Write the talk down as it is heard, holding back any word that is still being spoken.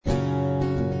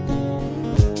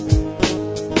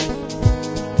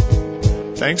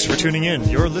Thanks for tuning in.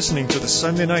 You're listening to the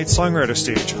Sunday Night Songwriter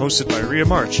Stage, hosted by Rhea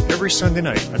March every Sunday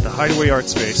night at the Hideaway Art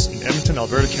Space in Edmonton,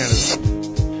 Alberta,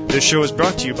 Canada. This show is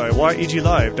brought to you by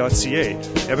YEGLive.ca,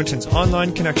 Edmonton's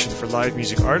online connection for live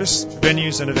music artists,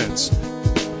 venues, and events.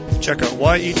 Check out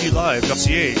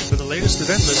YEGLive.ca for the latest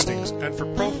event listings and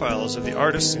for profiles of the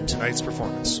artists in tonight's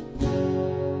performance.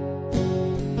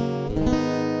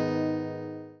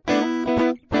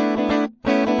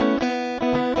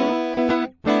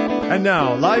 And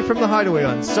now, live from the Hideaway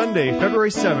on Sunday,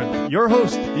 February 7th, your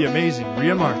host, the amazing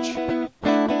Rhea March.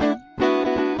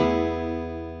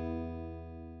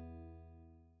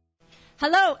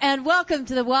 Hello, and welcome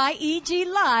to the YEG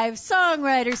Live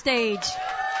Songwriter Stage.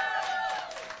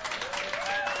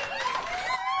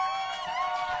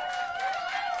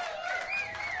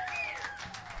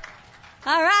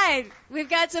 All right, we've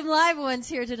got some live ones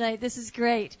here tonight. This is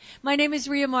great. My name is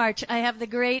Rhea March. I have the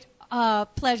great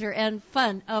pleasure and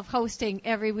fun of hosting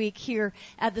every week here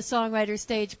at the Songwriter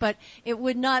Stage, but it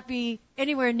would not be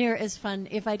anywhere near as fun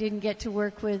if I didn't get to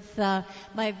work with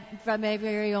my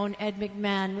very own Ed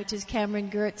McMahon, which is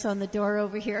Cameron Gertz on the door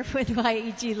over here with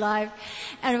YEG Live,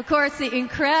 and of course the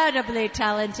incredibly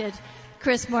talented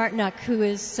Chris Marten, who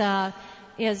is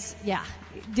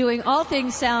doing all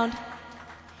things sound.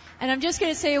 And I'm just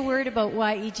going to say a word about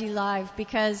YEG Live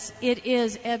because it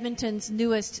is Edmonton's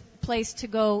newest place to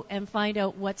go and find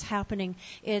out what's happening.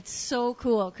 It's so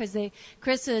cool because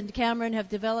Chris and Cameron have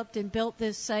developed and built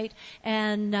this site,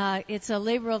 and it's a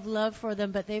labor of love for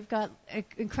them, but they've got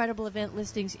incredible event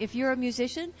listings. If you're a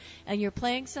musician and you're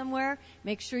playing somewhere,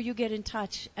 make sure you get in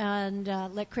touch and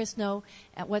let Chris know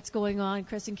at what's going on,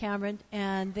 Chris and Cameron,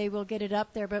 and they will get it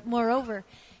up there. But moreover,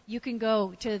 you can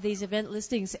go to these event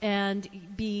listings and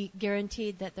be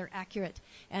guaranteed that they're accurate.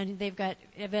 And they've got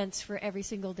events for every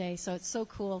single day. So it's so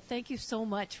cool. Thank you so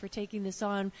much for taking this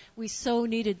on. We so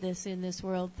needed this in this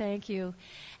world. Thank you.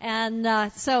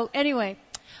 And so anyway,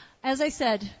 as I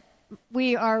said,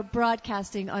 we are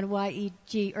broadcasting on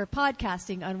YEG, or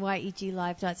podcasting on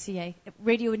YEGLive.ca.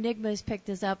 Radio Enigma has picked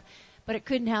us up. But it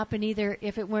couldn't happen either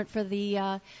if it weren't for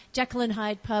the Jekyll and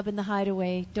Hyde Pub and the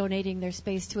Hideaway donating their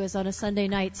space to us on a Sunday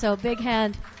night. So big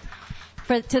hand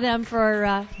to them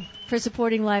for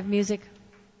supporting live music.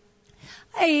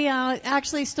 I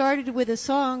actually started with a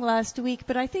song last week,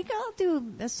 but I think I'll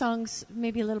do songs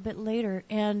maybe a little bit later,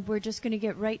 and we're just going to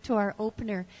get right to our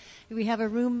opener. We have a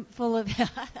room full of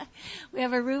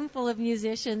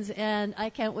musicians, and I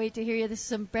can't wait to hear you. There's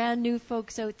some brand new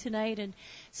folks out tonight, and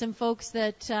some folks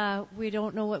that we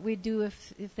don't know what we'd do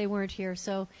if they weren't here.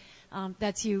 So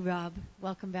that's you, Rob.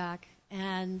 Welcome back.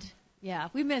 And yeah,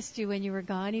 we missed you when you were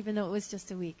gone, even though it was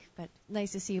just a week. But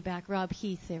nice to see you back. Rob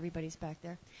Heath, everybody's back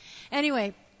there.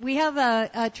 Anyway, we have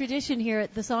a tradition here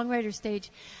at the Songwriter Stage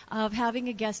of having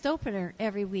a guest opener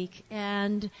every week.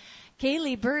 And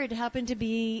Kaley Bird happened to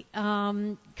be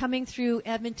coming through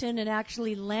Edmonton and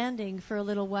actually landing for a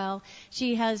little while.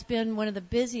 She has been one of the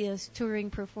busiest touring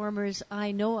performers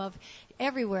I know of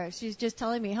everywhere. She's just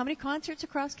telling me, how many concerts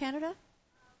across Canada?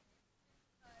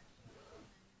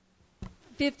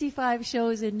 55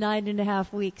 shows in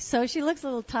 9.5 weeks. So she looks a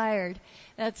little tired.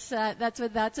 That's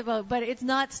what that's about. But it's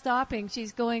not stopping.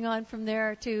 She's going on from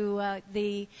there to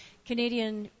the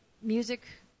Canadian Music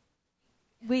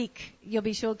Week. You'll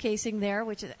be showcasing there,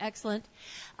 which is excellent.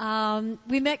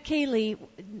 We met Kaley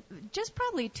just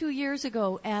probably 2 years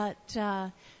ago at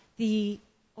he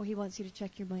wants you to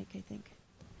check your mic, I think.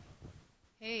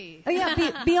 Hey. Oh,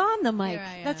 yeah, beyond the mic.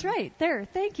 That's right. There.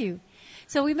 Thank you.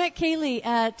 So we met Kaley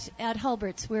at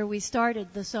Hulbert's, where we started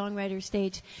the Songwriter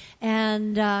Stage.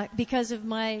 And because of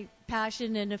my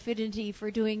passion and affinity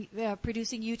for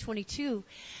producing U22,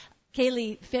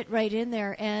 Kaley fit right in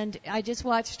there, and I just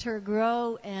watched her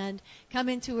grow and come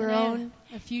into her own.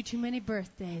 A few too many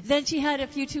birthdays. Then she had a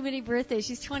few too many birthdays.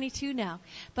 She's 22 now,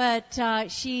 but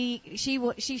she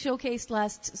showcased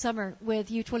last summer with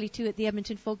U22 at the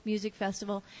Edmonton Folk Music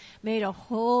Festival. Made a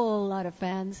whole lot of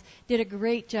fans. Did a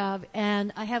great job,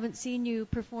 and I haven't seen you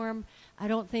perform, I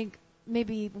don't think,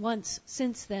 maybe once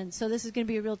since then. So this is going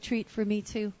to be a real treat for me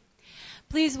too.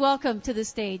 Please welcome to the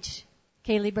stage,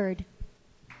 Kaley Bird.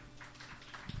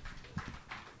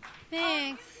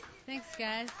 Thanks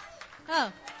guys.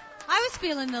 Oh, I was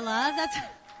feeling the love. That's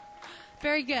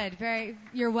very good.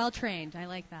 You're well trained. I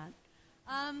like that.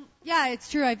 Yeah, it's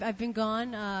true. I've been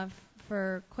gone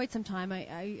for quite some time.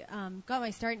 I got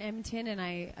my start in Edmonton, and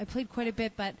I played quite a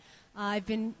bit, but I've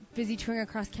been busy touring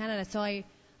across Canada. So I've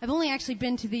only actually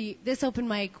been to this open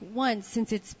mic once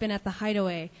since it's been at the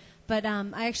Hideaway. But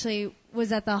I actually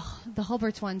was at the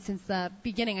Hulbert's one since the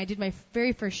beginning. I did my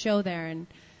very first show there, and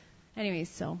anyways,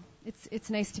 so it's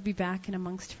nice to be back and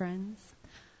amongst friends.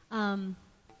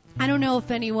 I don't know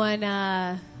if anyone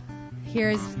here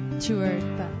has toured,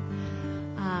 but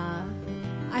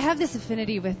I have this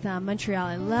affinity with Montreal.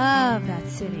 I love that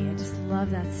city. I just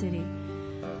love that city.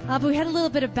 But we had a little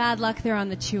bit of bad luck there on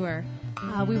the tour.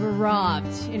 We were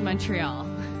robbed in Montreal.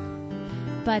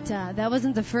 But that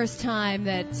wasn't the first time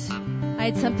that I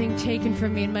had something taken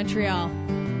from me in Montreal.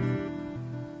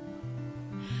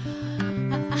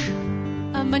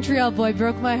 A Montreal boy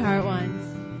broke my heart once.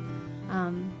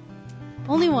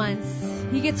 Only once.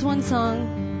 He gets one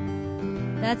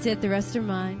song. That's it. The rest are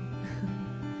mine.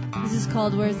 This is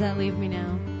called Where's That Leave Me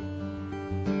Now?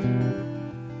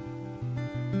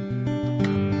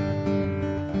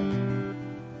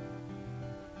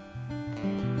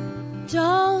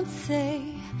 Don't say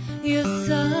you're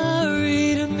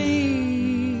sorry to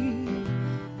me,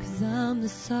 'cause I'm the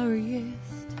sorriest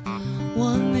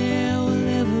one there will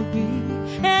ever be.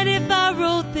 And if I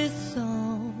wrote this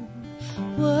song,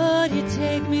 would you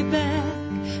take me back?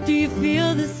 Do you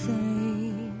feel the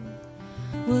same?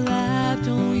 Well, life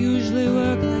don't usually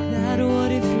work like that.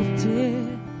 What if it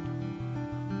did?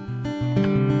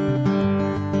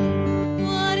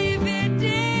 What if it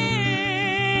did?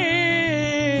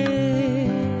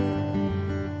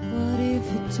 What if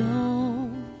it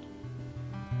don't?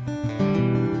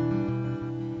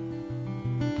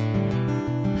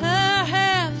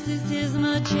 Perhaps this is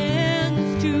my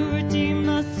chance to redeem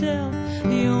myself.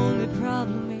 The only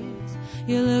problem is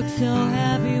you look so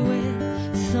happy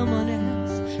with someone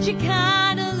else. She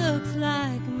kinda looks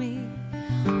like me.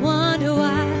 Wonder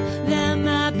why that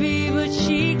might be, but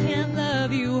she can't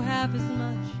love you half as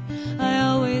much. I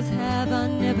always have, I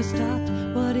never stopped.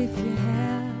 What if you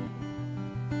have?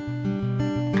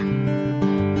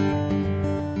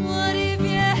 What if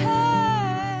you have?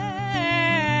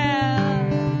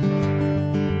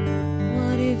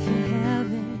 What if you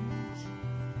haven't?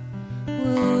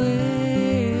 Well,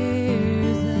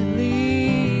 where's that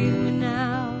leave me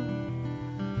now?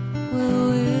 Well,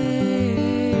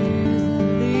 where's that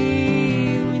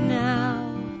leave me now?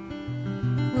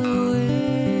 Well,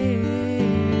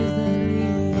 where's that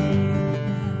leave me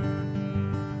now?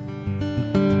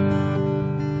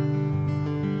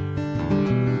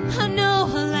 I know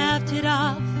I laughed it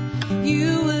off.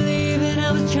 You were leaving,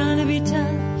 I was trying to be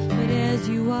tough. But as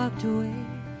you walked away,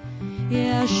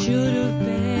 yeah, I should have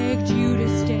begged you to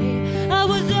stay. I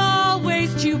was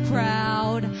always too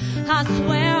proud. I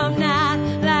swear I'm not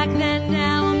like that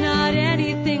now. I'm not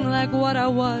anything like what I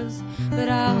was. But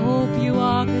I hope you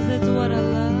are, 'cause that's what I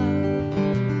love.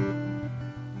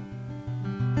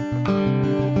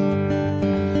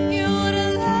 You're what I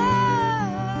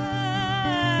love.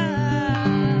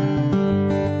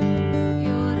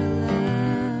 You're what I love.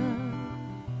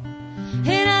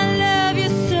 And I love you,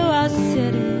 so I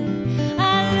said it. I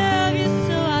love you,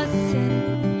 so I said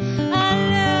it. I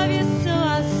love you, so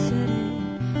I said it.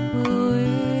 Well,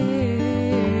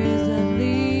 where's that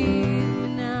leave me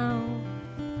now?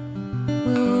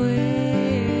 Well,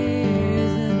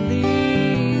 where's that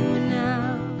leave me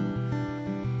now?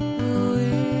 Well,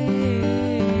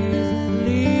 where's that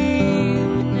leave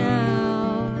me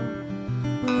now?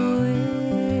 Well,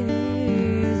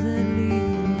 where's that leave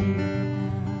me now?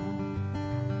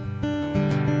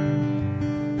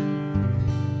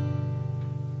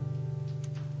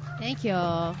 Thank you.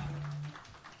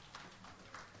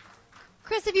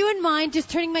 Chris, if you wouldn't mind just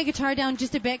turning my guitar down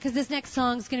just a bit, because this next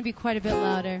song is going to be quite a bit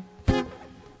louder.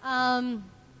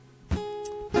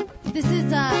 This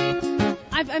is,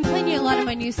 I'm playing you a lot of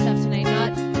my new stuff tonight,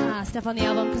 not stuff on the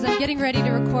album, because I'm getting ready to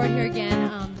record here again.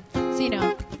 So, you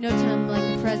know, no time like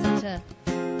the present to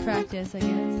practice, I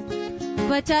guess.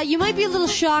 But you might be a little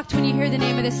shocked when you hear the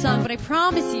name of this song, but I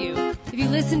promise you, if you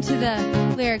listen to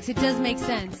the lyrics, it does make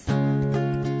sense.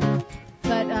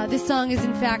 But this song is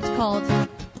in fact called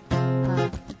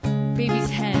Baby's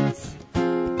Heads.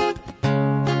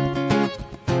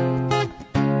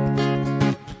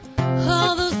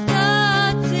 All those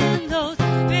thoughts in those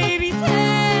babies'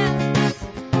 heads,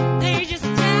 they just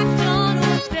tacked on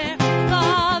what their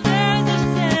fathers have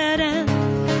said, and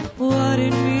what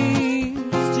it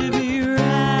means to be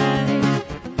right.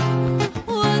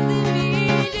 What it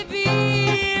means to be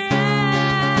right.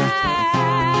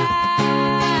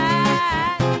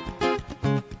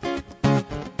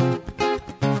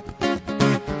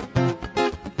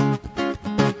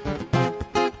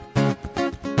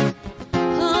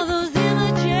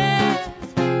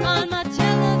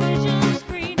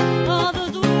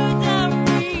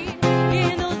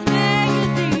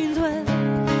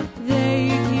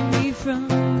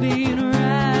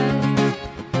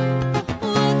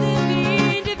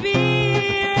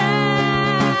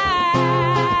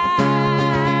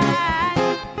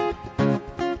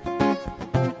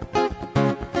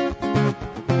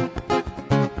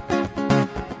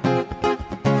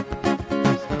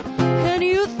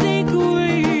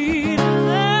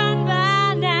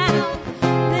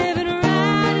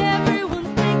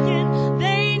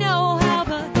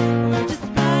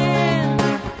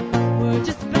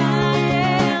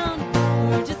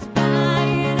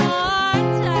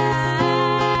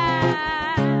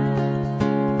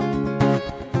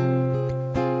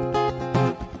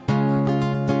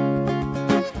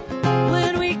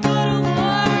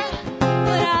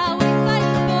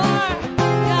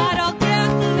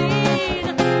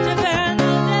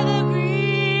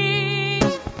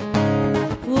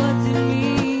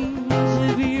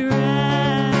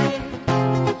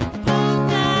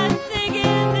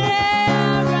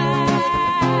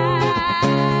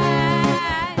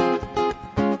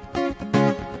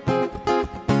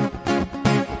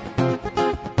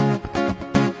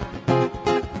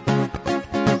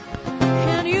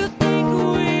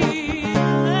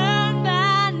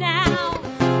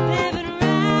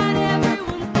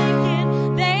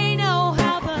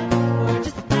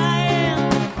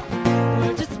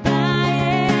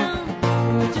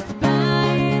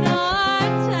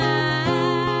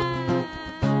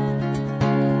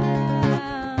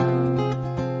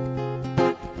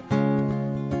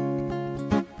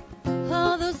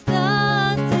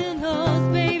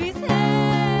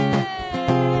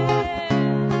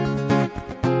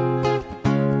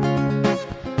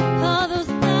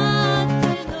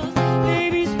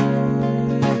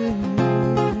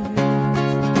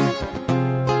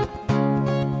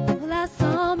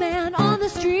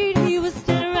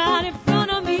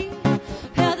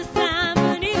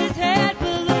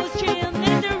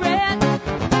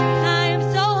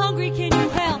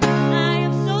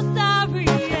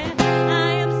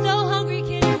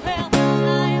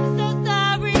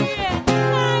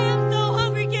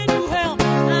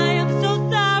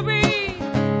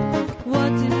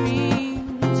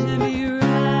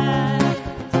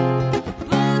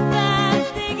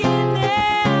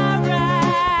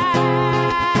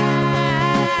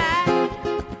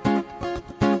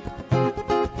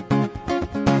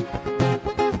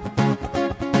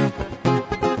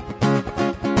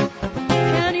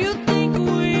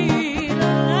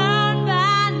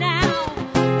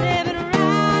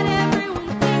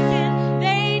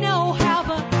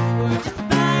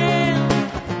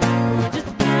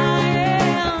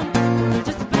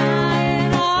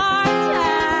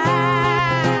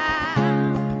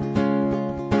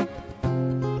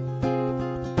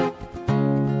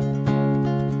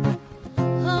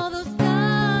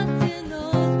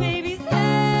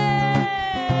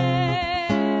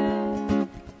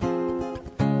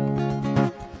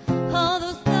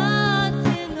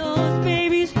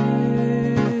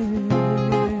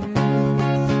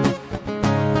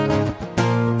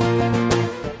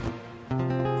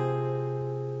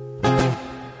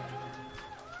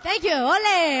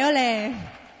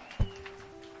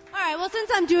 right, well,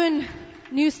 since I'm doing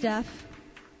new stuff,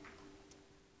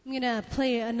 I'm going to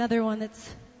play another one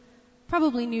that's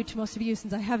probably new to most of you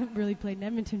since I haven't really played in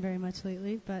Edmonton very much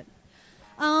lately. But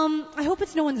I hope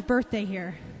it's no one's birthday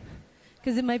here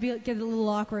because it might get a little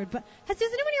awkward. But does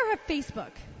anyone here have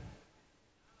Facebook?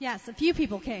 Yes, a few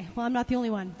people. Okay, well, I'm not the only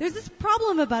one. There's this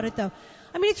problem about it, though.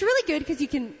 I mean, it's really good because you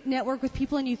can network with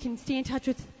people and you can stay in touch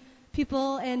with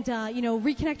people and,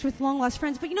 reconnect with long-lost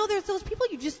friends. But, there's those people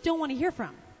you just don't want to hear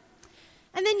from.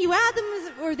 And then you add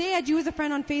them, or they add you as a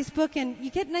friend on Facebook, and you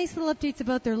get nice little updates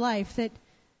about their life that,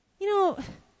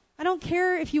 I don't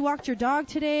care if you walked your dog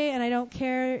today, and I don't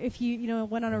care if you,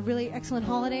 went on a really excellent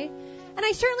holiday. And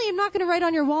I certainly am not going to write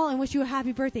on your wall and wish you a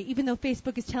happy birthday, even though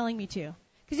Facebook is telling me to.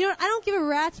 Because, I don't give a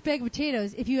rat's bag of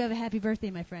potatoes if you have a happy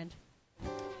birthday, my friend.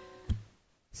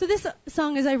 So this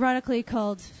song is ironically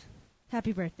called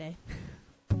Happy Birthday.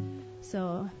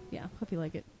 So, yeah, hope you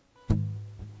like it.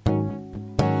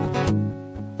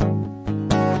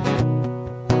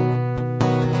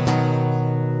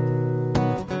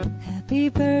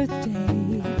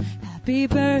 Happy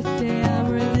birthday,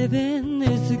 I'm reliving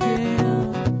this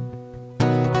again.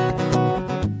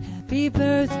 Happy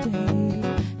birthday,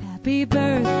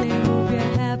 hope you're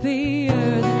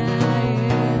happier than I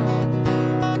am.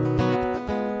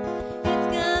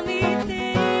 It's got me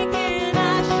thinking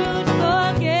I should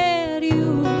forget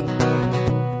you.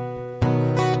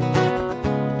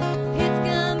 It's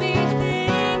got me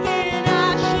thinking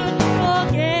I should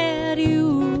forget you.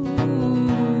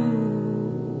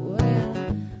 Well,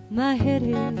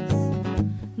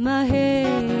 my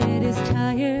head is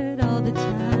tired all the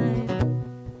time.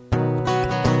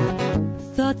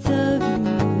 Thoughts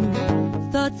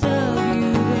of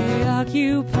you, they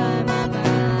occupy my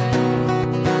mind.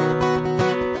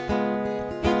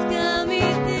 It's got me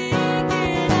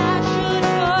thinking I should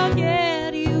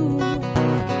forget you.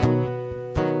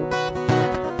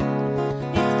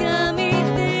 It's got me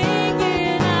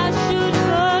thinking I should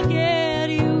forget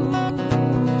you.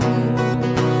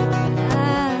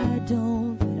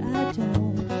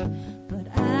 But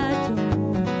I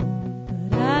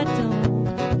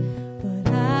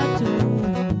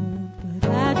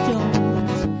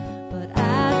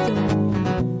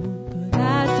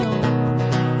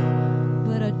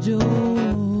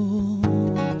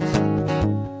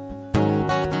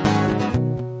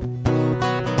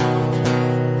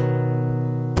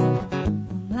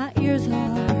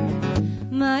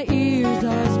My ears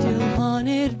are still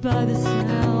haunted by the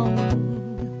sound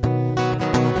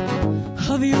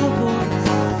of your voice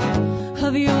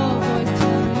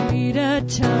telling me to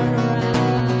turn around.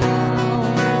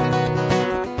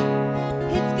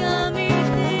 It's got me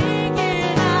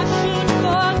thinking I should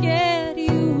forget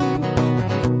you.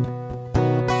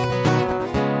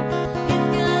 It's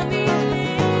got me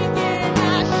thinking I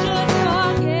should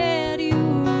forget you.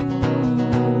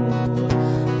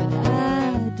 But I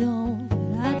don't.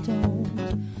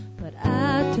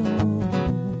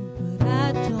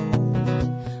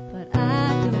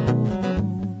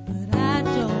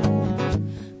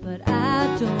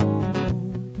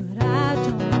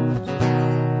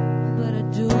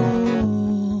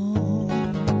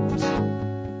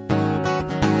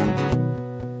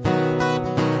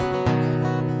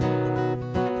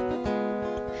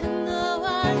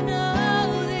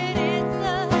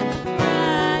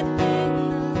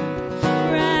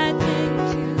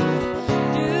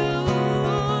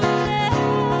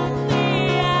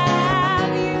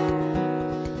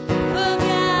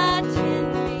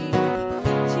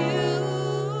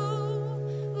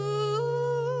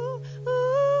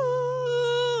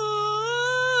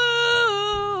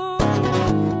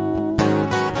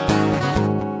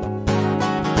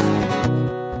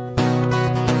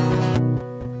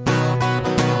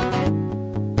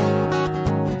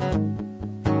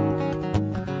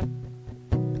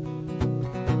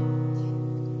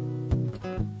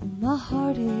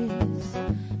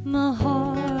 My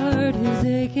heart is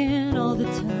aching all the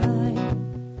time.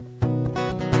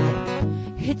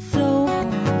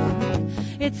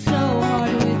 It's so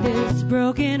hard with this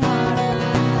broken heart of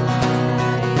mine.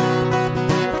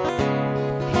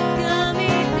 It's got me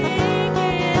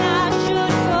thinking I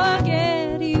should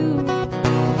forget you.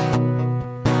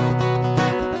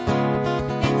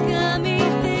 It's got me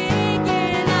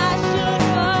thinking I should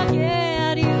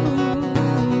forget you.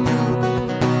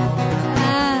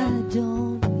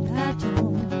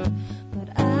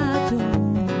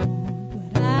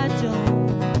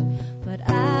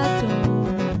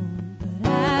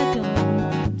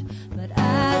 But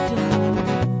I don't.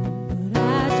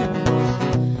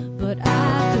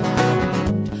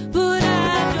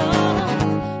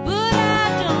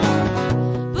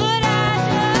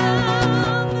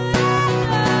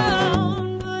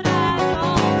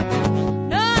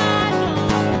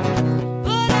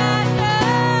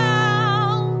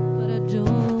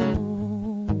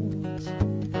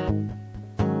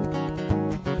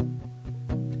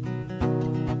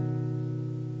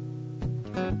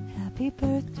 Happy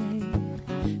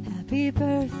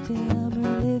birthday, I'm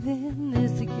reliving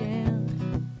this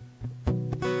again.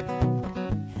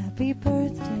 Happy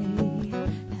birthday,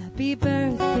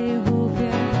 hope you're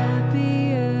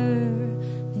happier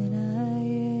than I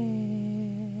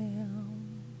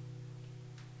am.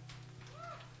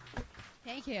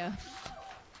 Thank you.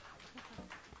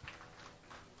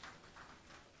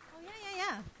 Oh,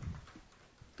 yeah.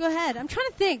 Go ahead. I'm trying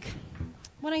to think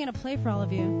what I'm going to play for all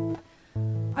of you.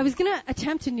 I was going to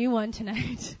attempt a new one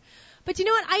tonight. But you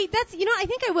know what? I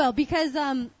think I will, because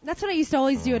that's what I used to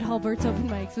always do at Halbert's open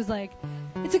mics, was like,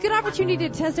 it's a good opportunity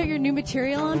to test out your new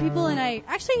material on people, and I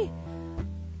actually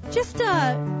just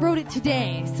wrote it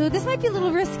today, so this might be a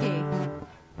little risky.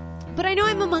 But I know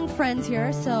I'm among friends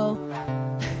here, so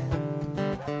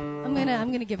I'm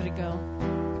gonna give it a go.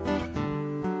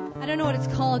 I don't know what it's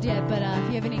called yet, but if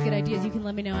you have any good ideas, you can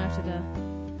let me know after the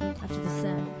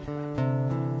set.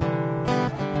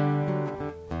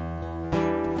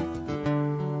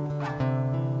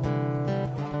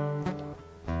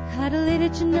 Had a late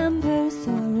at your number,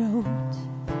 so I wrote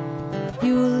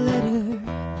you a letter.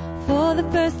 For the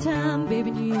first time, baby,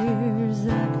 in years,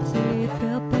 I could say it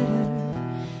felt better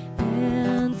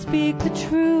and speak the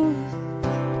truth.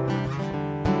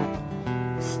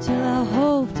 Still, I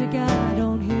hope to God I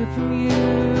don't hear from you.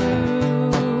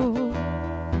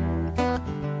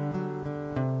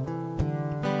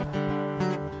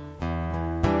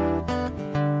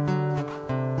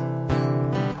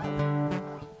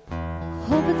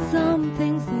 Hoping some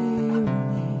things they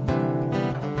remain.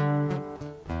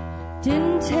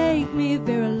 Didn't take me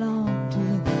very long to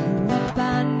look you up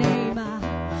by name. I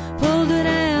pulled an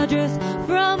address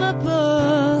from a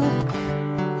book,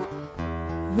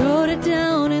 wrote it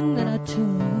down, and then I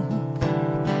took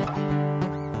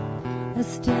a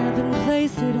stamp and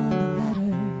placed it on the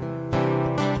letter.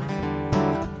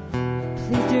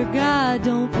 Please, dear God,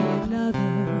 don't be another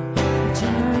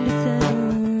return to sender.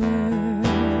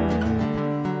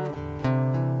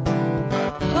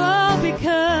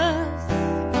 Because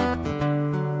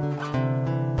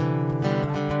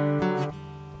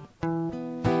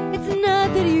it's not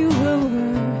that you were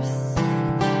worse.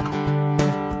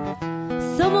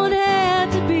 Someone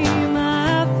had to be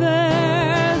my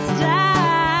first.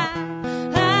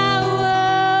 I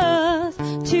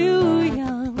was too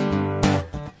young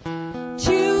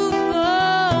to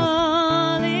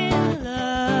fall in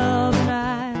love,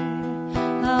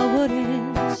 and I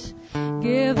wouldn't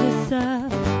give this up.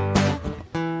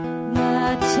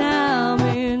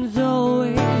 Timing's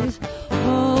always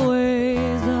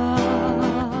off.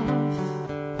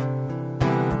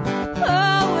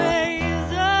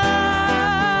 Always off.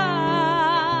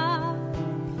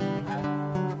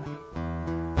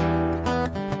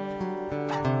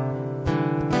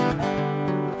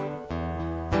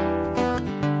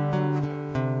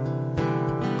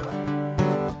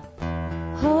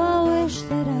 Oh, I wish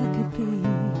that I could be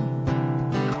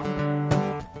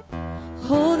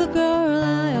the girl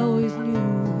I always knew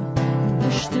you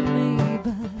wished to me,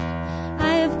 but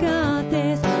I have got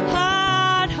this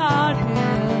hard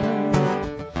head.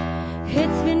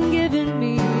 It's been giving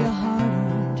me a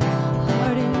heart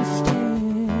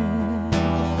instead.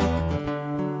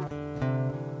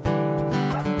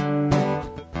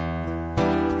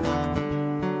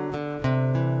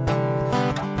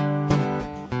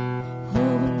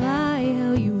 Oh, my,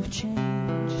 how you've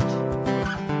changed.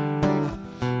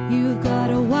 You've got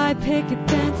a white picket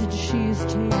fence and she's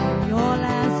taking your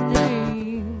last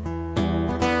name.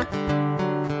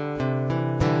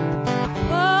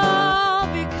 Oh,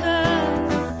 because,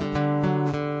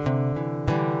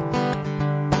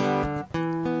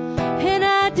 and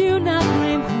I do not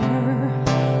blame her.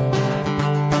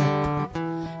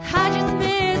 I just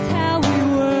miss how we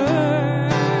were.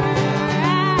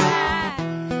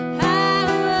 I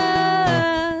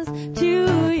was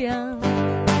too young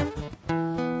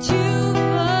to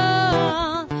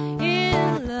fall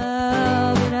in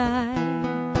love,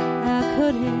 and I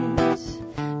couldn't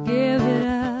give it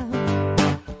up.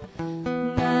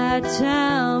 My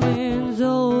timing's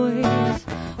always off.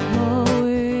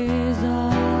 Always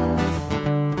off.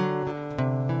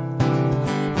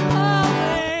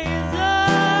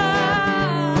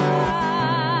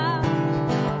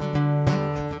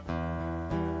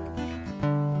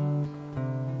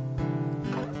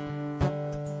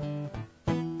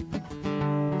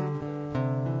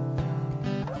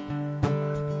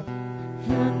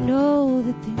 And I know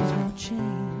that things will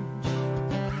change.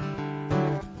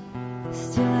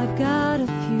 Still, I've got a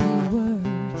few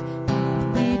words I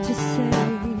need to say.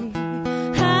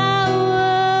 I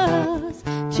was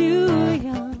too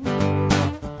young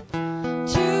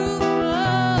to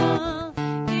fall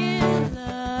in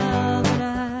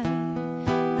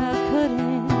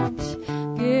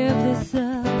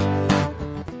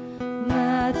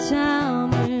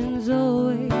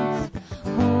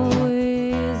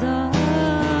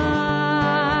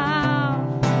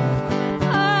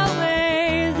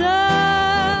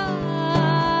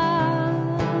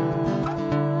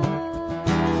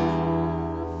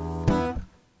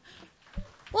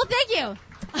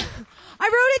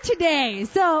day.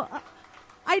 So,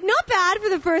 not bad for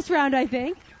the first round, I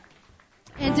think.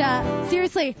 And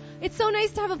seriously, it's so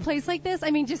nice to have a place like this.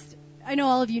 I mean, I know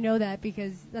all of you know that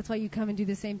because that's why you come and do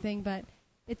the same thing. But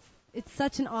it's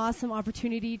such an awesome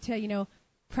opportunity to,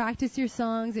 practice your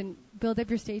songs and build up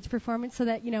your stage performance so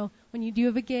that, when you do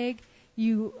have a gig,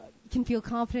 you can feel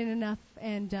confident enough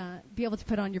and be able to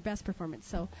put on your best performance.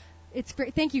 So it's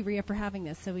great. Thank you, Rhea, for having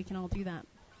this so we can all do that.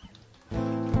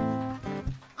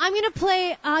 I'm going to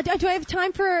play, do I have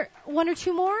time for one or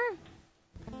two more?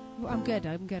 I'm good.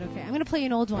 Okay. I'm going to play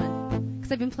an old one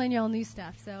because I've been playing y'all new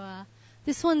stuff. So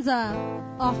this one's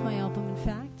off my album, in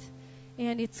fact,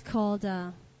 and it's called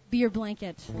Be Your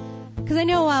Blanket. Because I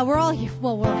know we're all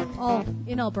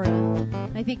in Alberta.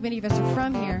 I think many of us are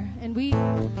from here, and we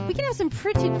can have some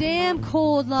pretty damn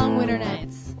cold, long winter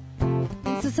nights.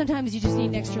 And so sometimes you just need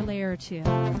an extra layer or two.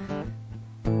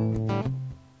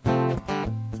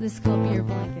 So this is called Be Your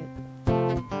Blanket.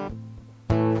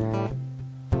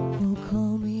 Oh,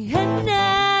 call me at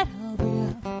night. I'll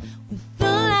be up with the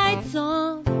lights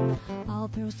on. I'll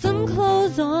throw some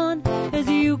clothes on as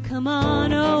you come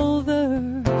on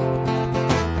over.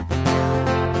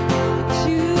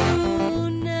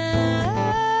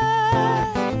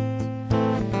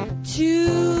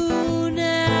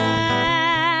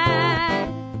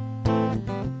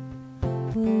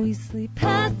 We sleep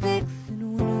past 6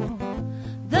 and we know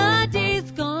the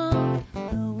day's gone.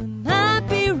 Though we might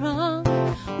be wrong,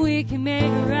 we can make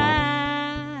it right.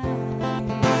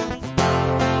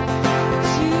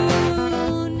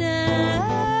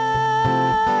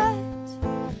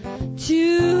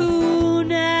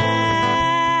 Tonight.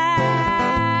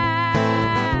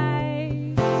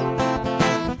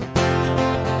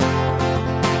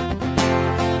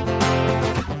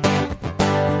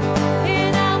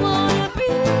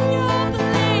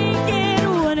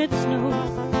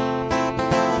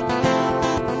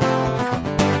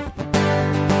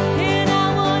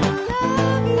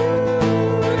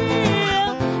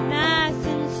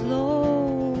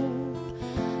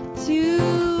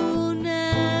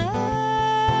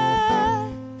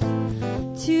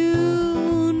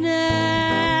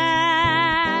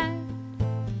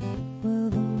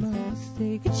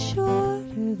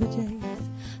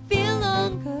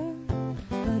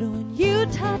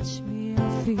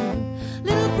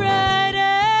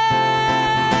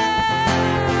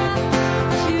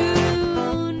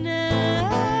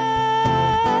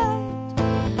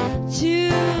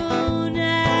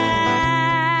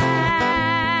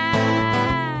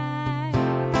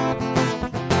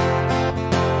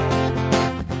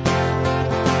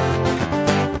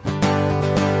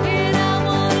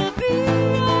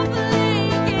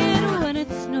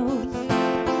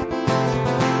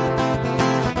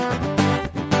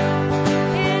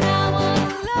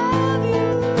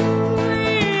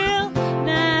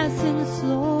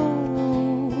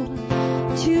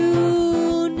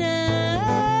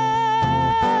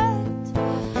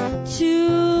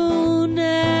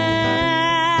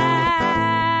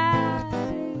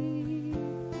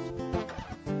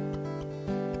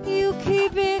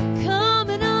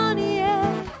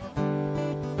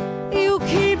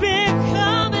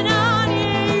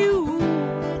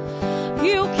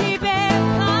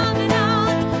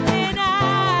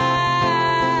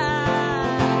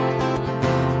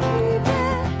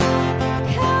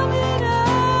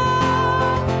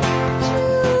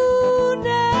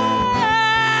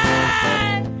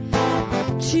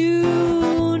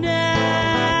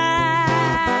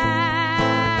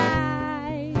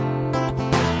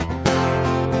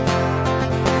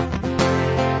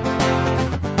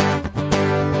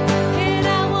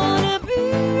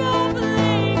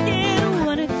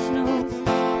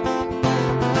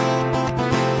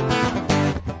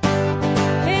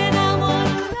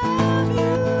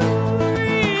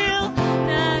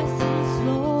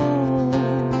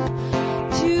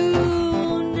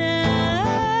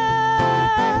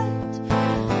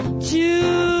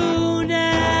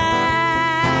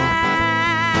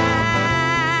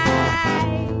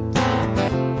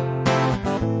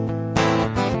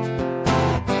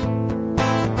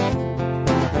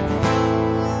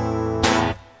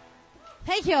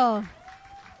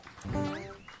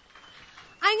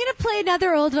 I'm going to play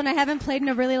another old one I haven't played in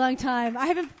a really long time.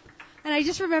 And I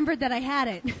just remembered that I had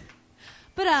it.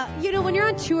 But, when you're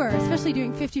on tour, especially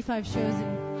doing 55 shows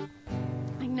in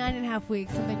like 9.5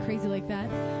 weeks, something crazy like that,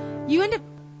 you end up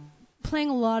playing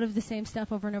a lot of the same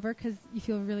stuff over and over because you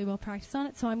feel really well practiced on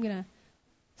it. So I'm going to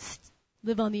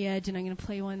live on the edge, and I'm going to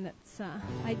play one that's,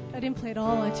 I didn't play it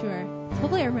all on tour. So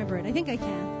hopefully I remember it. I think I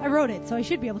can. I wrote it, so I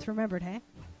should be able to remember it, hey?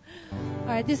 All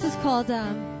right, this is called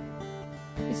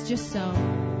It's Just So.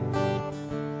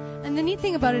 And And the neat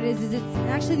thing about it is it's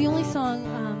actually the only song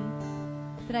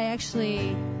that I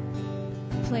actually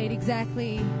played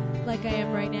exactly like I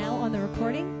am right now on the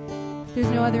recording. There's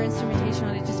no other instrumentation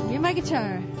on it, just me and my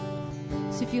guitar.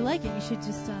 So if you like it, you should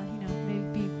just,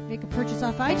 maybe make a purchase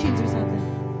off iTunes or something.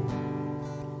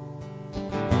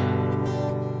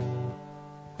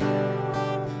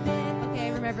 Okay, I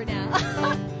remember now.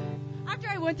 After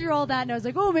I went through all that and I was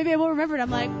like, oh, maybe I won't remember it.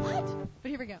 I'm like, what? But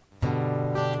here we go.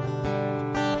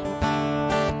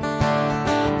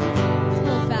 It's a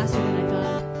little faster than I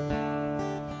thought.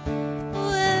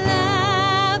 Well,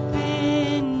 I've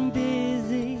been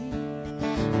busy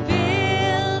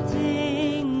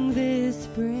building this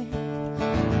brick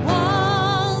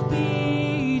wall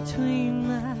between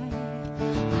my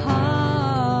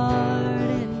heart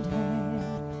and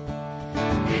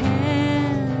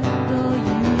handle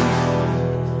you.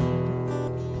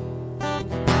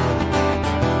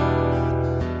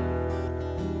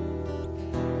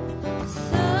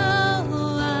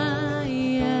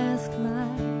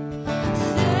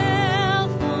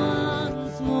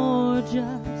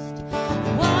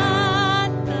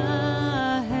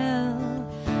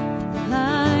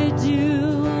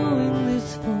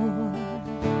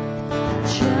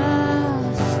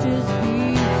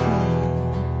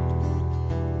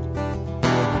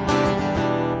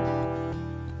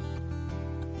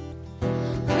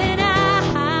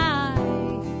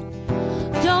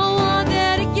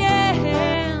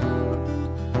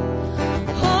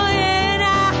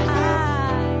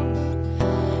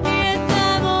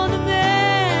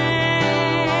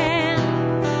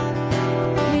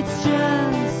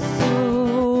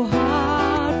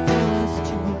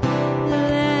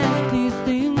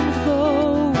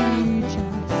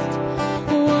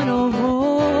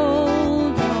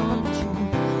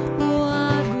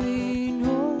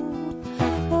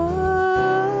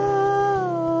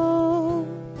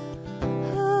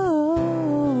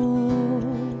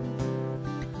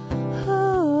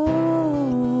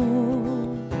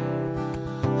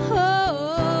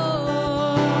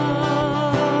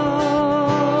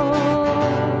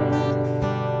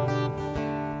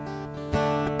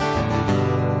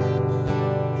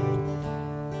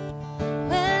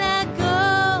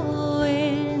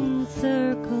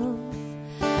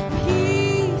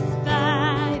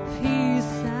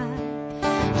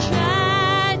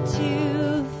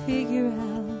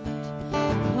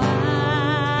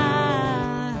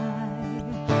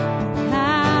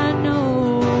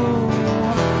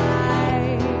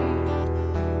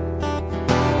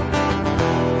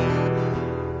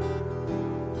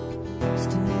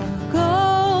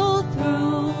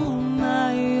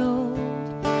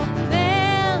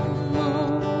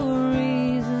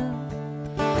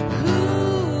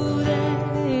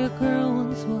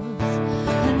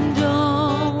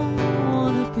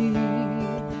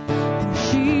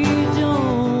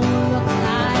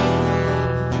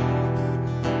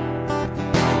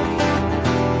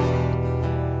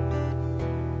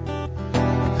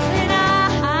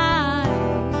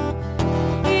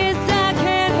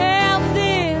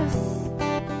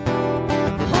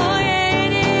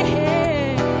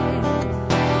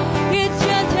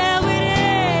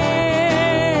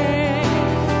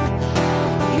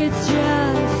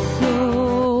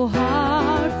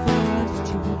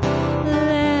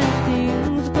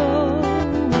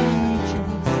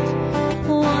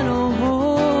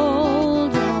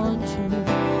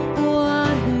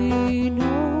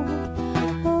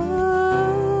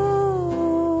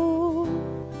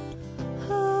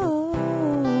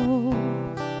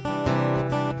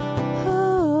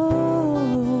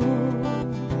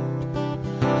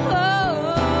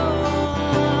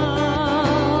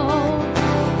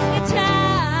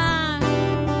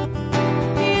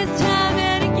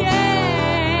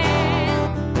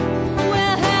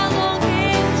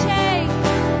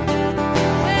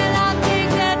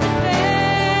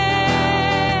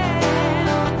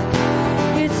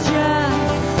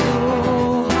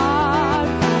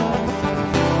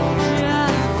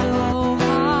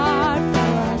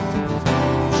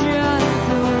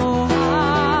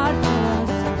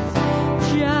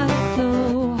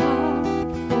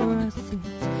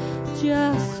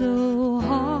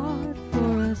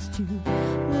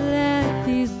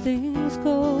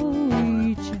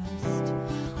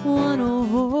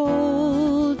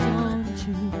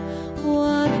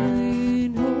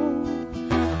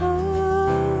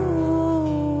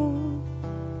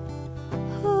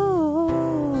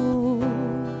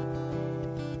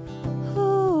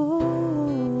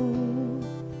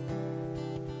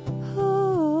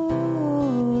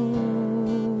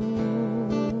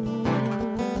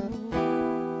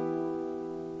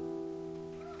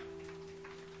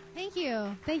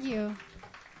 Thank you.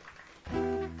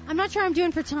 I'm not sure I'm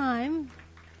doing for time.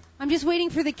 I'm just waiting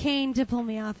for the cane to pull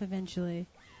me off eventually.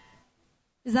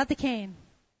 Is that the cane?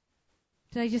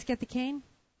 Did I just get the cane?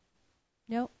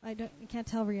 No, I can't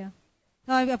tell Rhea.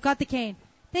 Oh, I've got the cane.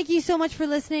 Thank you so much for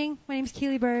listening. My name's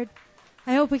Kaley Bird.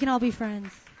 I hope we can all be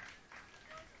friends.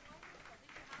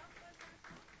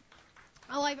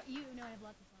 Oh, I have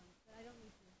lots of songs, but I don't need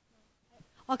to.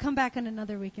 I'll come back on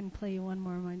another week and play you one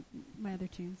more of my other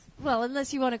tunes. Well,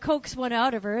 unless you want to coax one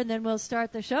out of her, and then we'll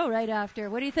start the show right after.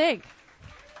 What do you think?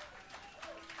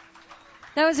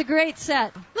 That was a great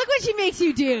set. Look what she makes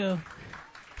you do.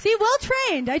 See, well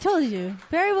trained. I told you,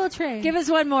 very well trained. Give us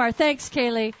one more. Thanks,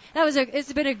 Kaley.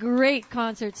 It's been a great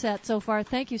concert set so far.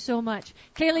 Thank you so much,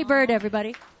 Kaley Bird,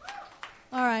 everybody.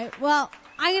 All right. Well,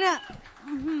 I'm gonna.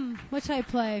 What should I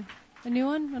play? A new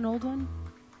one? An old one?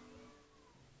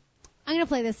 I'm gonna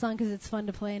play this song because it's fun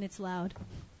to play and it's loud.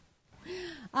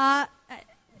 Has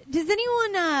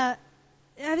anyone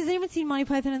seen Monty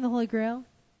Python and the Holy Grail?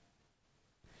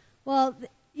 Well,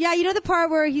 yeah, you know the part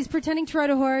where he's pretending to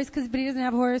ride a horse but he doesn't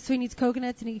have a horse, so he needs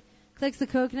coconuts, and he clicks the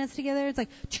coconuts together. It's like,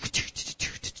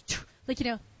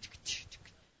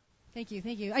 Thank you.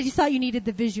 I just thought you needed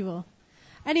the visual.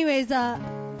 Anyways, that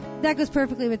goes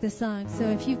perfectly with this song. So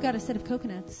if you've got a set of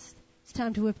coconuts, it's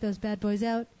time to whip those bad boys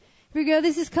out. Here we go.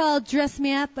 This is called Dress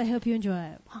Me Up. I hope you enjoy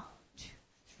it.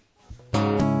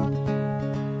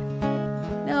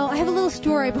 Now, I have a little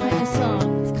story behind this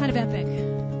song. It's kind of epic.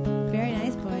 Very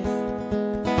nice, boys.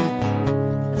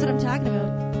 That's what I'm talking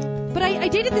about. But I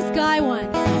dated this guy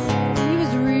once. And he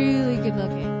was really good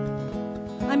looking.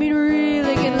 I mean,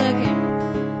 really good looking.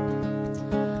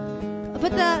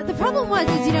 But the problem was,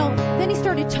 then he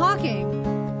started talking.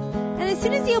 And as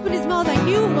soon as he opened his mouth, I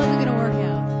knew it wasn't going to work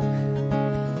out.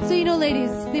 So,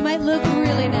 ladies, they might look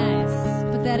really nice,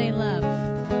 but that ain't love.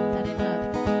 That ain't love.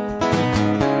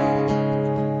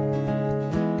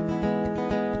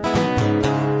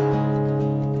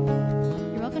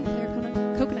 You're welcome to their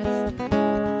coconuts. All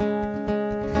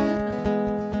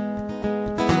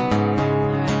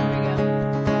right, here we go.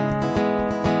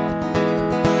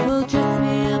 Well, dress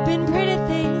me up in pretty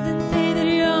things and say that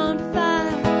you're on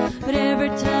fire. But every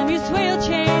time you swear you'll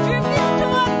change, you refuse to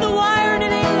walk the wire, and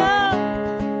it ain't love.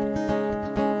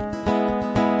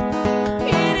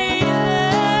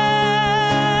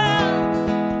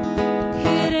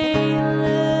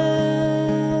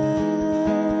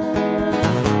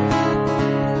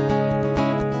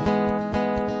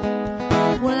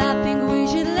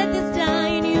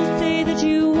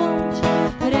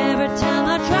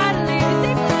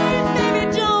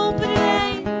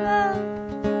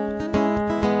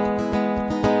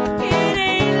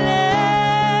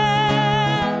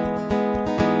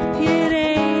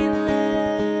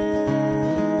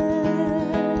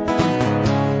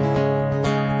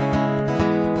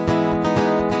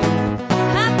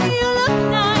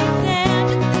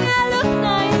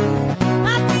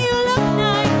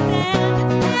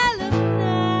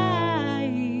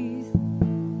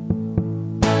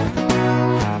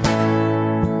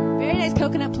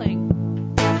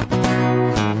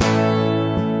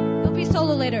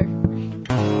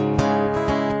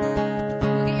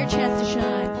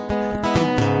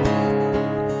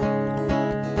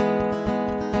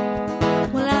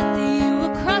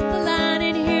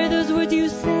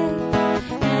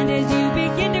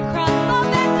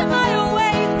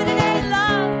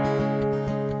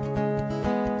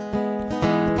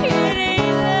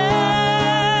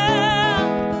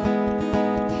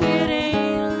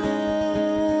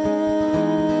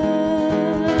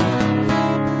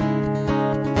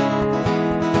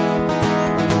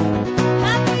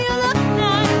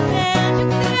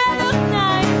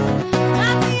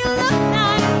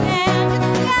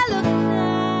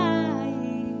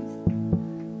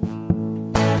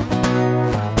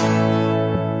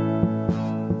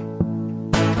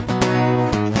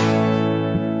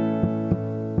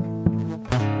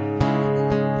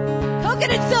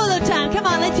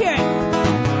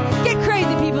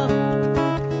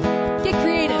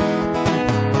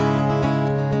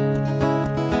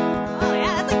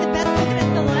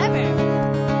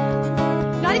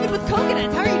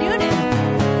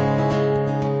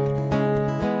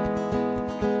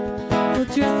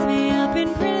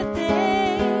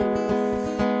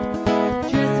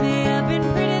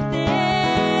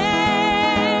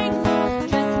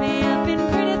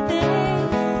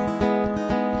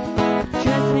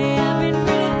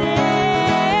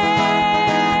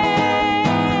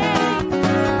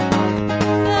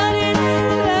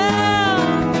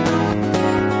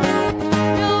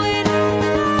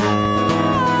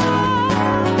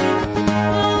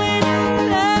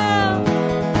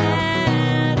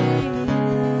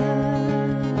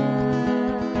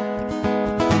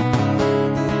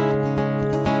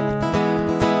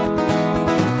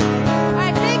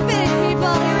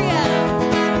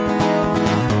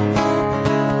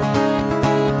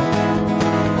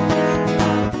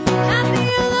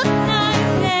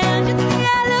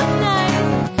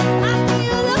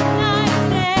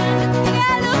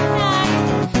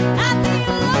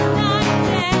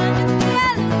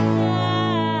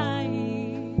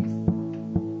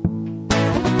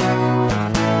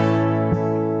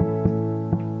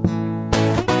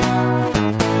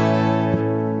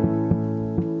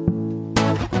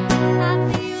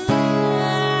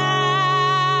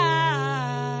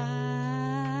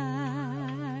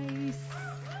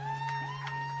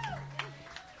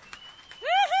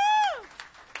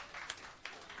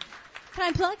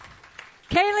 Can I plug?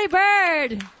 Kaley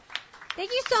Bird.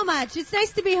 Thank you so much. It's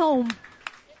nice to be home.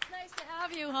 It's nice to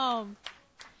have you home.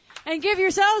 And give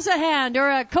yourselves a hand, or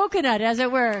a coconut, as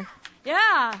it were.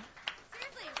 Yeah.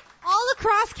 Seriously, all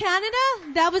across Canada,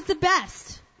 that was the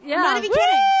best. Yeah. I'm not even Woo!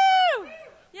 kidding.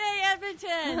 Yay,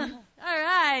 Edmonton. All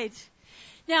right.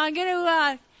 Now I'm going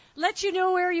to let you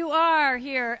know where you are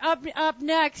here. Up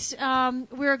next,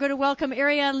 we're going to welcome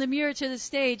Ariane Lemire to the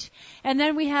stage. And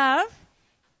then we have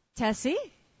Tessie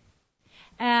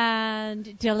and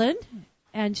Dylan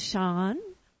and Shawn.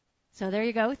 So there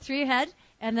you go, 3 ahead,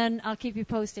 and then I'll keep you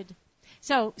posted.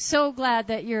 So glad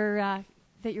that you're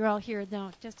all here.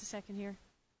 Now, just a second here.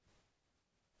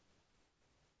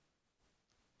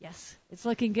 Yes, it's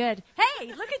looking good. Hey,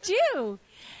 look at you,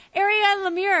 Ariane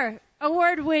Lemire,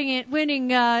 award-winning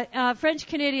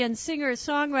French-Canadian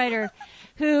singer-songwriter,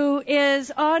 who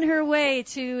is on her way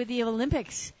to the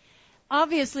Olympics.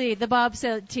 Obviously, the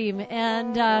bobsled team.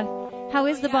 And how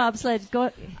is the bobsled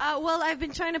going? Well, I've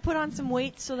been trying to put on some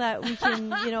weight so that we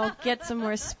can, get some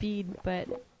more speed, but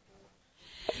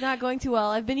it's not going too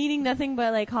well. I've been eating nothing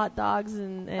but like hot dogs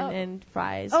and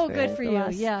fries. Oh, good for the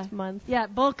you. last month. Yeah,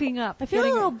 bulking up. I feel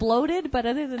a little bloated, but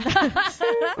other than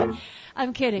that,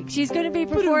 I'm kidding. She's going to be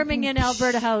performing in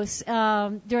Alberta House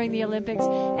during the Olympics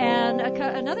and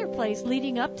another place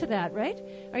leading up to that, right?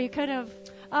 Are you kind of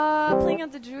playing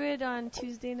at the Druid on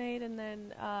Tuesday night, and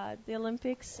then the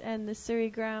Olympics and the Surrey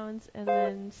grounds, and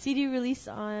then CD release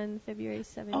on February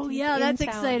 17th. Oh yeah, that's town.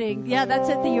 exciting. Yeah, that's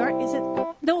at the York. Is it?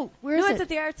 No, where is it? No, it's at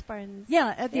the Arts Barns.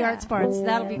 Yeah, at the Arts Barns.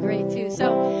 That'll be great too.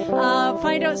 So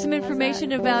find out some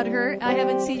information about her. I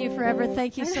haven't seen you forever.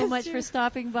 Thank you so much for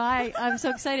stopping by. I'm so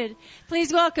excited.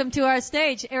 Please welcome to our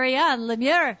stage Ariane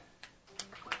Lemire.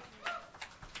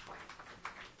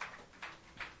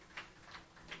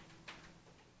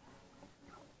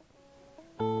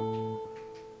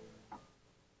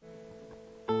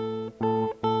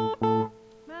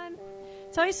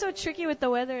 It's always so tricky with the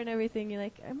weather and everything. You're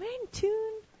like, am I in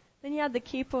tune? Then you add the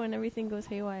capo and everything goes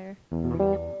haywire.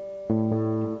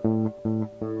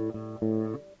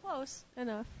 Close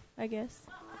enough, I guess.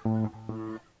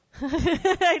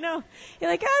 I know. You're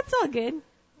like, it's all good.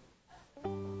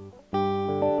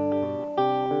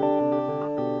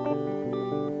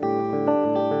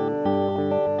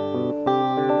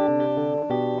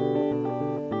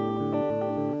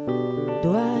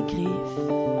 Doigt griffe,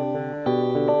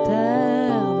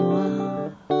 terre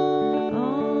noire,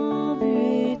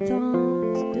 embuée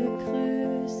tente de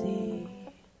creuser,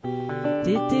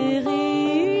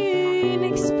 déterrer une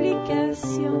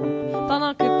explication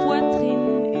pendant que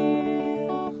poitrine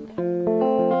hurle,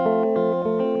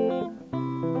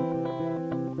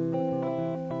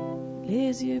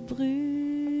 les yeux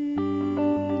brûlent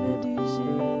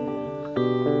d'usure.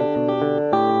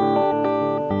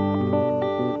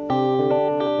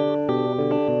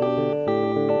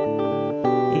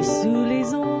 Sous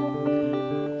les ongles,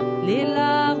 les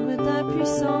larmes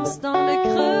d'impuissance dans le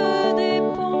creux des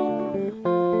ponts,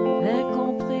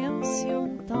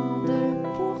 l'incompréhension tant de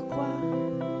pourquoi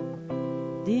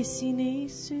dessiné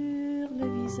sur le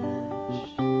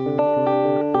visage.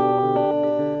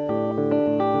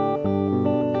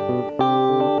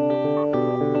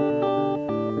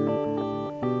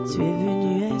 Tu es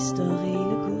venu instaurer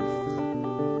le gouffre.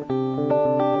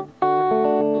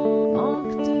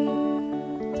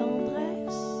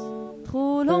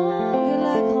 Trop longue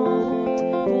la grande route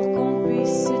pour qu'on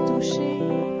puisse se toucher,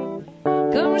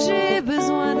 comme j'ai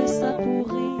besoin de ça pour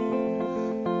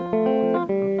rire,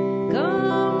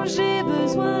 comme j'ai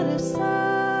besoin de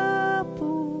ça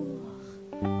pour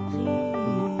rire.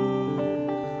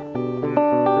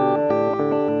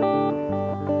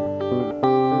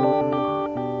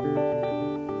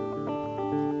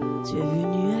 Tu es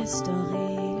venu instaurer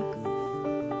le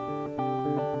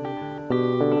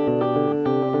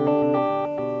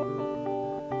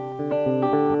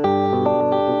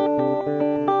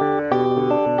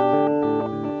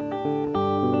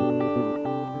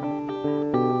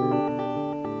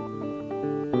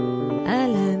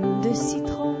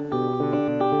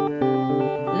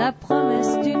la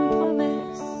promesse d'une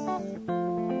promesse,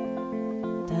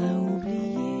 t'as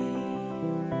oublié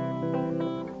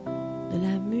de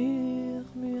la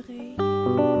murmurer.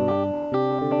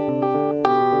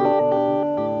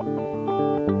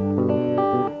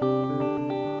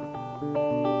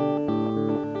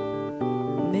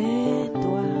 Mes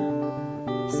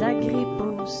doigts s'agrippent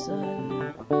au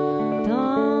sol,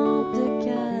 tentent de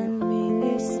calmer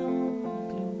les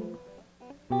sanglots.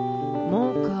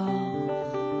 Mon corps,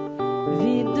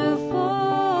 vide de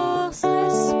force,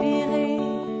 respirer,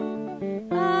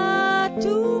 à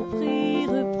tout prix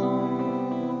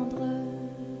reprendre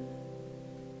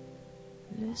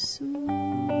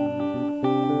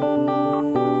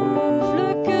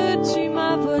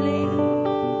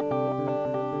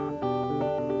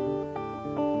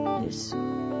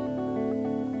soon.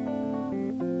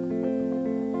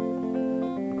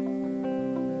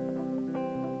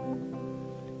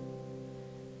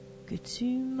 Que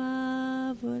tu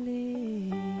m'as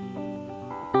volé.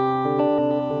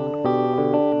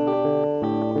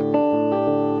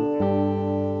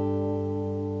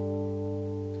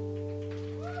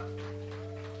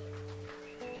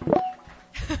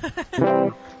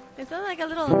 It sounds like a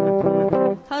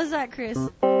little... How's that, Chris?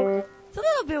 It's a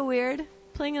little bit weird,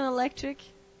 playing an electric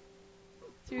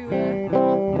through...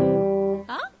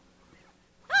 Huh?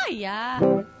 Oh,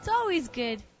 yeah. It's always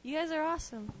good. You guys are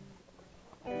awesome.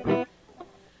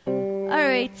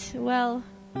 Alright, well...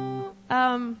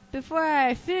 before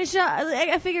I finish up,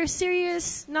 I figure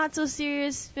serious, not so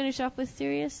serious, finish up with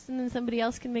serious, and then somebody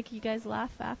else can make you guys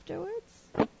laugh afterwards,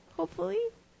 hopefully.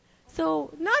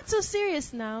 So, not so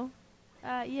serious now.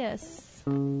 Yes.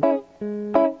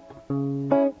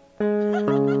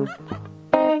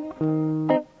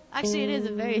 Actually, it is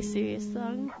a very serious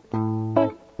song.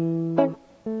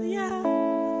 Yeah.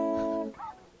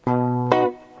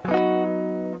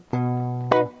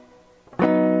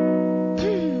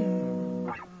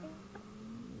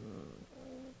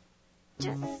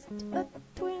 Just a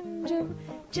twinge of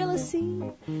jealousy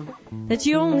that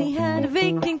you only had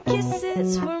vacant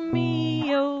kisses for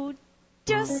me. Oh,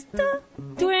 just a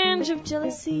twinge of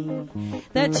jealousy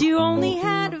that you only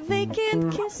had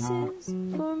vacant kisses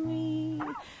for me.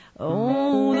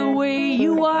 Oh, the way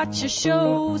you watch your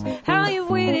shows, how you've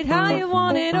waited, how you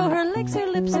wanted. Oh, her legs, her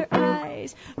lips, her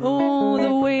eyes. Oh,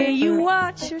 the way you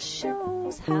watch your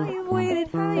shows, how you've waited,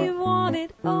 how you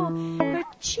wanted. Oh, her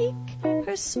cheek,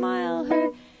 her smile, her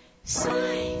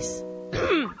sighs.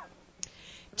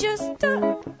 Just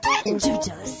a twinge of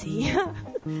jealousy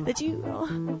that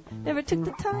you never took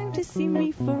the time to see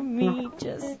me for me.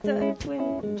 Just a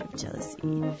twinge of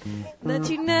jealousy that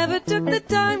you never took the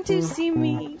time to see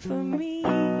me for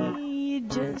me.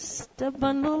 Just a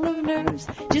bundle of nerves,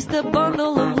 just a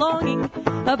bundle of longing,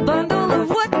 a bundle of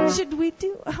what should we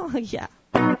do? Oh yeah,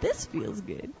 this feels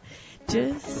good.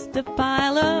 Just a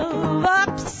pile of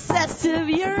obsessive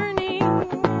yearning.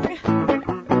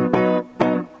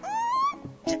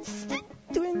 Just a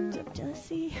twinge of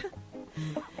jealousy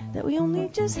that we only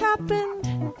just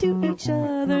happened to each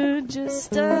other.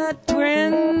 Just a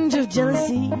twinge of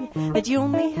jealousy that you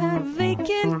only had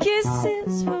vacant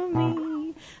kisses for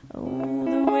me. Oh,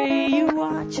 the way you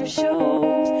watch your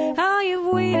shows, how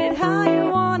you've waited, how you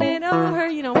wanted. Oh, her,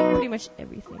 pretty much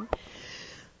everything.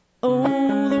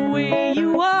 Oh, the way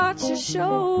you watch your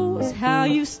shows, how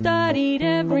you studied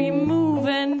every move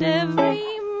and every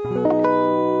mood.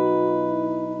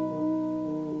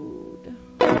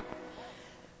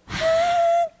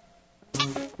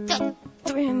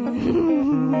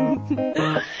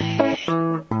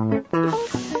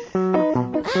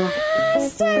 I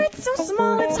swear it's so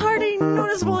small, it's hardly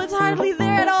noticeable, it's hardly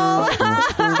there at all.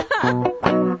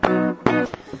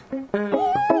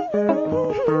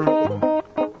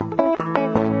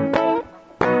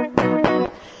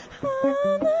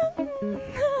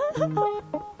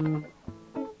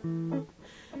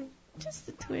 Just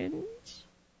a twinge.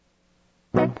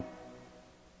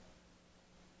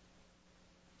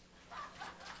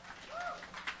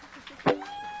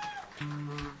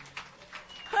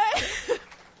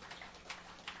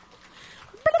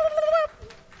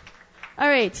 All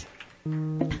right.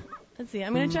 Let's see.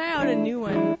 I'm going to try out a new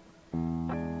one.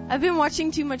 I've been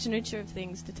watching too much Nature of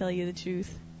Things, to tell you the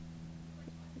truth.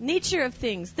 Nature of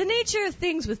Things. The Nature of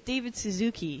Things with David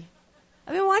Suzuki.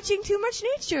 I've been watching too much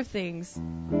Nature of Things.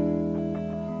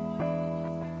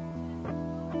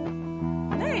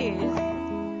 Nice.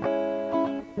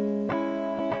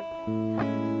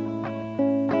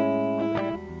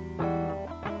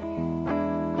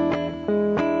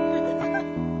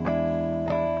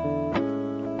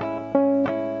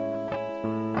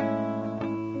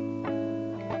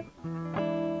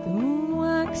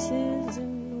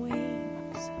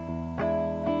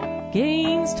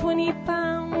 Gains 20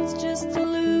 pounds just to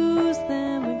lose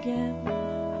them again.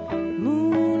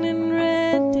 Moon and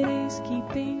red days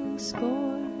keeping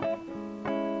score.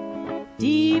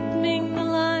 Deepening the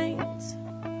lines,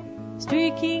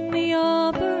 streaking the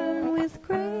auburn with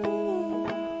gray.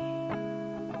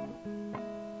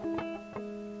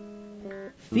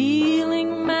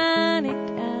 Feeling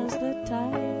manic as the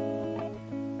tide.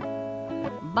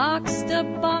 Boxed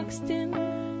up, boxed in.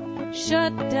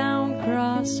 Shut down,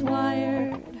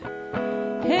 cross-wired,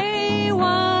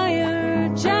 haywire,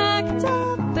 jacked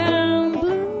up and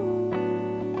blue.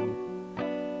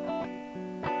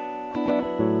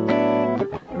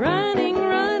 Running,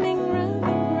 running, running,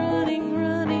 running,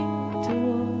 running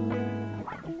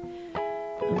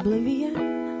toward a oblivion.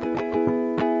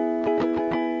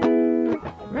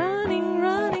 Running,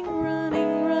 running,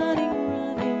 running, running,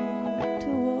 running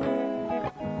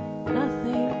toward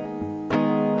nothing.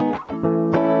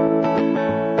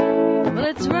 Well,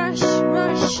 it's rush,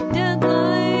 rush,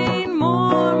 deadline,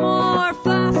 more,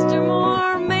 faster,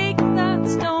 more, make that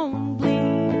stone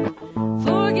bleed.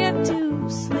 Forget to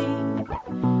sleep.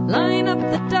 Line up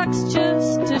the ducks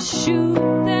just to shoot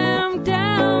them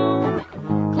down.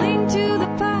 Cling to the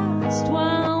past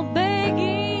while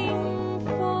begging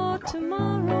for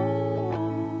tomorrow.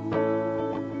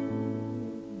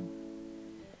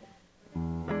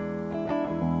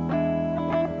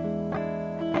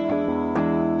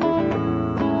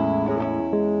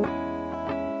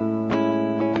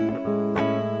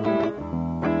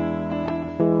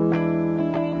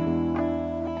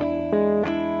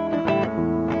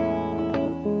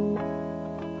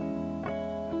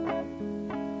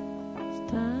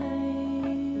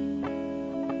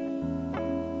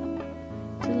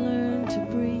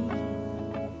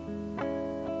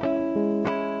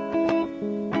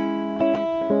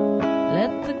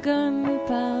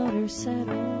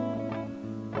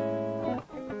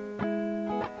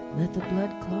 Let the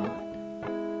blood clot.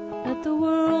 Let the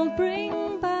world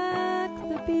bring back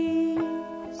the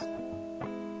bees.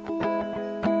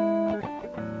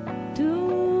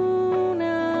 Tune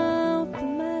out the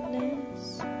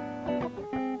madness.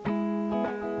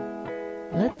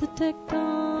 Let the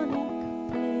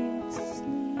tectonic plates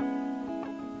sleep.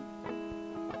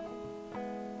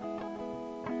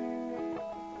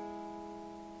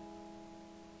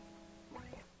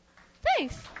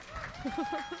 Thanks.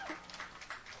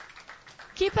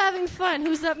 Keep having fun.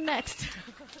 Who's up next?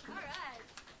 All right.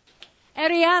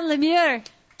 Ariane Lemire.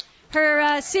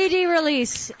 Her CD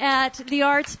release at the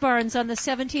Arts Barns on the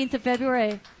 17th of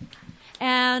February.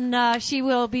 And she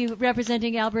will be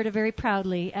representing Alberta very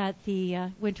proudly at the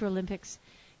Winter Olympics.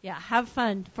 Yeah, have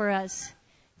fun for us.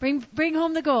 Bring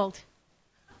home the gold.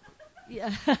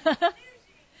 Yeah.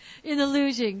 In the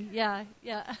luging. Yeah.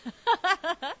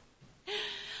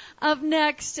 Up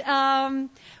next,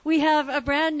 we have a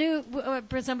brand new,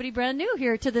 somebody brand new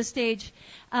here to the stage.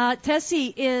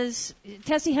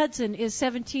 Tasreen Hudson is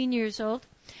 17 years old,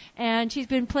 and she's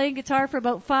been playing guitar for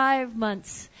about 5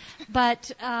 months.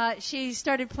 But she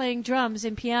started playing drums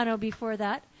and piano before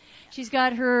that. She's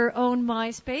got her own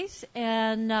MySpace,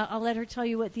 and I'll let her tell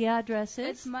you what the address is.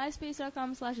 It's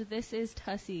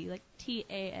myspace.com/thisistasy, like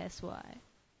Tasy.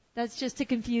 That's just to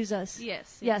confuse us.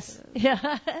 Yes.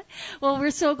 Yeah. Well,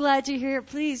 we're so glad you're here.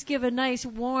 Please give a nice,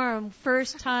 warm,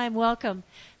 first-time welcome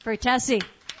for Tassie.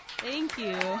 Thank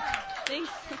you. Thanks.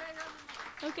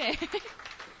 Okay.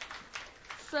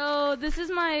 So this is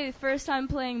my first time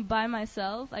playing by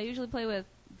myself. I usually play with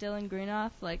Dylan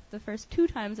Greenough, like the first 2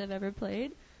 times I've ever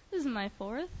played. This is my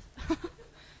 4th.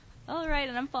 All right,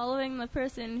 and I'm following the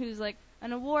person who's like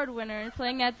an award winner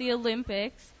playing at the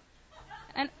Olympics.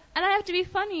 And I have to be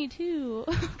funny, too.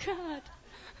 Oh, God.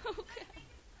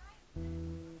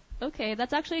 Okay,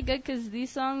 that's actually good because these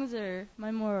songs are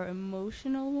my more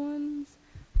emotional ones.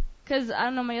 Because, I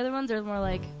don't know, my other ones are more,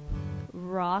 like,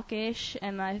 rockish,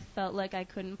 and I felt like I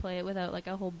couldn't play it without, like,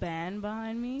 a whole band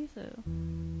behind me, so.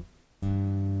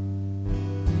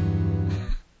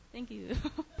 Thank you.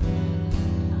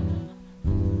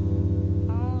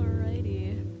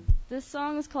 Alrighty. This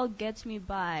song is called Gets Me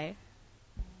By.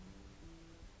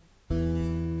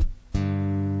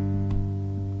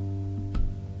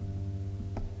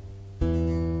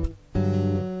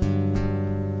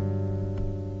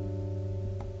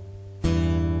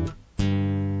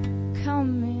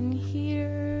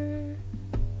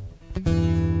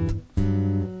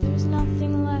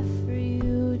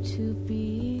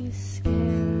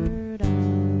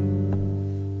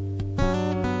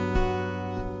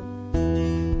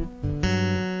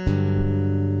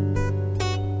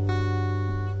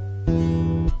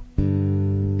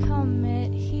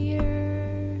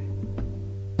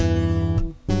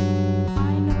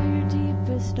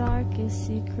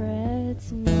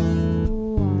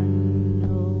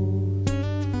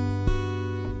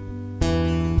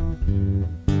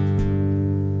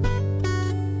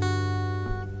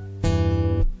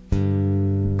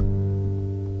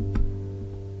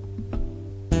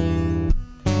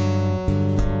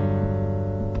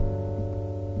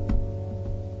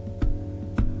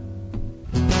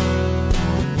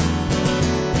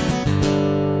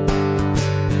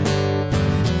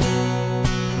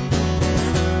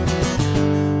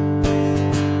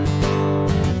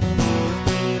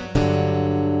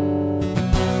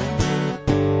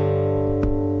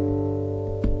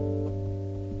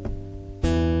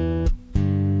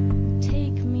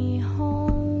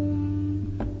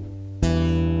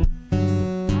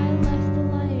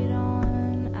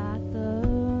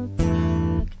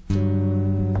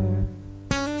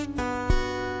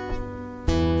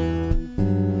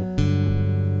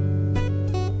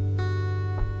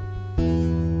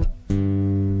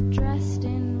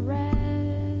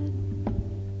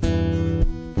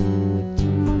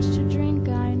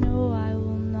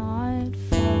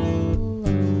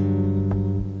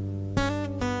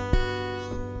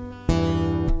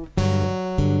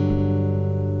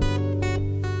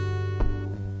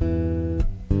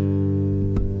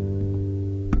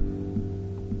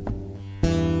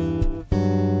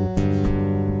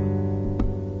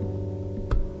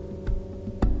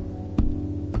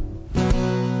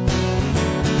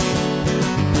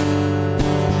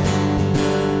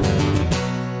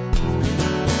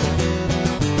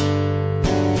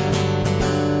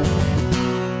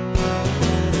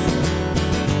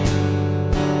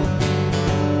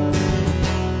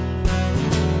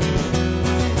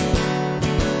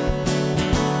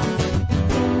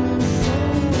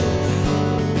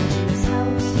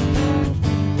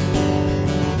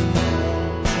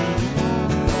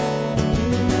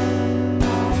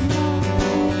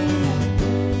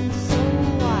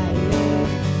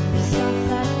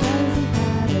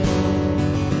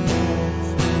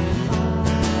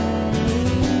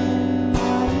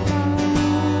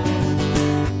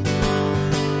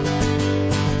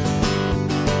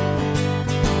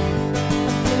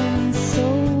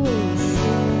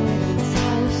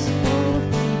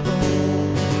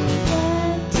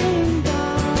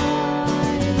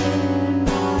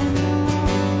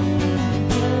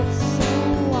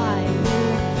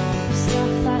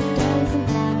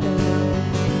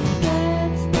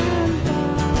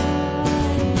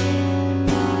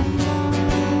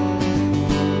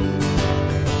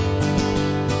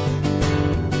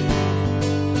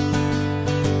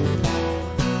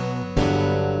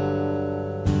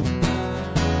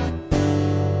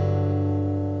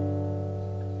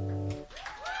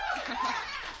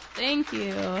 Thank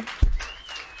you.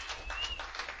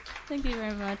 Thank you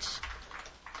very much.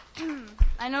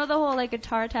 I know the whole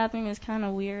guitar tapping is kind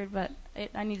of weird, but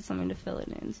I need something to fill it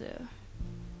in, so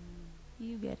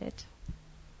you get it.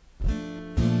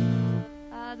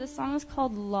 This song is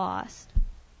called Lost.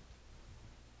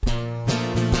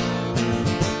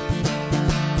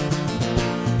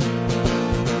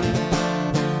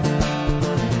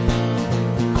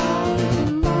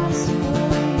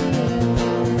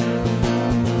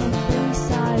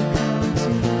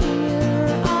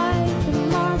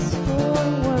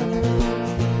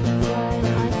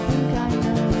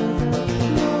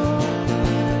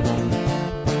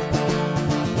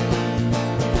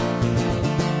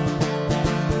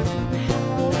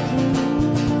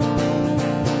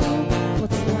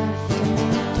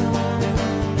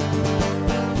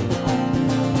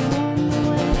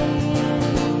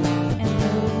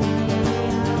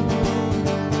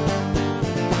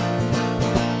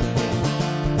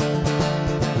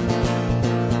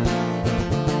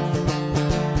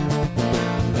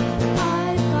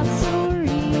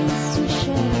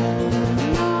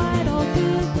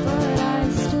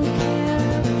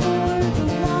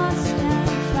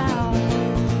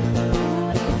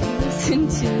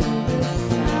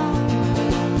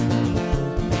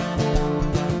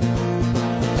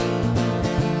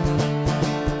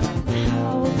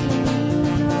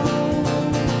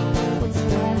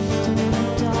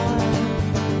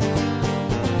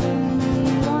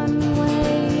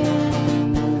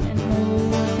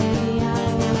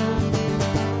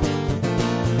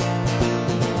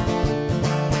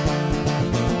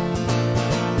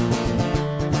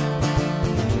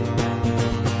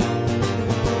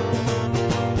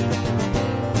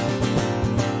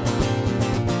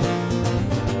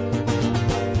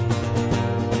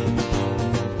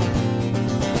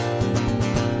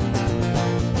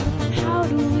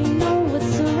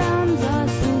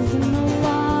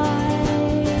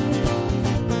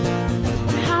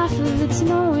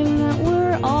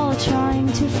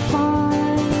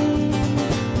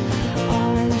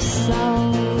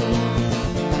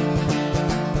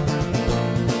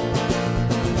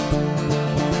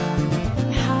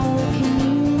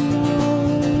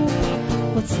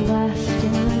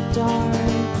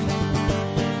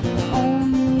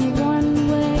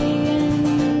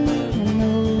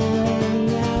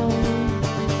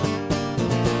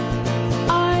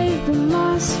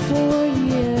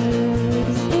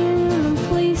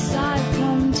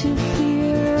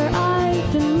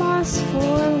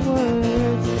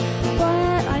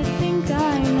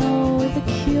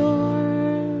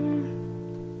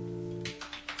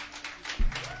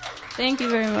 Thank you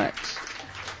very much.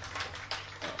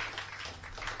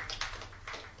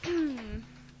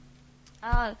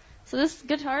 So this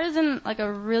guitar is in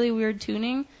a really weird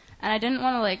tuning, and I didn't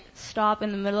want to stop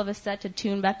in the middle of a set to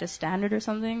tune back to standard or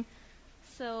something.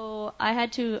 So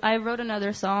I wrote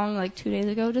another song 2 days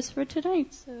ago just for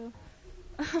tonight. So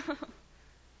if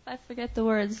I forget the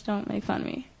words, don't make fun of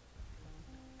me.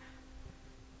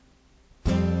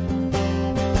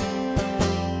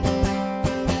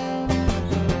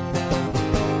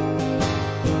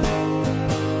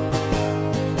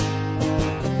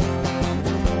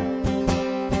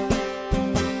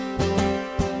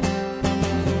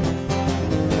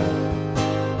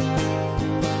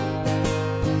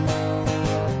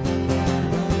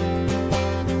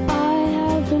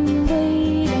 Been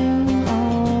waiting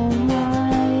all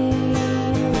my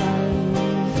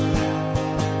life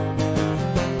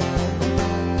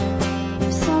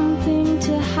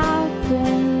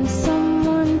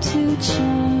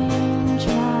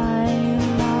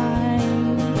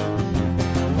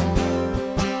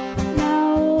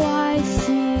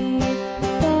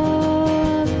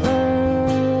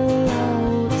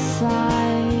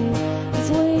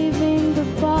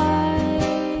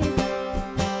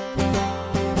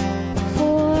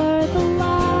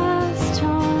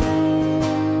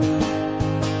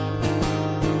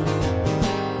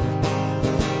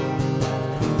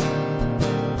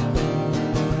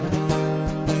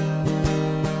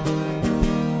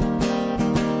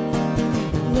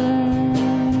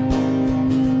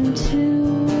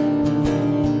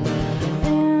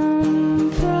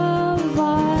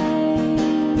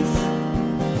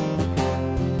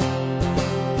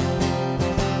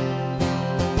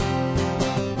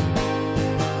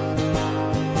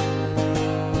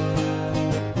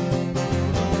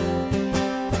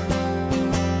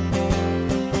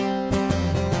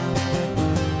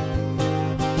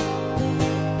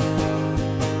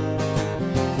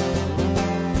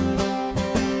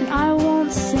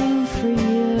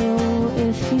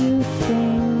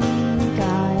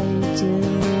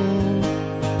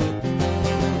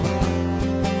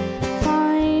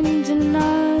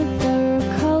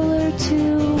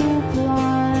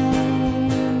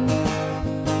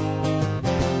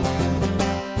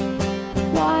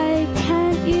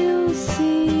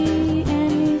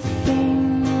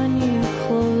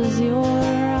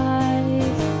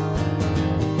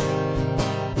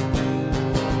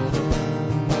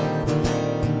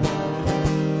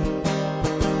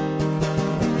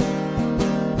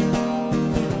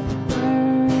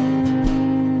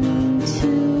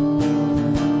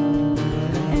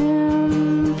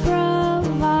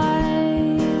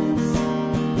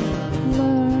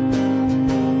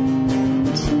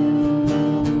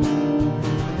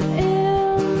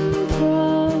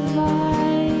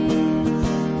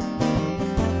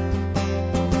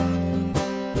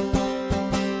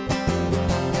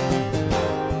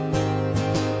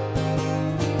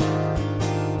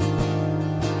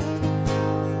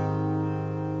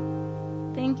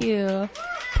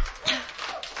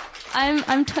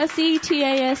I'm Tussy,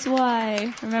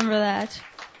 Tasy. Remember that.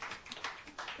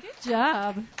 Good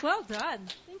job. Well done.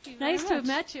 Thank you very Nice to have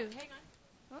much. met you. Hang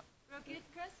on.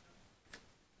 Chris.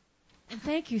 And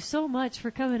thank you so much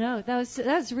for coming out. That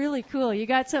was really cool. You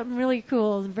got something really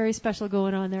cool and very special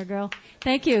going on there, girl.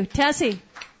 Thank you. Tessie.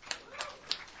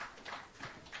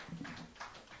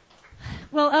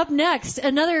 Well, up next,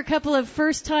 another couple of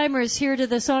first-timers here to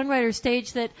the Songwriter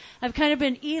stage that I've kind of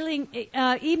been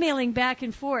emailing back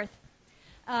and forth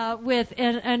with,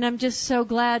 and I'm just so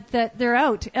glad that they're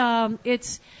out.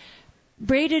 It's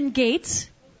Braden Gates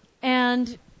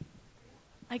and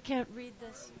I can't read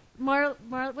this.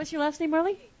 What's your last name,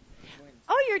 Marlee?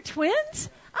 Oh, you're twins?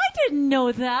 I didn't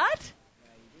know that.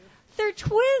 They're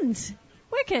twins.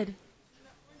 Wicked.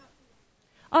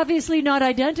 Obviously not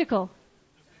identical.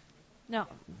 No.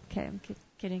 Okay, I'm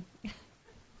kidding.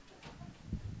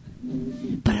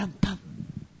 Ba-dum-bum.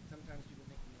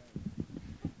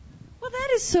 Well,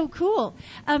 that is so cool.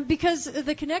 Because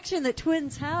the connection that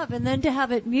twins have, and then to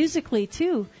have it musically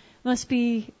too, must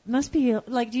be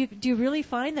like. Do you really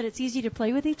find that it's easy to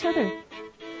play with each other?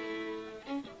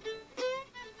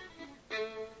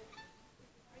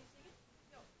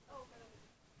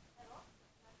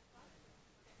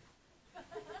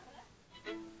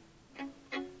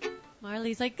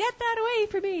 Marlee's like, get that away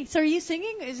from me. So are you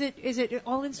singing? Is it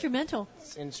all instrumental?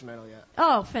 It's instrumental, yeah.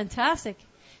 Oh, fantastic.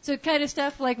 So kind of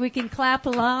stuff like we can clap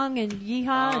along and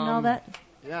yeehaw and all that?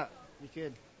 Yeah, you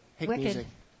could. Hick Wicked. music.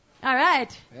 All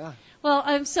right. Yeah. Well,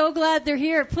 I'm so glad they're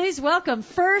here. Please welcome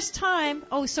first time.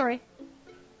 Oh, sorry.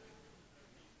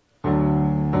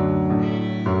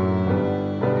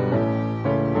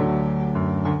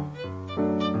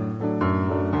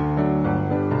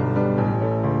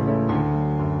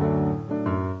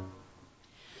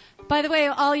 By the way,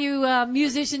 all you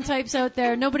musician types out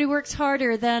there, nobody works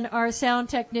harder than our sound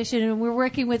technician, and we're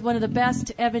working with one of the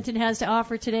best Edmonton has to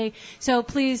offer today. So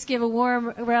please give a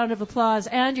warm round of applause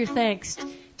and your thanks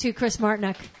to Chris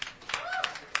Marten.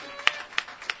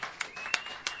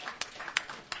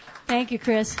 Thank you,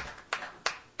 Chris.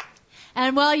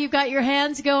 And while you've got your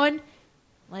hands going,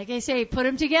 like I say, put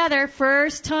them together.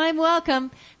 First time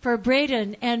welcome for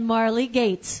Braden and Marlee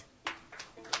Gates.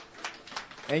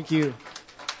 Thank you.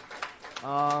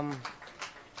 So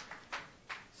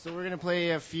we're going to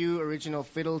play a few original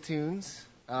fiddle tunes.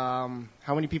 How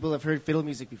many people have heard fiddle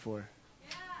music before?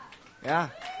 Yeah.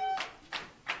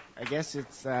 I guess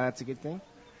that's a good thing.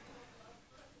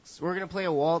 So we're going to play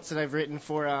a waltz that I've written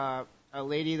for a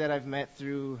lady that I've met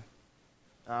through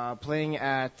playing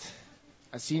at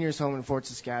a seniors home in Fort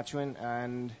Saskatchewan,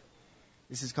 and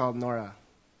this is called Nora.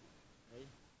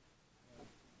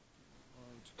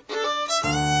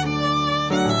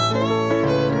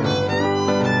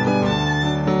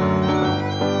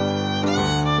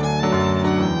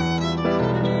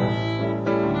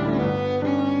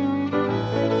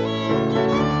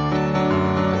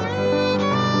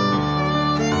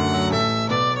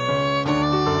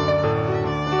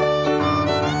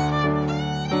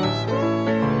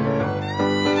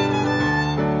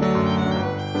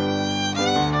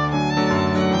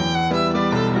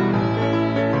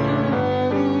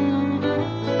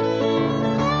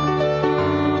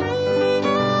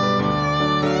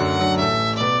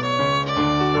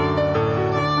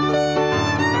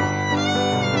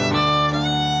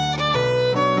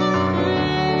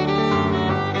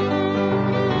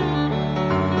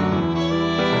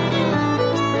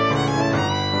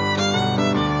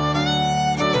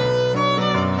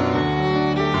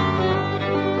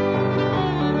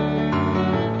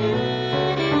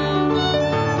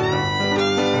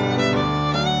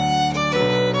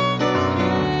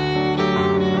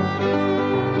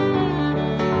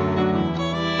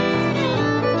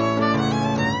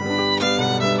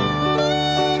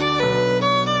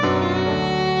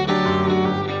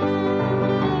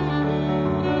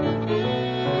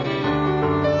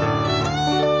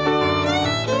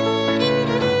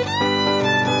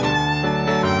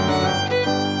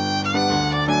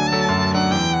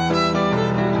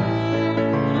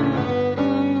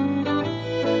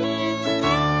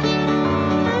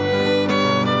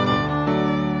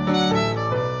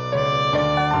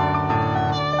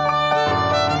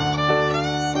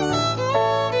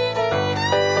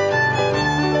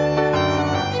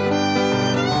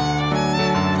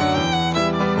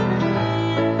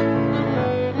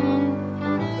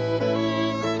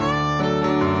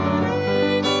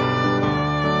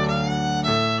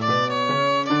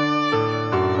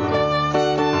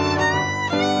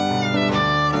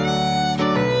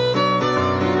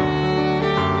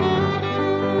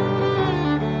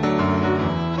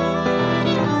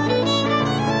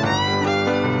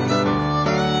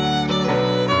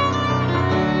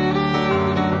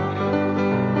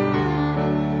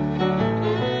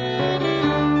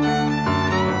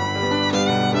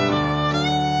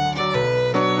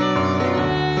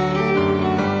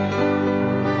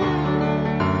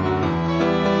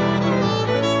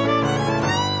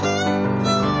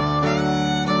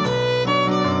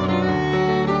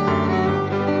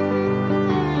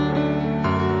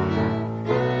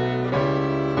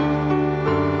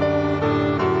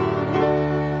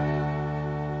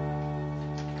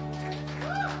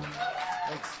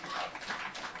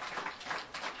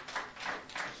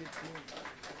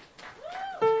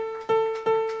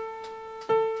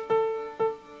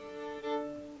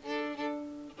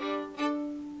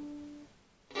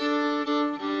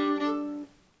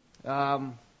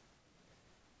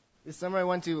 This summer I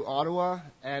went to Ottawa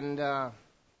and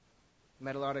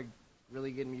met a lot of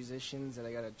really good musicians that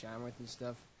I got to jam with and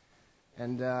stuff.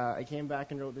 And I came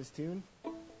back and wrote this tune,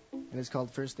 and it's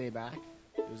called First Day Back.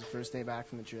 It was the first day back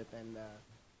from the trip, and it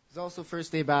was also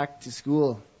first day back to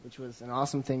school, which was an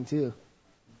awesome thing too.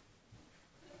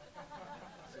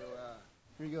 So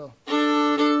here we go.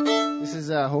 This is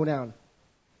Hoedown,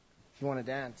 if you want to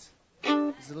dance.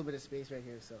 There's a little bit of space right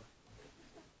here, so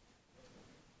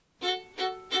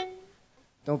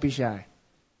don't be shy.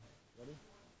 Ready?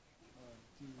 1,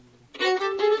 2.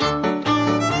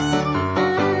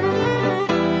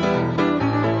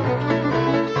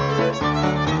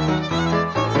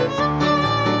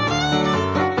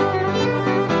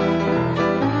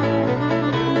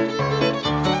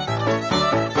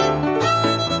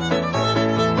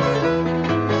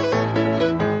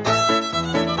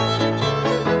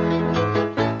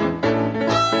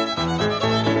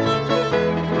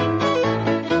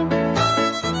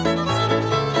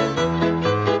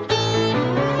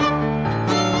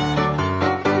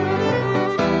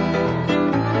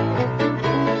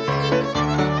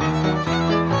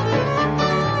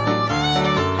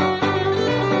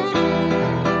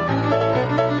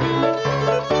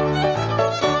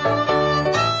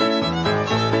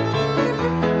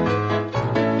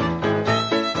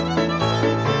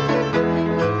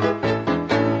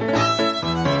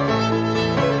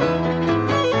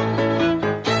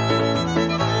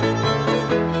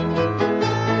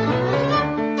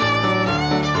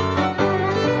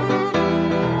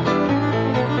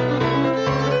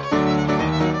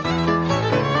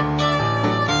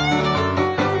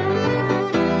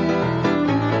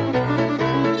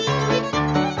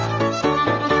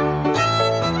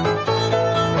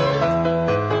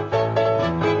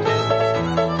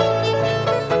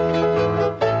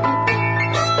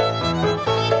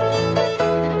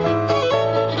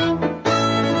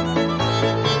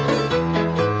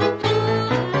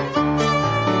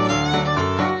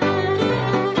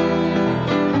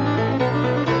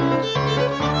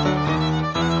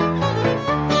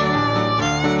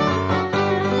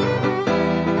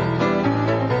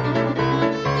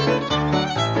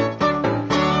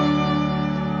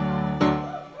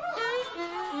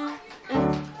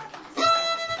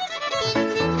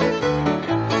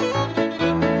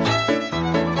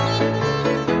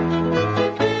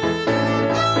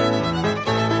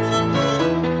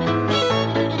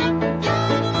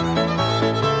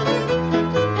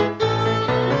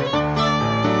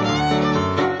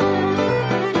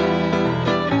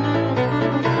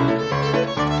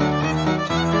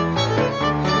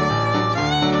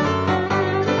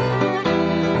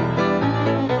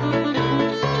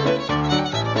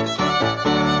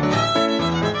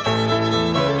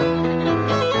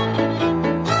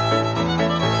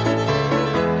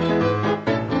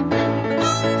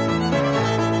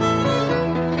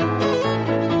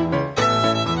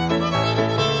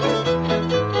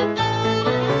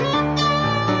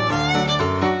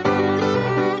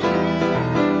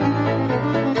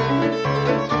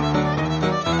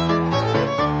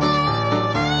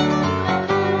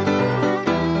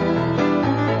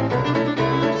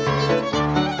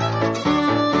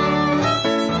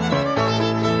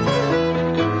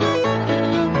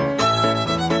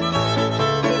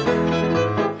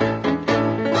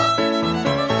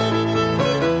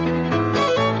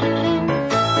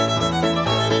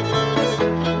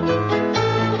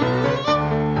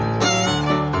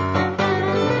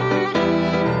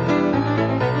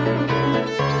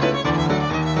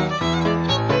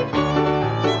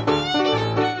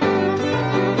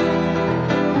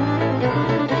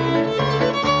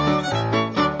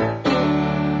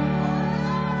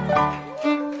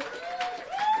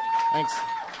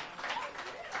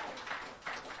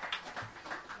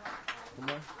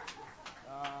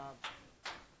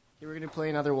 Play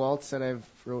another waltz that I've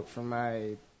wrote from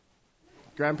my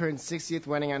grandparents' 60th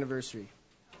wedding anniversary.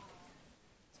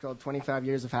 It's called 25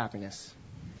 Years of Happiness.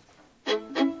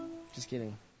 Just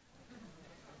kidding.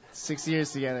 6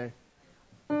 years together.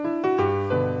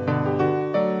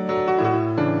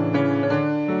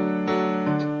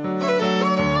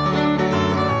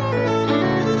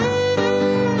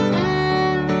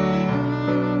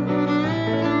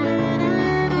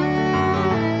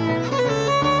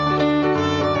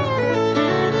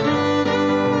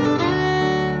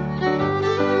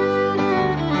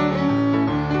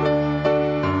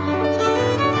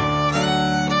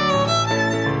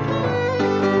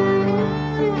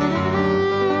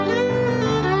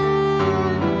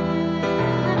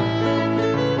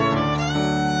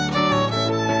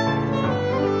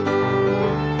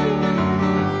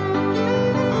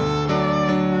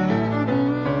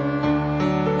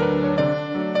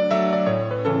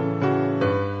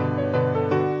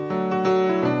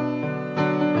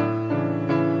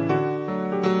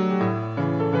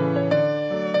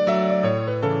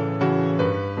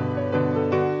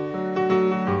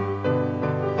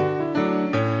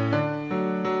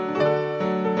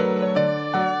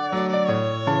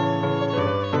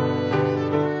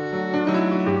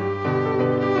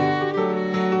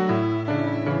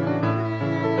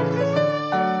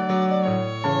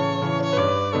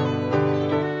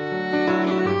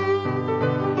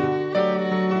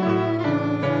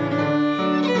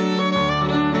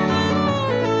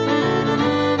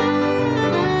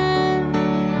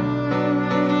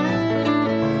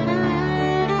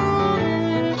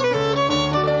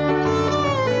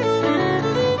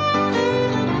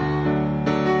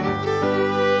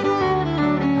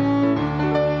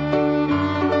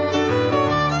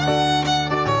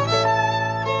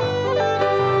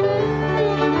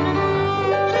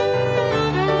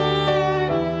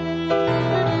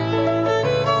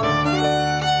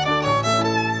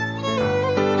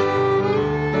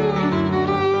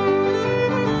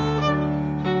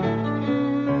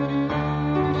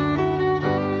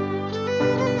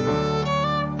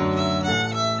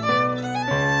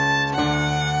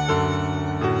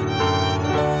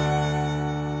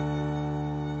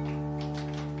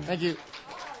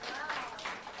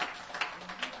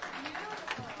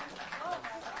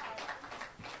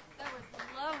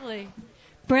 Absolutely.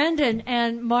 Brendan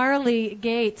and Marlee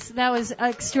Gates, that was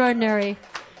extraordinary.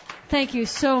 Thank you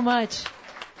so much.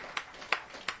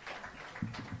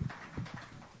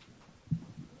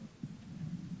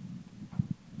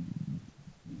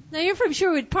 Now you're from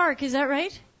Sherwood Park, is that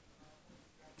right?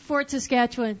 Fort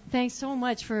Saskatchewan. Thanks so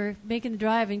much for making the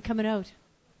drive and coming out.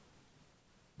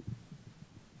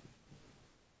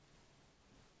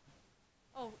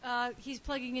 Oh, he's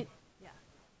plugging it. Yeah.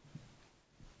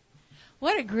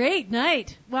 What a great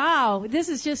night. Wow, this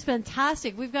is just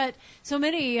fantastic. We've got so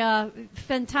many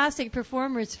fantastic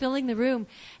performers filling the room,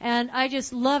 and I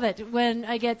just love it when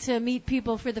I get to meet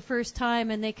people for the first time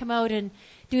and they come out and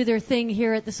do their thing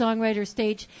here at the Songwriter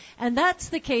stage. And that's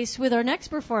the case with our next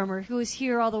performer, who is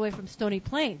here all the way from Stony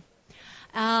Plain.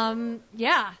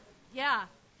 Yeah.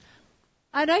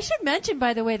 And I should mention,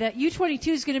 by the way, that U22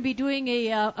 is going to be doing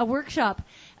a workshop,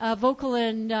 a vocal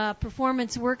and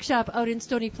performance workshop out in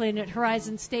Stony Plain at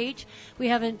Horizon Stage. We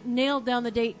haven't nailed down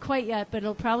the date quite yet, but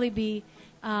it'll probably be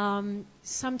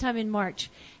sometime in March.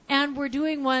 And we're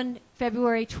doing one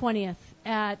February 20th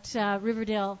at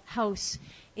Riverdale House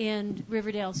in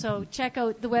Riverdale. So check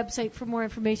out the website for more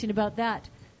information about that.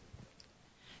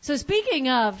 So speaking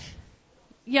of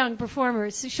young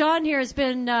performers, Shawn here has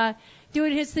been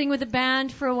doing his thing with the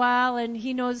band for a while, and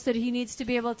he knows that he needs to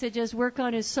be able to just work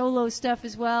on his solo stuff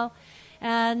as well.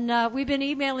 And we've been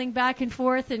emailing back and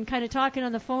forth and kind of talking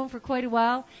on the phone for quite a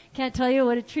while. Can't tell you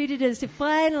what a treat it is to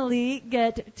finally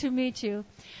get to meet you.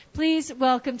 Please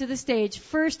welcome to the stage,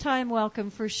 first time welcome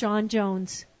for Shawn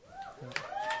Jones.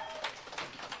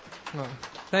 Well,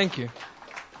 thank you.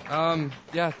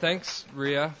 Thanks,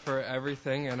 Rhea, for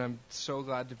everything, and I'm so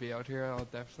glad to be out here. I'll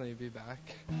definitely be back.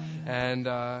 And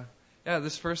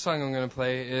this first song I'm going to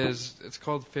play it's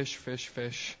called Fish, Fish,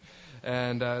 Fish,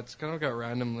 and it's kind of got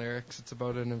random lyrics. It's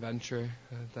about an adventure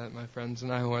that my friends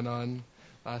and I went on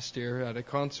last year at a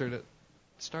concert at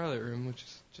Starlight Room, which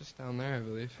is just down there, I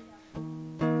believe.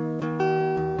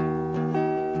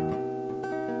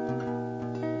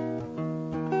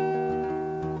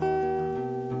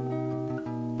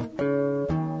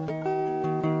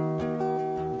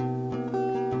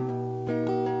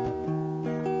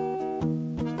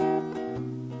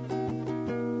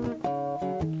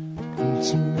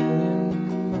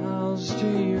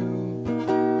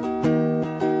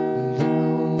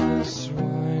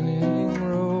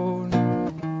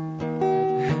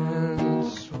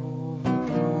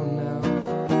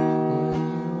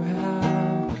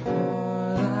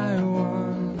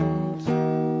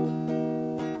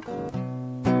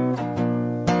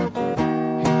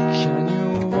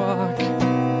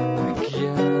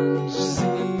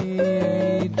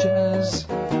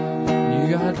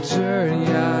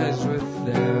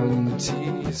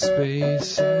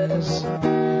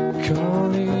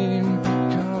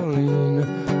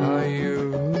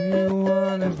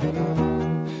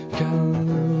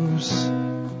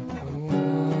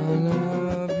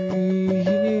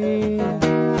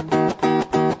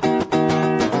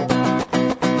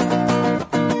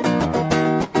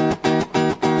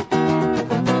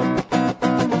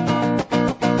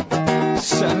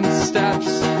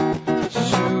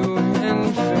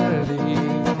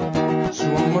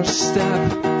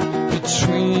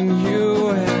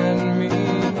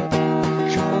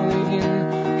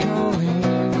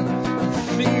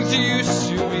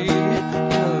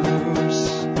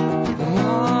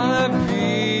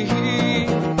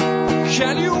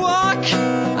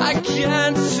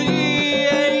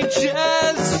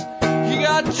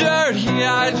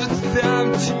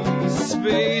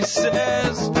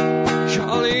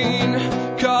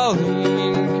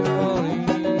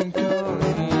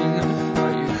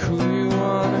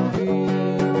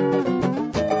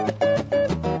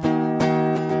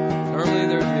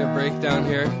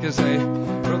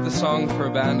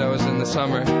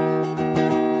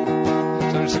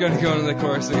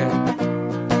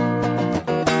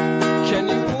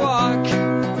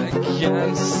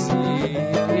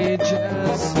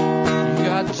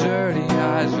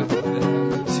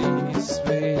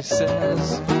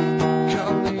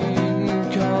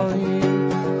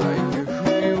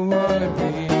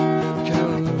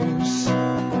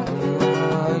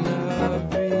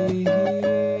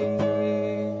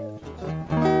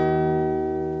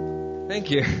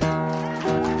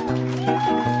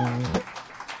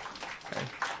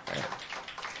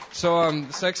 So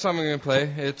this next song I'm going to play,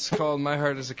 it's called My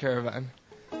Heart is a Caravan.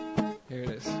 Here it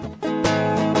is.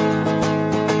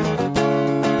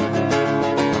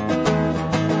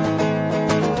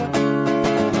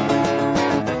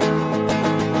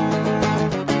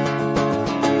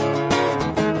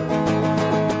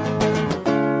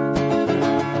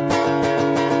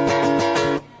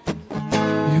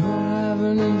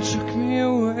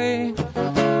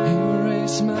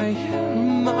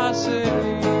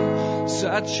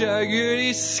 such a good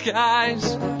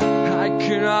disguise. I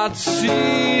cannot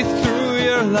see through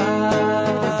your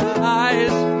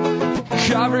lies,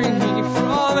 covering me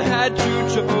from head to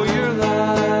toe. Your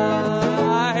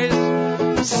lies,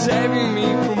 saving me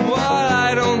from what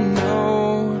I don't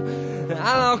know. And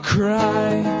I'll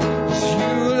cry, 'cause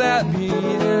you let me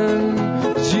in,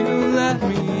 'cause you let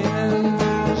me in,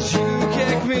 'cause you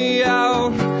kick me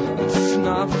out. It's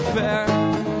not fair,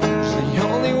 'cause the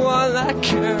only one that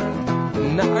cared.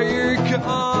 Now you're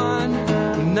gone,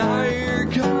 now you're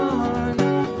gone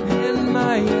in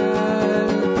my head.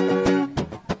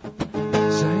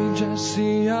 Saying just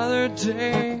the other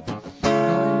day,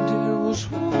 all you did was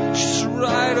walk just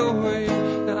right away,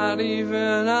 not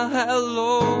even a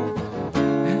hello.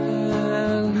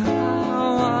 And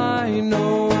now I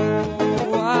know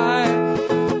why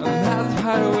I'm at the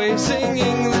hideaway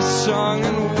singing this song,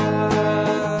 and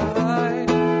why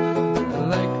I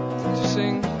like to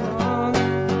sing wrong.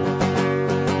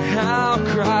 I'll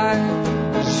cry,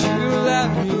 'cause you let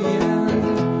me in,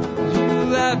 you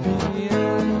let me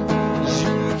in, 'cause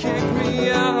you kick me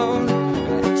out.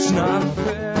 It's not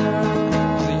fair,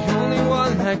 'cause the only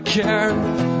one that cared.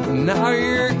 Now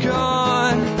you're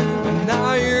gone, and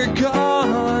now you're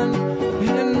gone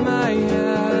in my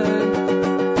head.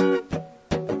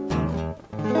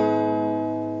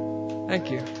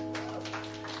 Thank you.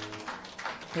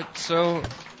 So,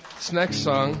 this next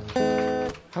song,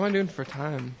 how am I doing for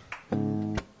time?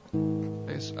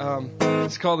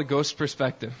 It's called The Ghost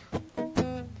Perspective.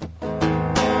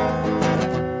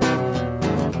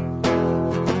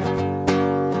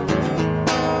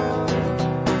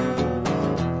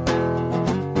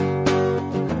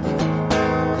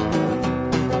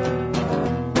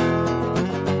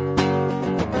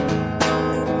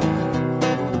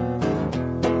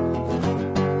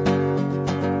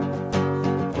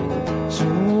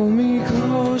 Hold me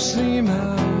closely,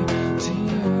 my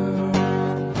dear,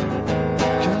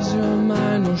 'cause your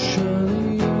mind will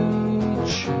surely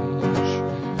change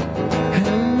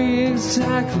and be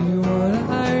exactly what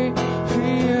I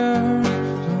fear.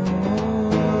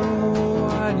 Oh,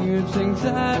 why do you think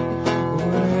that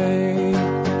way?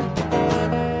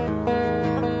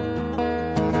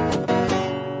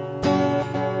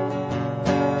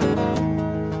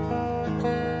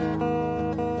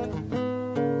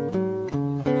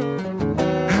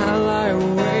 I lie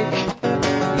awake,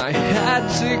 my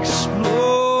head's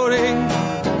exploding,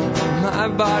 my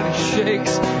body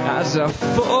shakes as I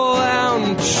fall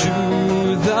down to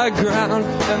the ground.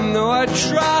 And though I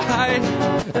tried,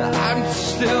 I'm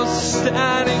still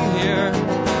standing here.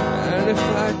 And if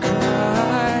I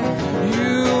cry,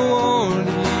 you won't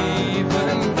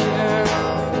even care.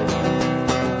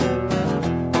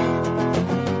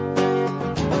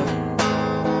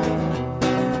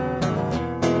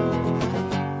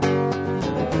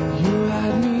 You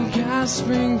had me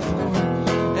gasping for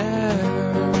air,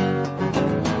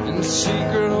 in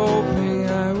secret hoping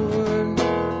I would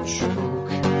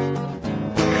choke.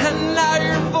 And now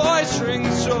your voice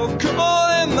rings so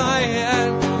cold in my head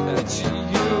that to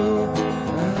you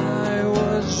I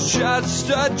was just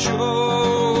a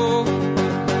joke.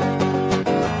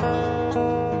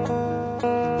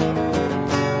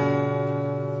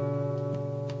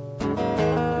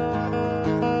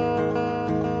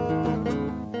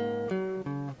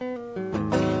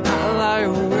 I lie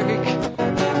awake,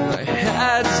 my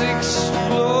head's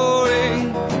exploding,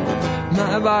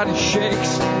 my body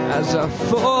shakes as I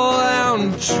fall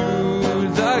down to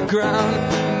the ground.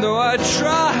 And though I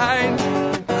tried,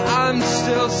 I'm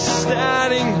still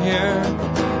standing here.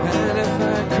 And if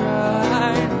I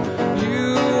cry,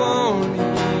 you won't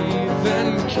even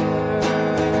care.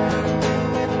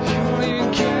 You won't even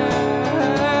care.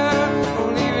 You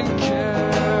won't even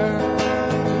care.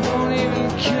 You won't even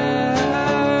care.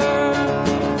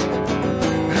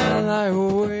 I lie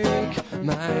awake,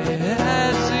 my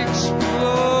head's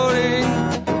exploding,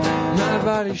 my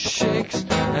body shakes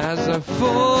as I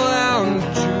fall down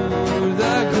to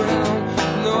the ground.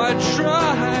 Though I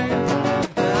tried,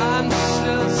 I'm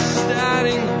still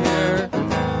standing here.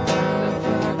 And if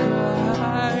I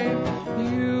cry,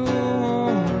 you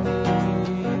won't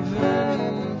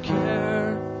even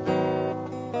care.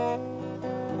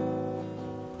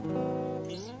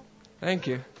 Thank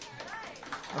you.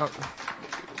 Oh,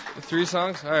 3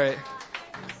 songs? All right.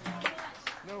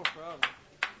 No problem.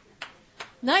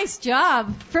 Nice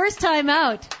job. First time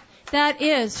out. That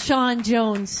is Shawn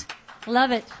Jones.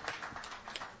 Love it.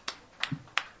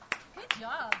 Good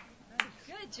job.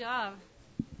 Good job.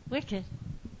 Wicked.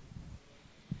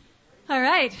 All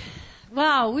right.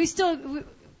 Wow. We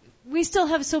still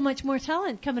have so much more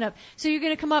talent coming up. So you're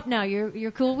going to come up now.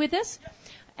 You're cool with this?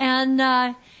 And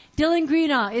Dylan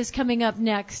Greenough is coming up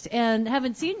next. And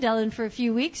haven't seen Dylan for a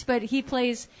few weeks, but he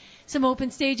plays some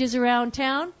open stages around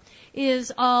town.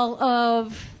 Is all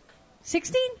of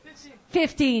 16?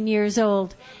 15 years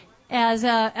old as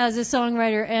a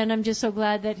songwriter, and I'm just so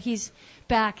glad that he's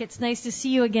back. It's nice to see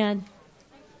you again.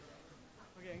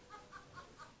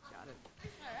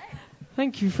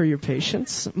 Thank you for your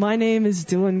patience. My name is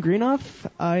Dylan Greenough.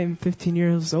 I'm 15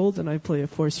 years old and I play a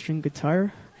 4-string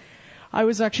guitar. I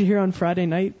was actually here on Friday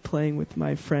night playing with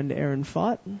my friend Aaron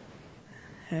Fott,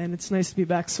 and it's nice to be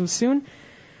back so soon.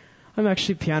 I'm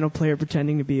actually a piano player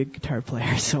pretending to be a guitar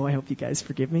player, so I hope you guys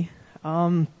forgive me.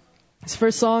 This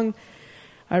first song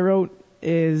I wrote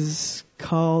is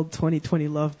called 2020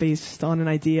 Love, based on an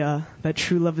idea that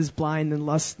true love is blind and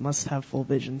lust must have full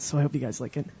vision, so I hope you guys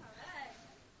like it.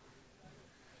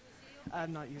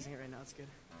 I'm not using it right now, it's good.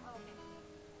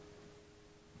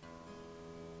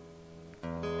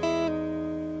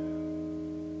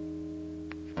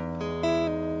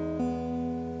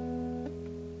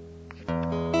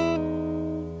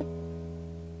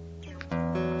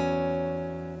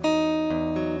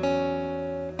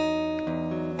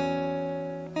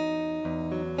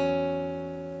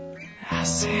 I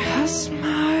see her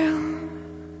smile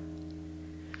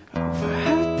over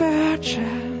her bare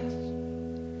chest.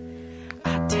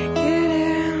 I take it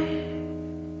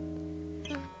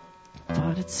in,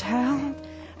 but it's held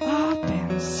up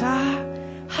inside.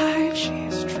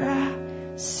 She's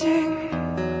dressing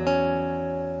with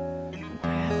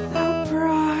a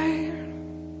bride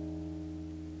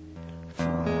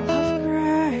full of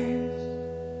grace.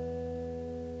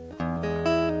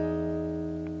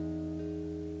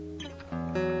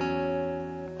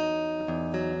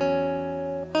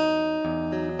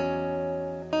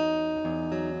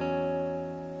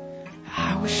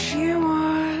 I wish she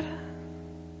would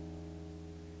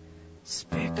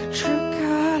speak a true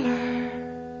color.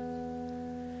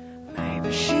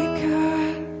 Maybe she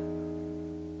could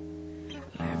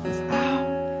live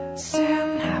without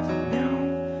sin, have a new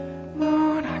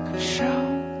moon. I could show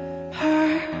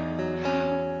her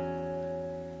how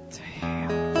to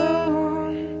heal the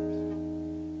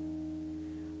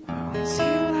wounds he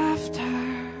left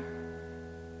her.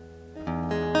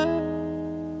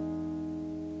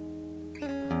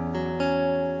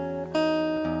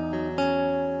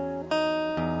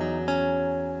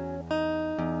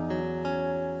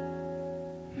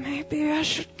 Maybe I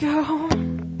should go.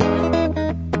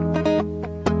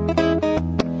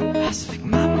 I speak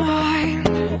my mind.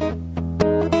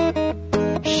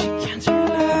 She can't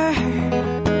relate.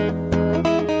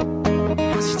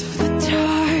 Most of the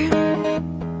time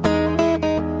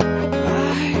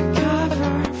I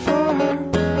cover for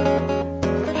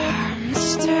her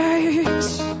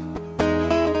mistakes.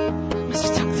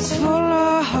 Mistook this for love.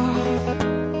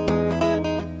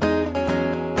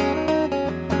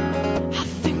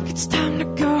 It's time to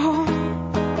go.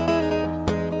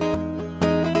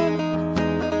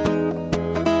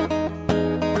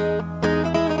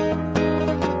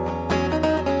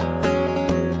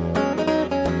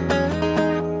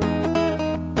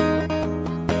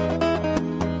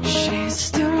 She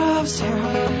still loves him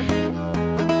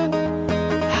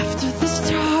after this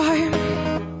time.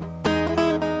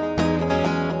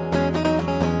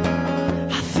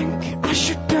 I think I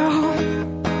should go.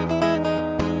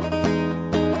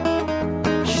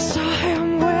 She saw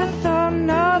him with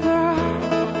another,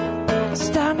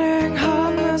 standing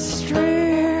on the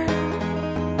street.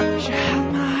 She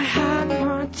held my hand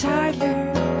more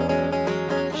tightly.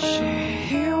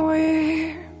 She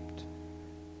wept,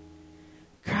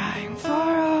 crying for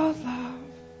old love.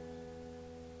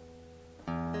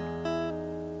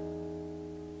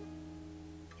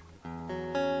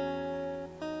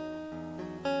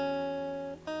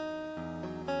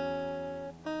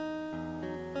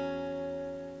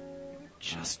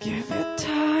 Just give it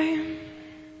time,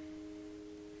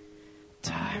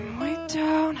 time we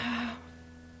don't have.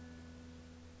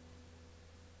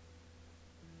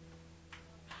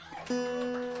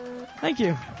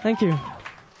 Thank you.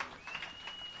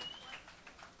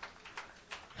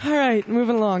 Alright,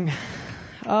 moving along.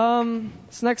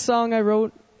 This next song I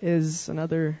wrote is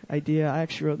another idea. I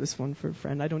actually wrote this one for a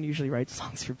friend. I don't usually write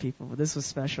songs for people, but this was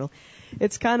special.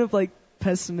 It's kind of like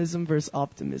pessimism versus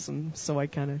optimism, so I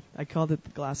called it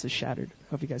The Glass is Shattered.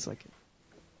 Hope you guys like it.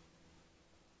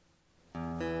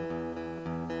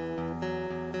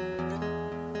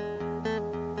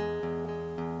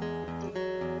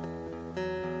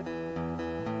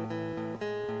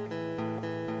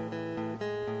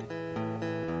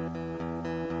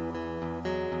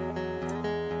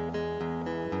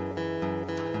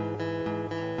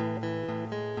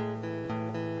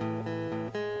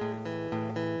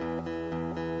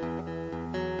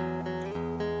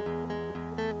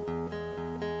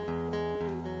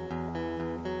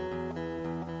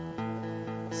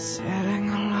 Sitting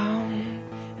alone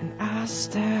in a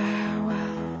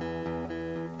stairwell,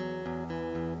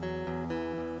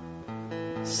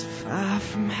 so far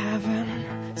from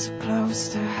heaven, so close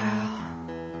to hell.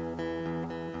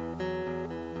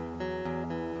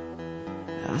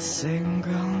 A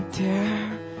single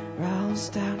tear rolls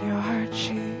down your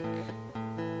cheek.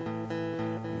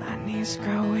 My knees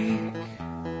grow weak.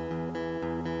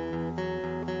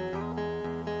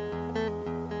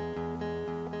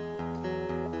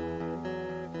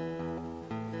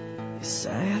 You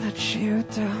say that you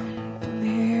don't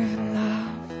believe in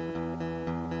love.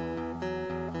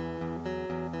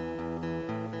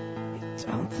 You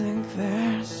don't think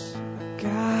there's a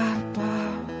God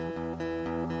above.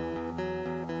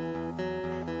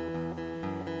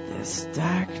 This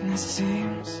darkness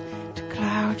seems to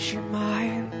cloud your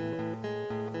mind.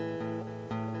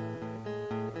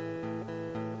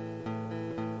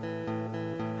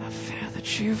 I fear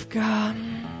that you've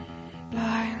gone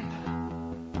blind.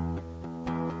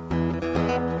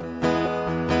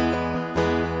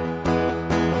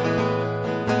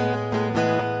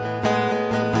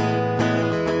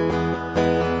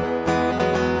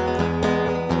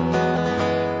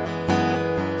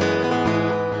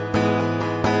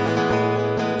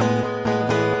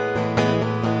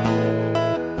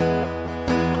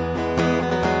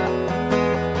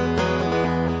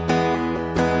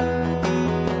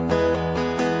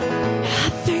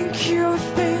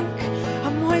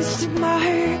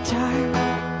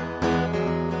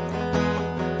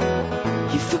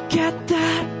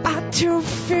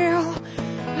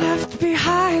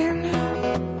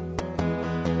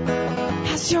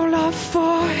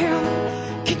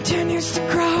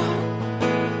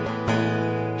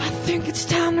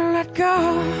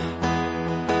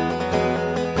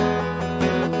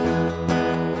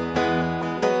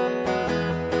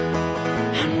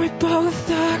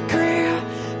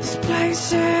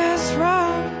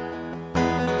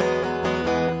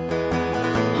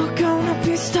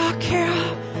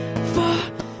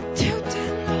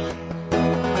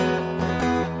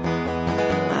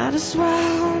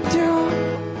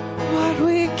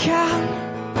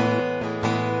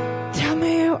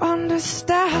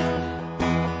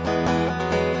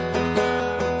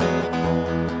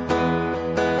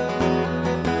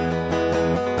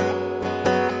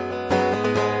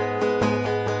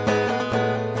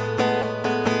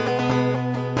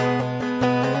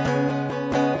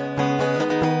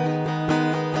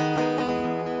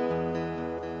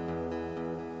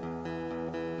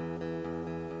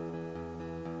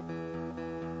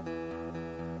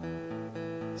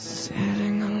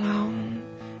 Sitting alone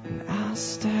in a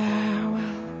stairwell,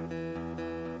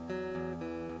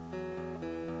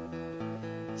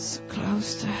 so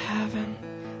close to heaven,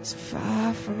 so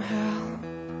far from hell.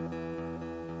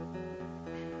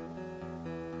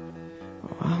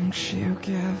 Won't you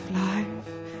give life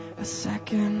a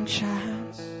second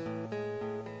chance?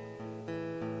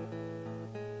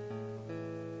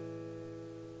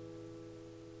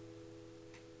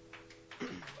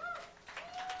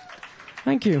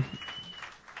 Thank you.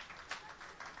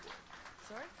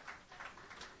 Sorry?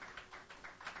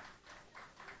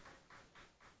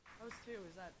 That was two.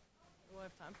 Is that what I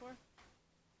have time for?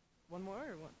 One more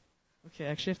or what? Okay, I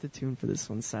actually have to tune for this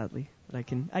one, sadly, but I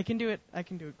can do it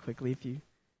quickly if you.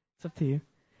 It's up to you.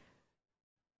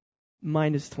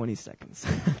 Mine is 20 seconds.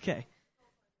 Okay.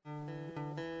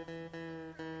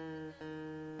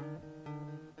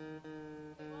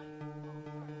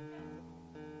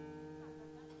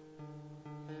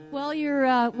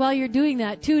 While you're doing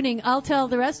that tuning, I'll tell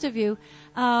the rest of you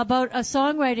about a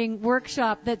songwriting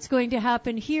workshop that's going to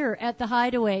happen here at the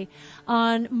Hideaway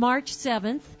on March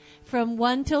 7th from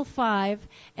 1 till 5,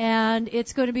 and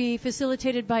it's going to be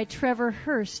facilitated by Trevor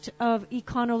Hurst of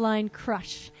Econoline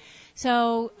Crush.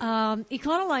 So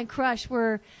Econoline Crush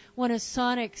were one of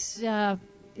Sonic's. I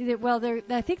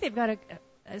think they've got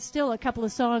still a couple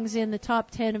of songs in the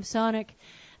top 10 of Sonic.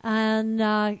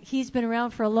 And he's been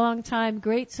around for a long time,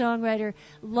 great songwriter,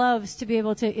 loves to be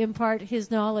able to impart his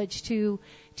knowledge to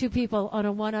people on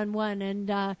a one-on-one.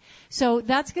 And so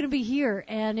that's going to be here.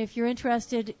 And if you're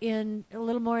interested in a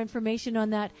little more information on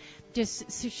that,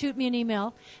 just shoot me an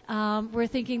email. We're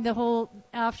thinking the whole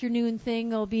afternoon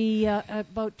thing will be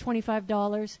about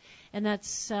 $25, and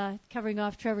that's covering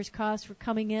off Trevor's cost for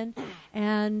coming in.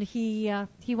 And he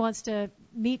wants to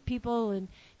meet people and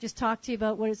just talk to you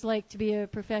about what it's like to be a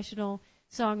professional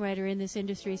songwriter in this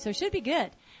industry. So it should be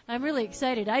good. I'm really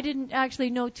excited. I didn't actually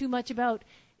know too much about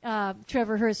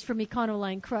Trevor Hurst from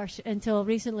Econoline Crush until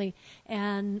recently,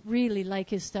 and really like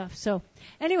his stuff. So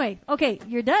anyway, okay,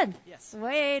 you're done. Yes.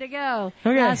 Way to go.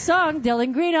 Okay. Last song,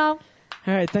 Dylan Greenough.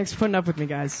 All right, thanks for putting up with me,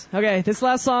 guys. Okay, this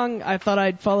last song, I thought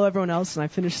I'd follow everyone else, and I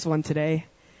finished this one today.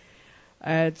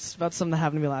 It's about something that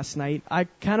happened to me last night. I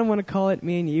kind of want to call it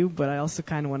Me and You, but I also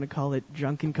kind of want to call it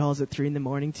Drunken Calls at 3 in the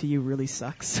Morning to You Really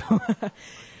Sucks. So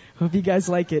hope you guys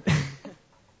like it.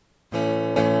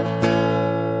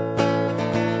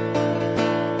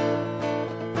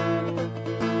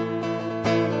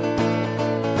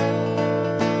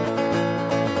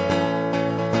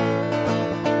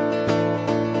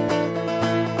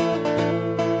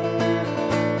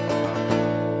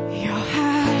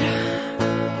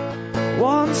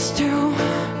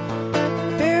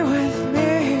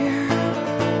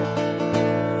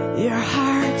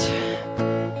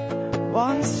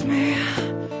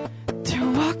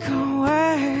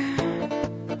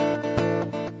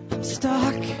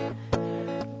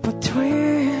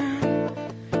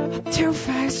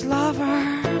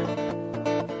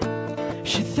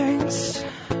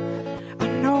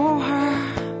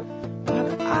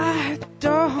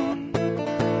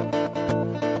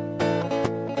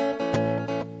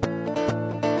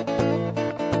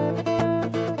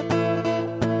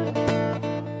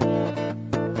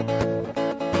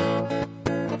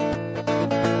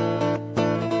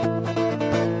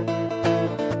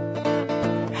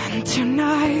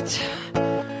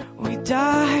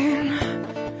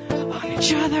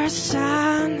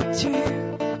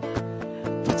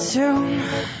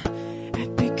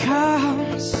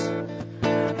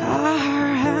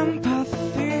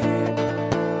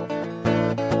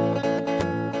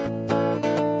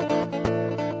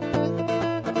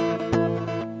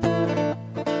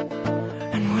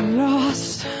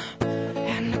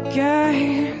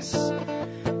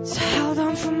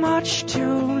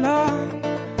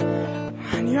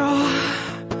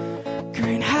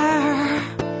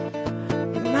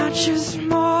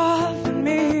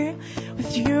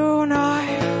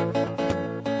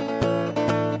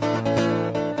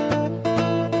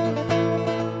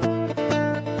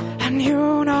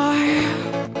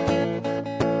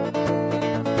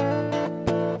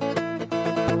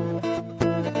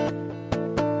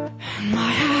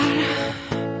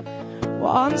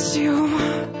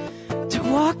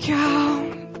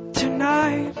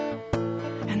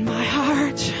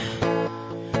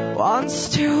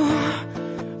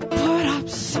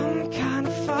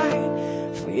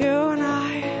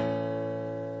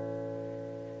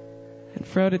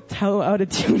 How out of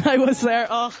tune I was there.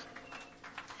 Oh,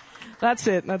 that's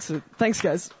it. Thanks,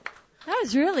 guys. That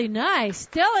was really nice.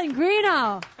 Dylan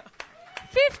Greenough,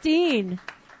 15. Wow,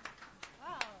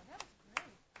 that was great.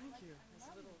 Thank you.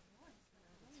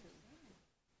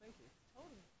 Thank you.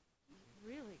 Totally.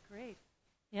 Really great.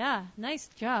 Yeah, nice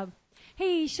job.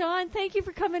 Hey, Shawn, thank you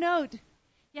for coming out.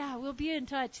 Yeah, we'll be in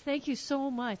touch. Thank you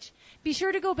so much. Be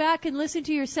sure to go back and listen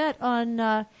to your set on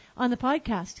the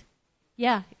podcast.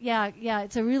 Yeah,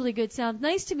 it's a really good sound.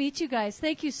 Nice to meet you guys.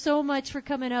 Thank you so much for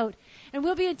coming out. And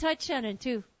we'll be in touch, Shannon,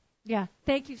 too. Yeah,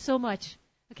 thank you so much.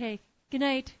 Okay, good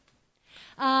night.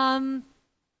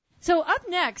 So up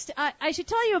next, I should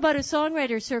tell you about a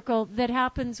songwriter circle that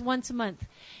happens once a month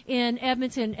in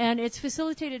Edmonton, and it's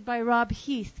facilitated by Rob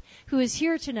Heath, who is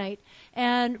here tonight.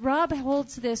 And Rob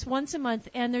holds this once a month,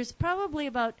 and there's probably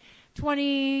about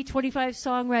 20, 25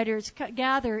 songwriters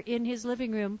gather in his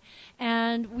living room,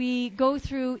 and we go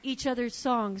through each other's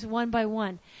songs one by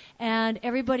one. And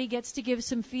everybody gets to give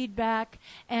some feedback,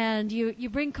 and you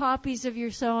bring copies of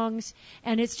your songs.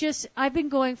 And it's just, I've been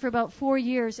going for about 4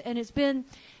 years, and it's been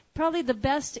probably the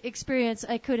best experience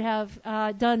I could have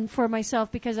done for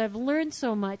myself, because I've learned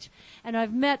so much and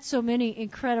I've met so many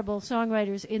incredible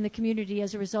songwriters in the community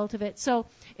as a result of it. So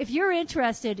if you're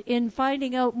interested in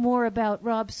finding out more about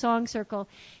Rob's Song Circle,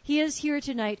 he is here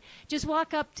tonight. Just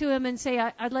walk up to him and say,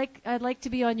 I'd like to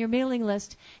be on your mailing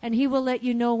list, and he will let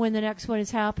you know when the next one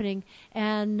is happening,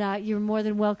 and you're more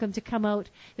than welcome to come out.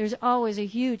 There's always a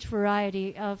huge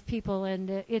variety of people,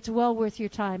 and it's well worth your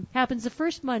time. Happens the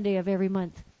first Monday of every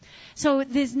month. So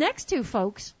these next two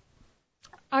folks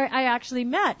I actually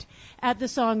met at the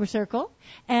Song Circle,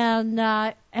 and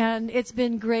it's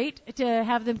been great to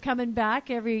have them coming back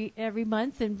every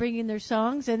month and bringing their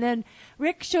songs. And then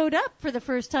Rick showed up for the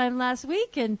first time last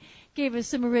week and gave us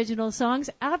some original songs.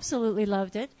 Absolutely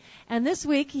loved it. And this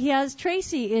week he has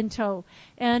Tracey in tow,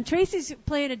 and Tracey's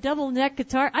playing a double neck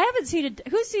guitar. I haven't seen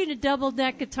who's seen a double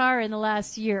neck guitar in the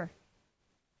last year?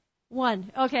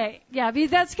 One. Okay. Yeah,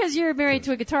 that's because you're married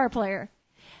to a guitar player.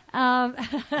 Well,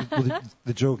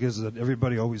 the joke is that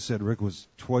everybody always said Rick was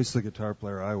twice the guitar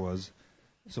player I was.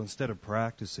 So instead of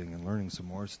practicing and learning some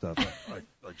more stuff, I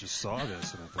just saw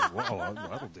this and I thought, wow,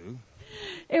 that'll do.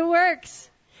 It works.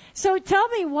 So tell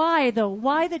me why, though.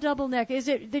 Why the double neck? Is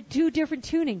it the two different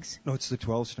tunings? No, it's the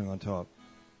 12 string on top.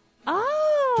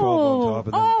 Oh. 12 on top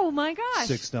and then oh, my gosh.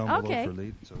 6 down below for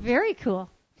lead. So. Very cool.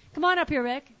 Come on up here,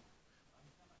 Rick.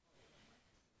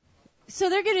 So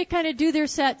they're going to kind of do their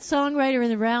set Songwriter in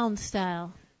the round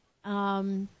style.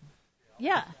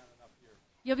 Yeah.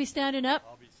 You'll be standing up?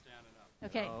 I'll be standing up.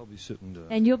 Okay. I'll be sitting down.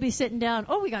 And you'll be sitting down.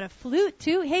 Oh, we got a flute,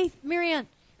 too. Hey,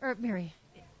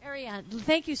 Ariane,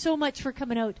 thank you so much for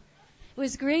coming out. It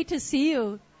was great to see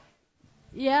you.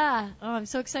 Yeah. Oh, I'm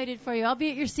so excited for you. I'll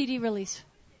be at your CD release.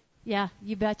 Yeah,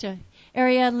 you betcha.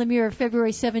 Ariane Lemire,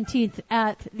 February 17th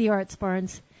at the Arts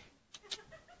Barns.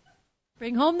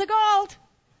 Bring home the gold.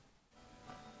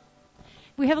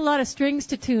 We have a lot of strings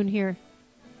to tune here,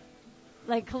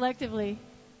 like collectively.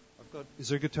 Is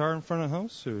there a guitar in front of the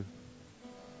house? Or?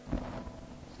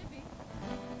 Should be.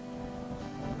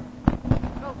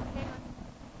 Oh, hang on.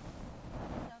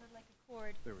 It sounded like a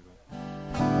chord. There we go.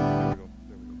 There we go.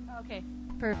 Okay,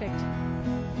 perfect.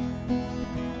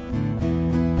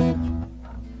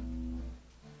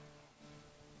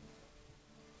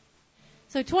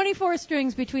 So 24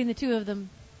 strings between the two of them.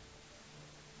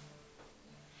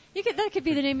 That could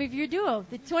be the name of your duo,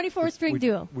 the 24-string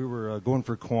duo. We were going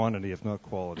for quantity, if not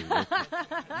quality. Right?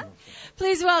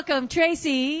 Please welcome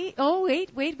Tracey. Oh,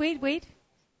 wait.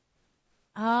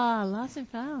 Ah, Lost and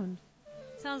Found.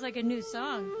 Sounds like a new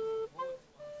song.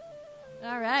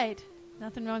 All right.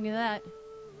 Nothing wrong with that.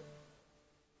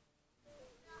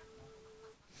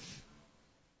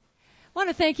 I want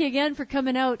to thank you again for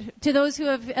coming out. To those who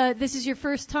have, this is your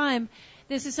first time,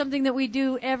 this is something that we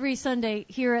do every Sunday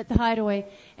here at the Hideaway,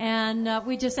 and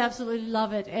we just absolutely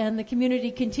love it. And the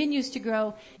community continues to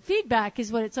grow. Feedback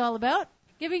is what it's all about,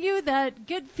 giving you that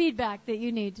good feedback that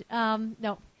you need.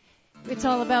 No, it's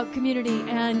all about community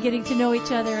and getting to know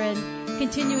each other and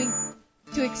continuing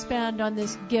to expand on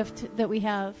this gift that we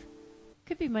have.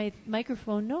 Could be my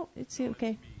microphone. No, it's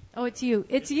okay. Oh, it's you.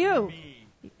 It's you.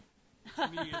 To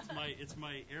me, it's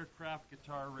my aircraft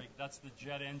guitar rig. That's the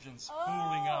jet engine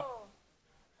spooling up.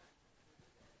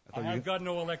 I've got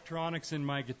no electronics in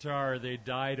my guitar. They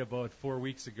died about 4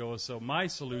 weeks ago. So my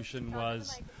solution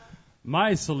was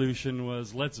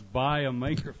let's buy a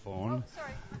microphone.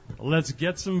 Let's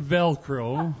get some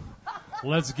Velcro.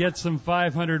 Let's get some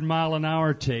 500 mile an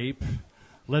hour tape.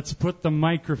 Let's put the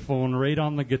microphone right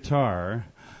on the guitar.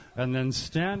 And then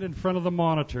stand in front of the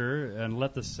monitor and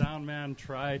let the sound man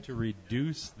try to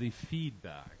reduce the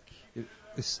feedback.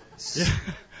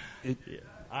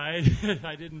 I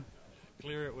didn't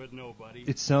clear it with nobody.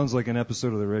 It sounds like an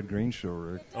episode of the Red Green Show,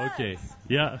 Rick. Okay,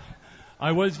 yeah.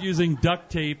 I was using duct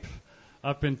tape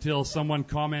up until someone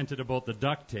commented about the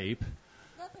duct tape.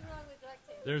 Nothing wrong with duct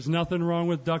tape. There's nothing wrong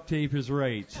with duct tape is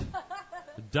right.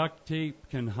 Duct tape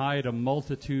can hide a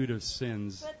multitude of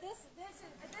sins. But this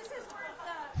is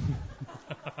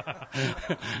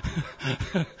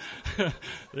worth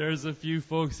There's a few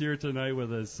folks here tonight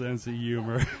with a sense of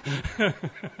humor. But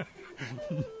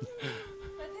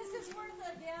this is worth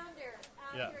a gander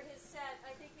after his set.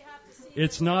 I think you have to see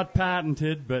It's not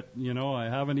patented, but, I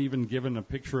haven't even given a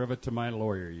picture of it to my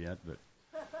lawyer yet. But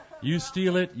you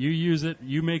steal it, you use it,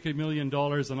 you make $1 million,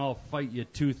 and I'll fight you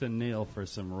tooth and nail for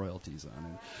some royalties on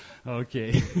it.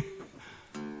 Okay.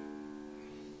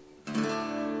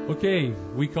 Okay,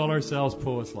 we call ourselves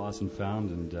Poets Lost and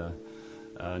Found,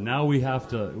 and now we have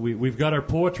to. We've got our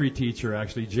poetry teacher,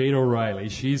 actually, Jade O'Reilly.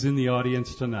 She's in the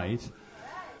audience tonight.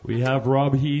 We have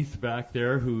Rob Heath back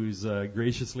there, who's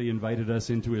graciously invited us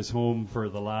into his home for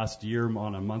the last year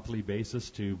on a monthly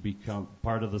basis to become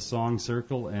part of the Song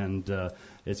Circle, and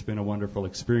it's been a wonderful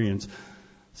experience.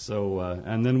 So,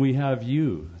 and then we have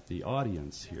you, the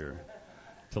audience here,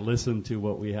 to listen to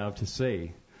what we have to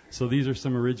say. So these are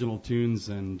some original tunes,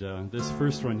 and this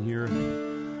first one here,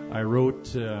 I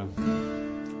wrote.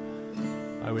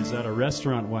 I was at a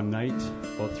restaurant one night,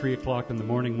 about 3 o'clock in the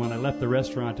morning. When I left the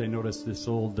restaurant, I noticed this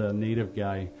old native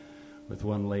guy with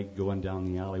one leg going down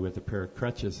the alley with a pair of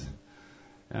crutches.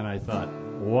 And I thought,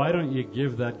 why don't you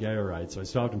give that guy a ride? So I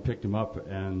stopped and picked him up,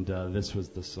 and this was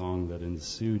the song that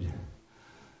ensued.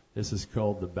 This is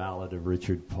called The Ballad of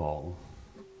Richard Paul.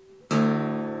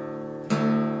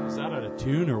 Is that out of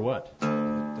tune or what?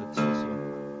 That's also.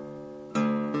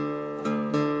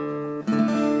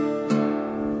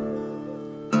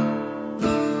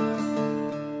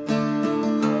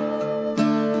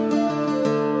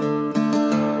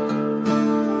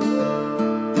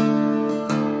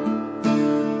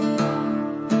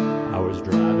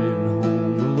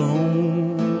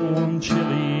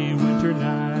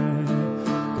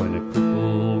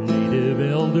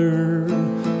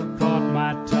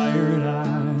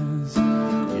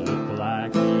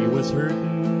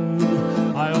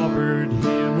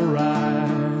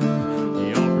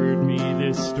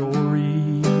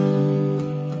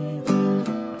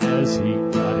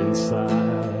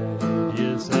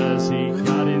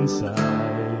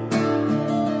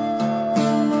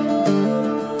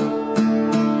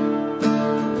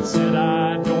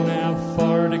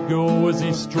 to go as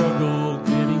he struggled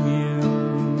getting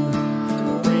in.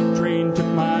 The freight train took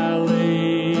my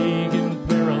leg and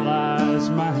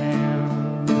paralyzed my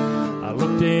hand. I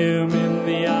looked him in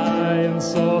the eye and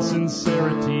saw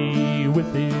sincerity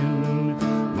within.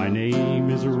 My name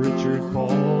is Richard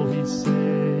Paul, he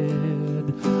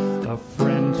said, a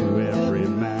friend to every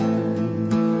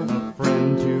man, a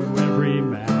friend to every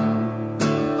man.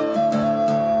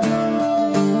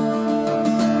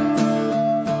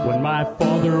 When my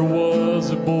father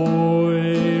was a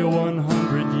boy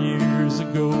 100 years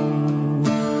ago,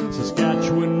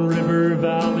 Saskatchewan River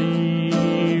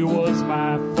Valley was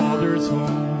my father's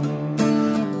home.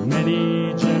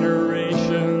 Many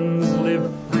generations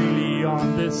lived freely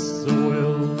on this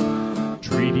soil.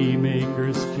 Treaty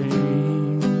makers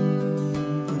came.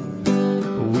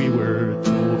 We were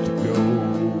told to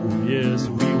go. Yes,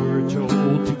 we were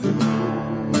told to go.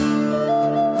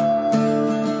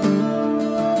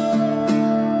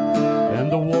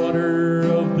 And the water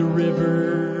of the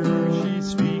river, she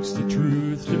speaks the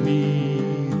truth to me.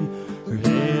 Her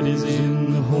head is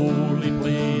in the holy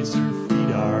place, her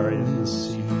feet are in the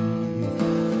sea.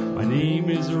 My name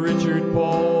is Richard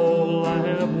Paul, I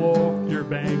have walked your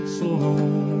banks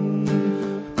alone.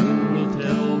 Who will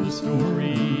tell the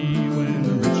story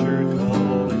when Richard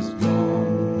Paul is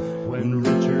gone? When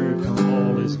Richard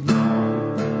Paul is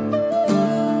gone.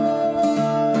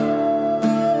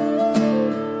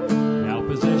 Now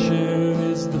possession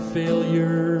is the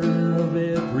failure of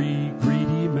every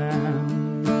greedy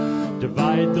man.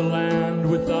 Divide the land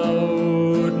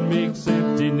without makes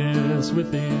emptiness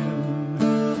within.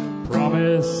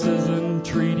 Promises and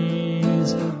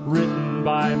treaties written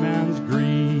by man's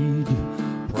greed.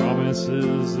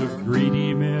 Promises of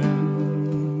greedy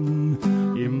men,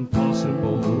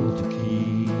 impossible to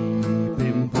keep,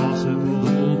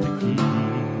 impossible to keep.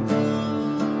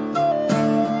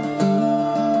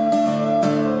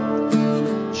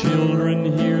 Children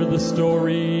hear the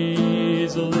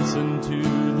stories, listen to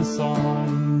the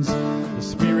songs. The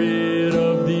spirit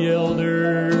of the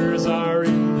elders are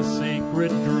in the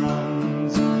sacred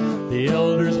drums. The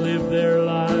elders live their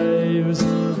lives,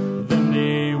 then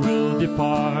they will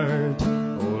depart.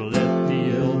 Oh, let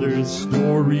the elders'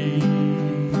 stories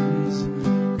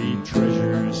be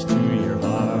treasures to your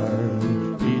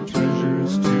heart, be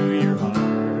treasures to your heart.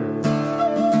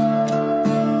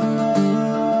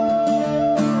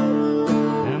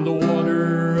 And the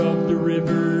water of the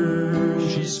river,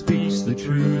 she speaks the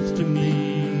truth to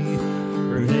me.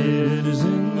 Her head is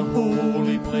in the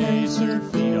holy place, her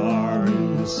feet are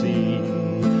in the sea.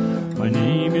 My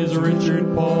name is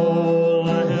Richard Paul,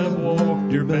 I have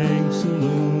walked your banks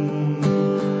alone.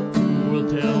 Who will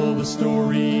tell the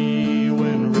story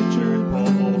when Richard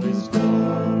Paul is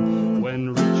gone?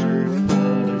 When Richard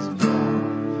Paul is gone.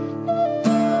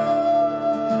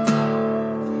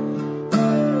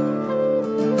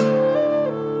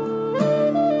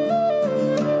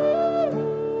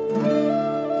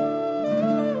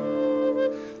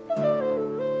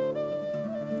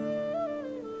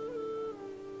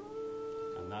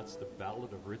 And that's the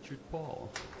Ballad of Richard Paul.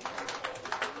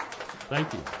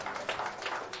 Thank you. Now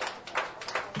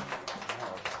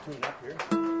let's tune up here.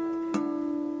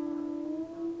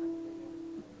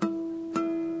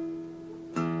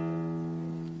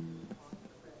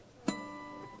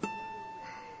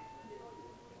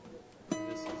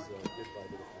 This is Goodbye to the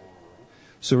Family.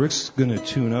 So Rick's going to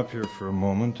tune up here for a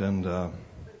moment, and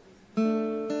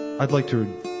I'd like to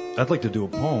do a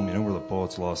poem. You know, we're the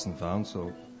poets lost and found.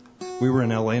 So we were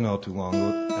in LA not too long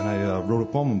ago, and I wrote a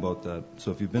poem about that.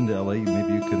 So if you've been to LA,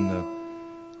 maybe you can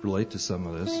relate to some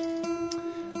of this.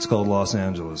 It's called Los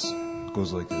Angeles. It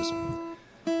goes like this.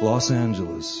 Los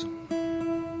Angeles,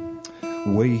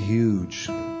 way huge,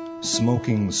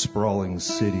 smoking, sprawling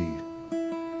city,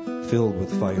 filled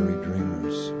with fiery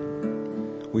dreamers.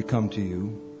 We come to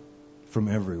you from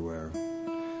everywhere,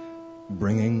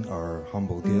 bringing our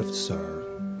humble gifts, our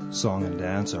song and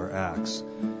dance, our acts,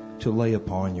 to lay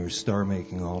upon your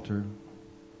star-making altar.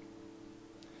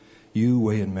 You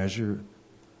weigh and measure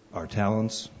our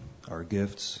talents, our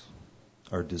gifts,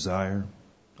 our desire,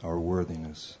 our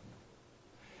worthiness,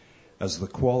 as the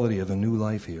quality of a new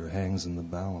life here hangs in the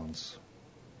balance.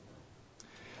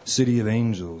 City of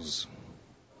angels,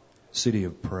 city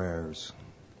of prayers,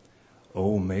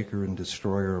 O maker and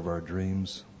destroyer of our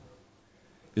dreams,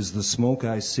 is the smoke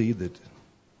I see that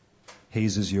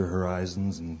hazes your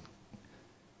horizons and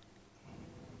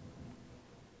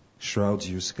shrouds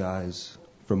your skies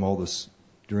from all the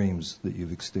dreams that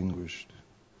you've extinguished.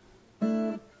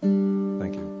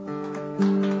 Thank you.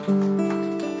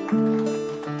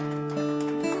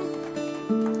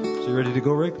 So you ready to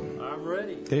go, Rick? I'm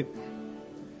ready. Okay.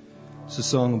 It's a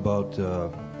song about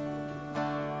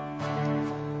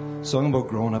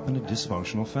growing up in a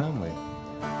dysfunctional family.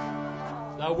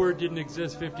 That word didn't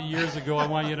exist 50 years ago. I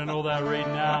want you to know that right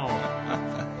now.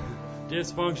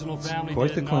 Dysfunctional family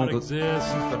did not exist.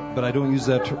 But I don't use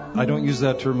that. I don't use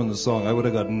that term in the song. I would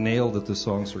have got nailed at the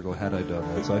song circle had I done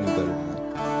that. So I knew better than that.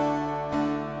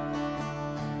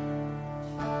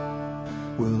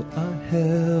 Well, I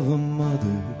have a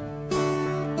mother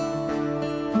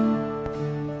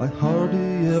I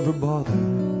hardly ever bother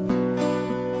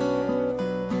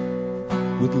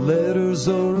with letters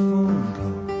or a phone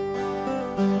call.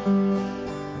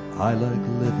 I like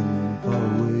living far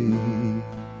away.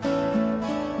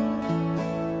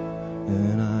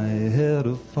 And I had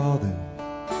a father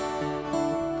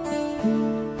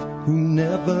who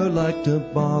never liked to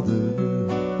bother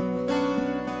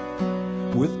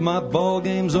with my ball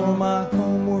games or my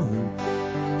homework.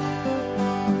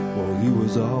 Well, he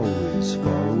was always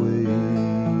far away.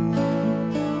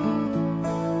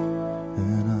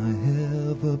 And I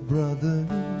have a brother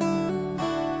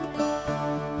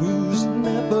who's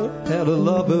never had a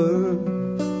lover.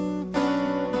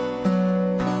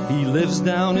 He lives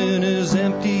down in his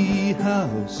empty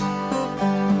house.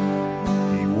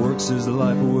 He works his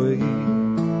life away.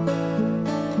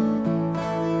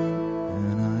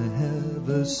 And I have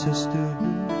a sister,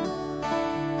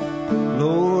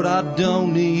 Lord, I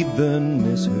don't even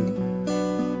miss her.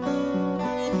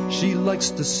 She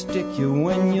likes to stick you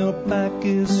when your back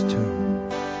is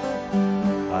turned.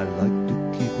 I like to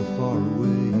keep her far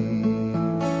away.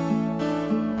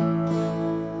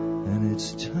 And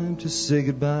it's time to say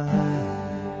goodbye.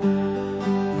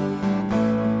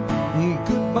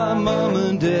 Goodbye, Mom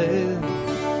and Dad.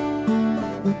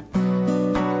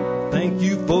 Thank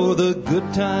you for the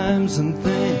good times and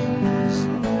things.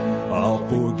 I'll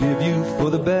forgive you for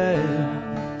the bad.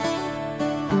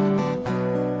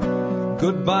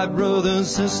 Goodbye, brother and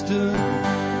sister.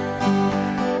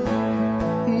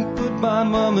 Goodbye,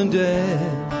 Mom and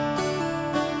Dad.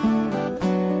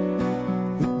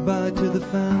 Goodbye to the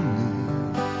family,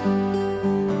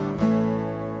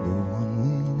 the one we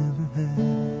never had.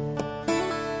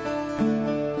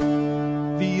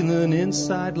 Feeling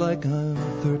inside like I'm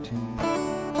 13.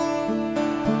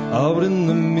 Out in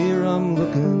the mirror I'm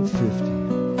looking 50.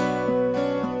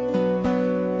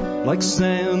 Like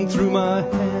sand through my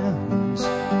hands.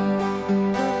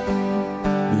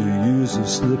 The years have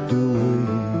slipped away.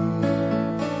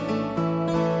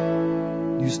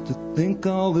 Used to think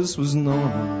all this was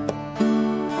normal.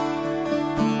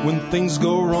 When things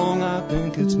go wrong I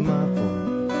think it's my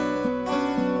fault.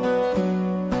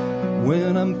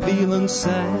 When I'm feeling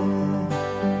sad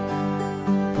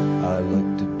I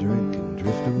like to drink and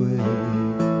drift away.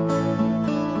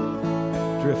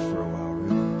 Drift for a while,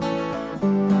 really.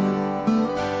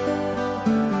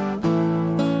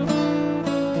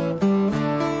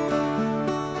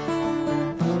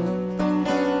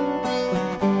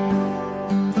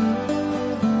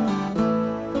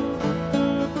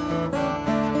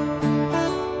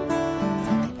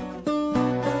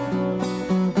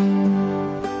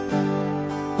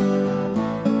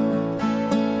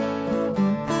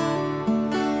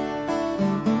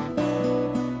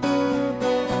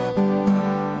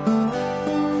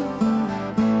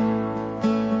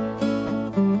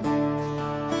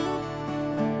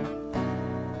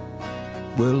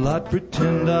 I'd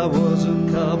pretend I was a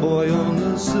cowboy on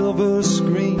the silver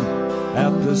screen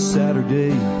at the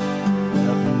Saturday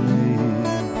matinee.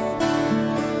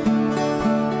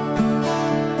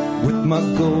 With my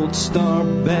gold star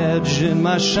badge and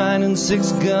my shining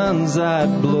 6 guns,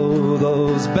 I'd blow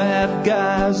those bad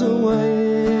guys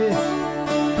away.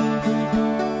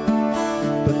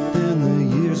 But then the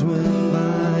years went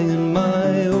by and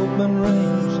my open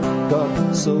range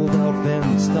got sold off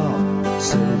and stopped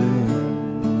selling.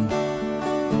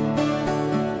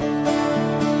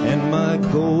 My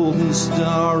golden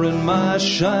star and my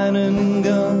shining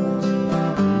guns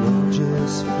all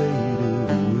just faded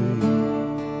away.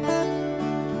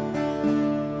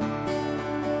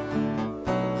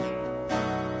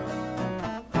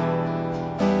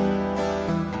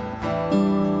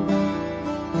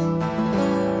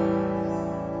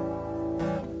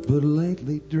 But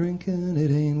lately drinking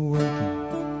it ain't working,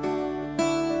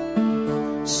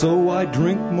 so I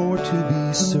drink more to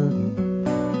be certain.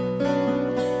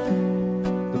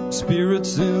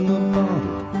 Spirits in the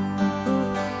bottle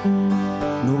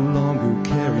no longer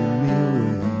carry me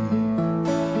away.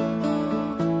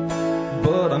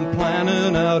 But I'm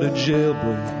planning out a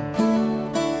jailbreak.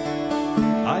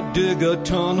 I dig a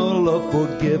tunnel of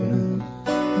forgiveness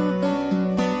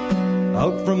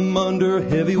out from under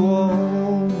heavy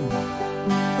walls.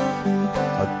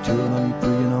 A Girl, I'm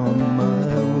praying on my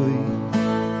way.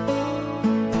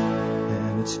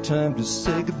 And it's time to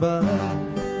say goodbye.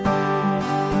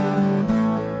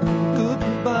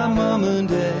 Goodbye, Mom and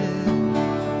Dad.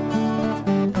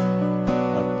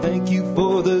 I thank you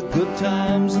for the good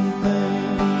times and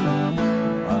things.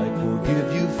 I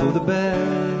forgive you for the bad.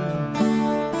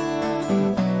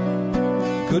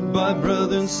 Goodbye,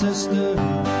 brother and sister.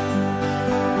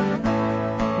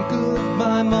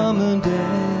 Goodbye, Mom and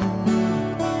Dad.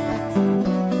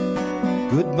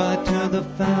 Goodbye to the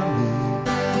family,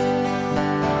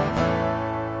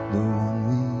 the one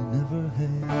we never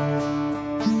had.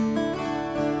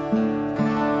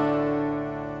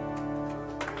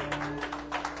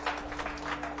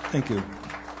 Thank you.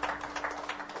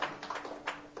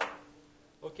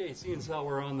 Okay, seeing as how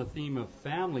we're on the theme of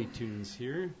family tunes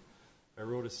here, I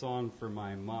wrote a song for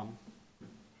my mom.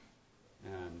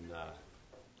 And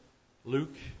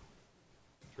Luke,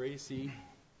 Tracey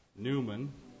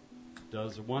Newman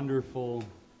does wonderful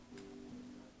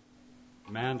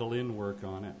mandolin work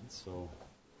on it, so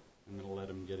I'm going to let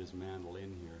him get his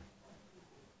mandolin here.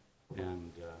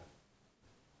 And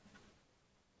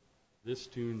this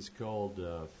tune's called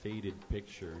Faded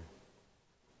Picture.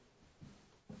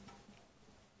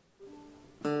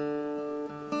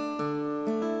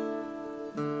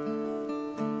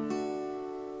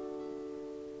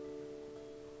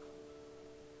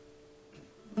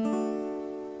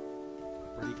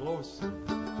 Pretty close.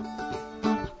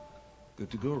 Good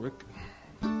to go, Rick.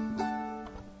 I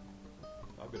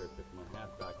better put my hat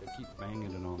back. I keep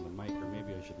banging it on the mic, or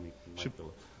maybe I should make the mic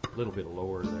a little bit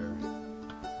lower there.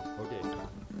 Okay.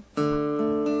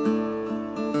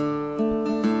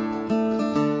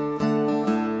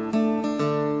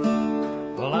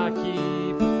 Well, I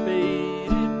keep a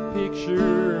faded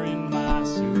picture in my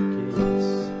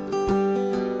suitcase,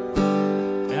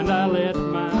 and I let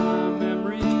my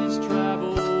memories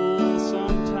travel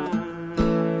sometime.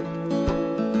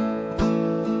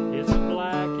 It's a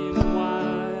black and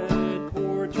white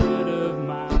portrait of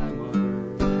my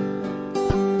mother,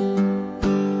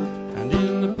 and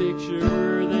in the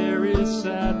picture there is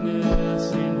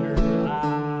sadness in her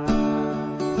eyes.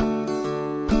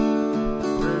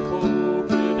 Her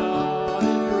polka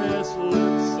dotted dress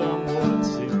looks somewhat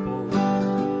simple.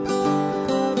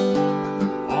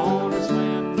 On her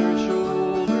slender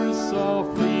shoulders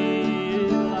softly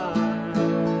it lies.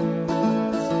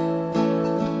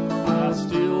 I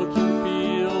still can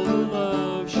feel the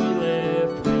love she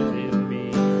left within me.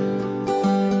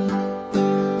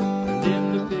 And in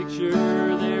the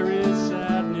picture there is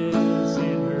sadness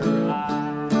in her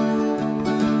eyes.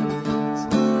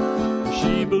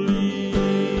 She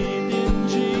believed in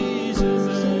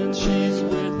Jesus and she's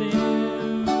with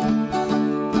him.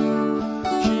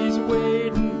 She's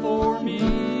waiting for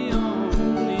me on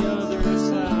the other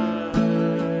side.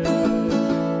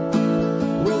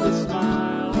 With a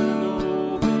smile and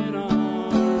open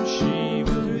arms she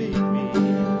will meet me.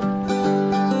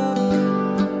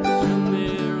 And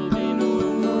there'll be no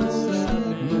more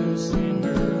sadness in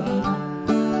her eyes.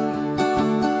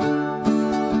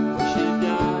 She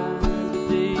died the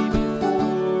day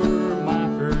before my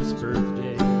first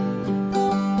birthday.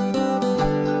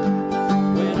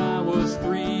 When I was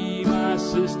 3, my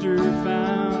sister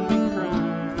found me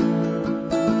crying.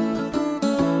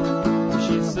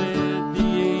 She said the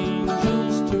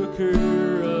angels took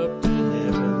her up to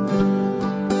heaven.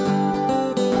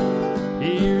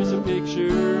 Here's a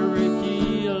picture,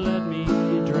 Ricky, let me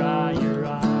dry your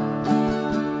eyes.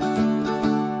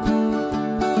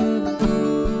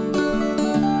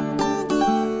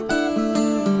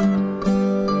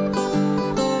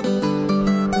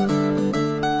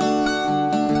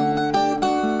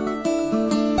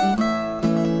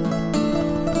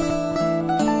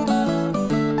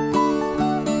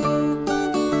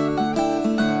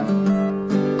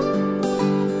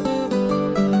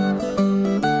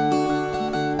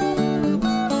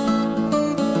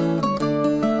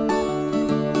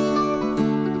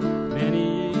 Many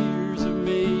years have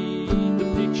made the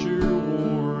picture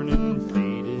worn and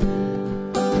faded.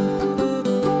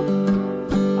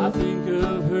 I think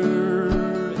of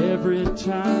her every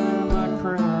time I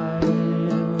cry.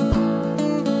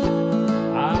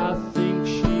 I think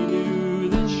she knew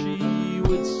that she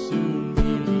would soon be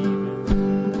leaving.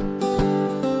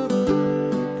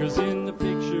 'Cause in the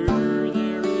picture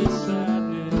there is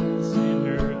sadness in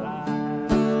her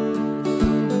eyes.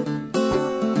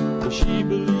 She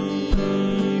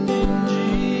believed in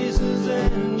Jesus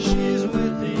and she's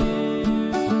with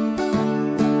him.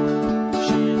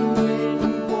 She's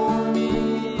waiting for me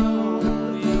on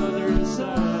the other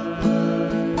side.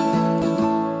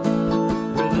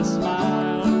 With a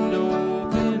smile and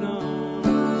open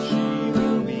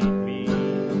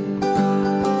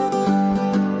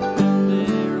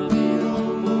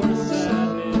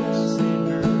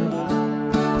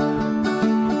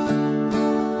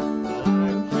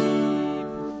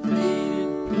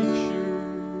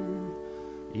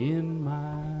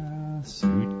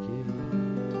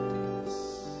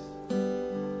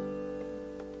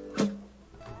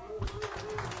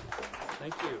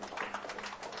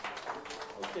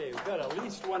Okay, we've got at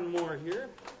least one more here.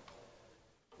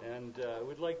 And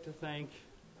we'd like to thank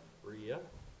Rhea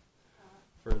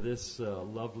for this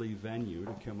lovely venue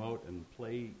to come out and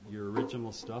play your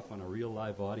original stuff on a real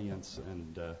live audience.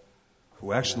 And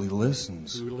who actually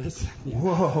listens. Who listens.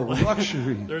 Whoa,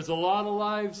 luxury. There's a lot of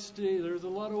there's a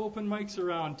lot of open mics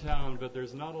around town, but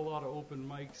there's not a lot of open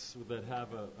mics that have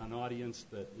an audience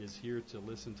that is here to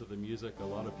listen to the music. A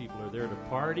lot of people are there to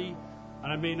party.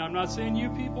 And I mean, I'm not saying you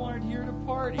people aren't here to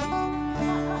party,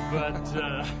 but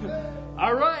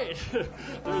all right,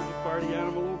 there's a party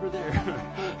animal over there.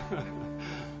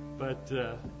 But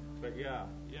yeah,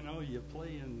 you know, you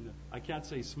play in, I can't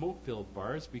say smoke-filled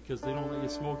bars because they don't let you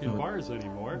smoke in bars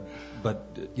anymore.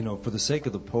 But you know, for the sake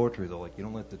of the poetry, though, like you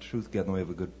don't let the truth get in the way of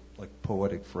a good, like,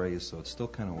 poetic phrase, so it still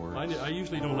kind of works. I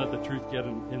usually don't let the truth get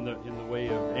in the way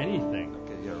of anything.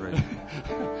 Okay, yeah, right.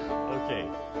 Okay.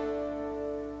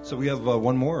 So we have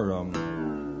one more.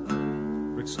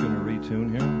 Rick's going to retune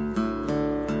here.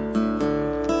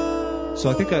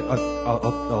 So I think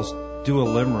I'll do a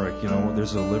limerick. You know,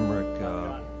 there's a limerick.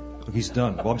 He's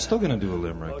done. Well, I'm still going to do a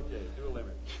limerick. Okay, do a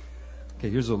limerick.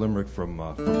 Okay, here's a limerick from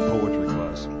poetry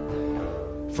class.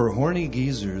 For horny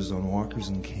geezers on walkers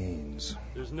and canes.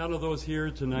 There's none of those here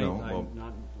tonight. No,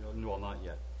 not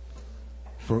yet.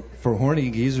 For horny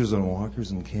geezers on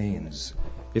walkers and canes.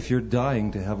 If you're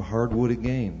dying to have hardwood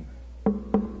again,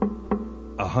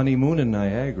 a honeymoon in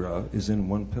Niagara is in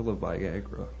one pill of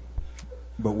Viagra.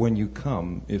 But when you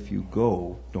come, if you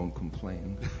go, don't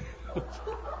complain.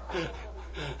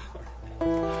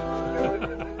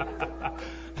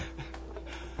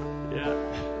 Yeah.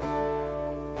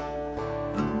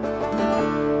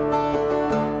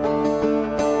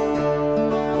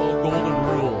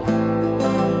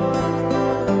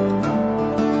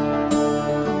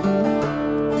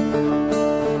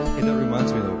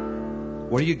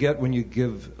 What do you get when you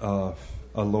give a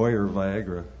lawyer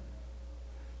Viagra?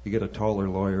 You get a taller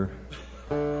lawyer.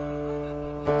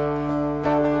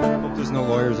 Hope there's no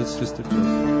lawyers, it's just a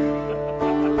joke.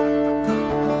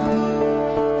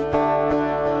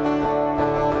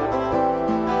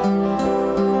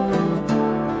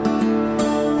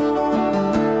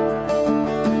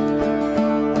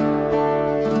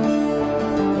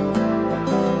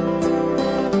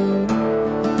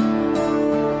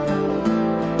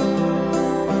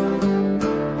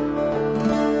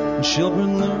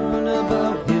 Children learn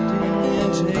about hitting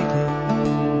and taking.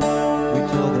 We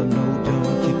tell them, no,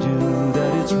 don't you do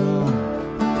that, it's wrong.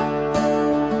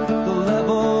 At the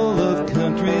level of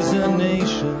countries and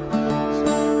nations,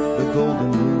 the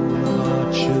golden rule of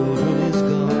our children is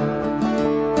gone.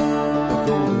 The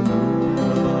golden rule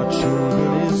of our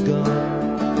children is gone.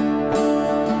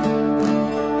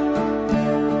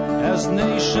 As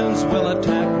nations will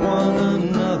attack one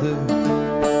another,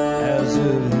 as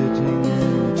if hitting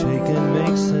and taking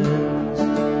makes sense.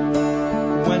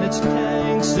 When it's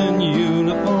tanks and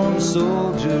uniformed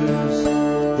soldiers,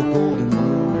 the golden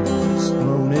rule is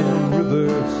thrown in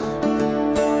reverse.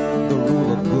 The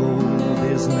rule of gold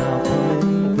is now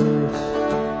coming first.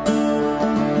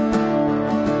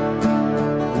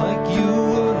 Like you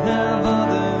would have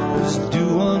others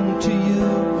do unto you,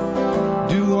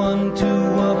 do unto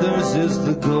others is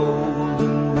the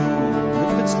golden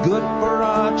rule. If it's good for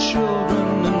our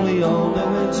children, and we all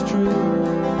know it's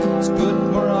true, it's good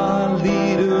for our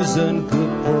leaders and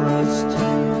good for us too.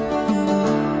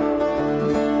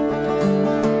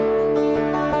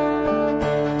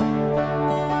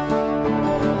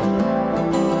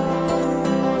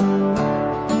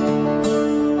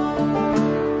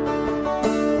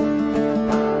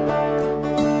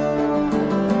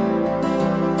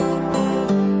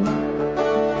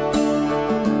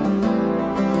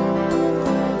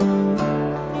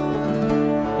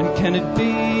 Can it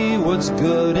be what's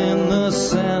good in the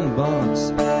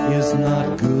sandbox is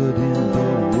not good in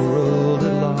the world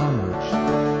at large?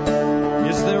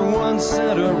 Is there one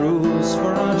set of rules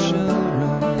for our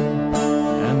children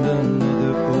and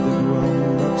another for the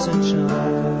grown-ups in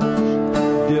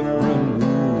charge? Different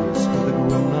rules for the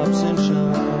grown-ups in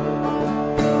charge.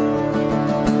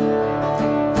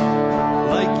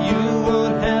 Like you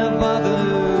would have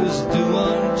others do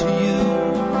unto you,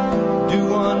 do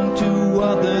unto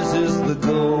others is the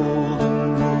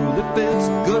golden rule. If it's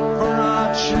good for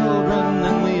our children,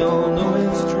 then we all know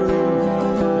it's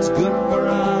true. It's good for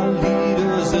our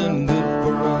leaders and good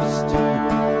for us too.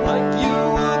 Like you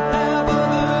would have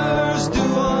others do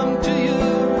unto you,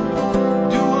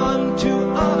 do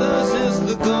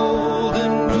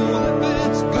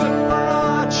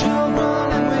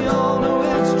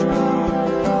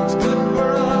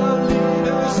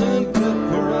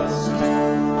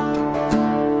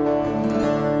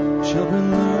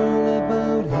children learn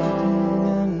about hating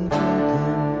and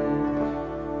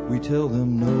drinking. We tell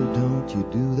them, no, don't you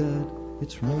do that,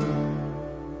 it's wrong.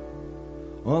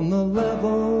 On the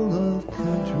level of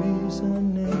countries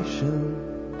and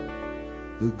nations,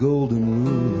 the golden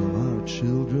rule of our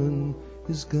children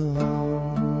is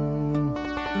gone.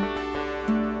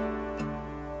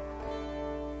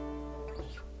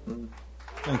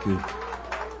 Thank you.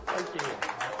 Thank you.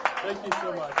 Thank you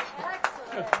so much.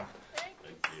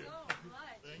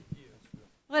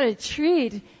 What a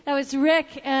treat. That was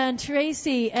Rick and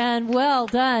Tracey, and well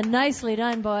done. Nicely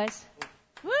done, boys.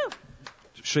 Woo!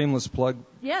 Shameless plug.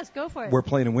 Yes, go for it. We're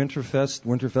playing in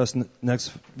Winterfest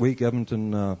next week,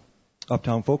 Edmonton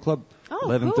Uptown Folk Club,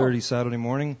 11:30 cool. Saturday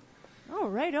morning. Oh,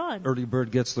 right on. Early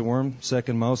bird gets the worm,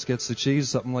 second mouse gets the cheese,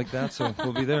 something like that, so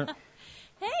we'll be there.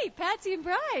 Hey, Patsy and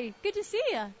Bri, good to see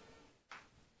you.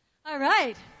 All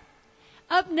right.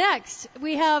 Up next,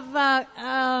 we have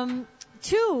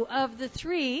two of the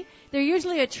three. They're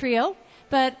usually a trio,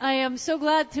 but I am so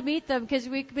glad to meet them because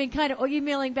we've been kind of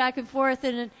emailing back and forth.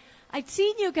 And I'd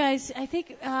seen you guys, I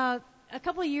think, a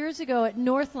couple of years ago at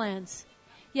Northlands.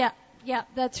 Yeah,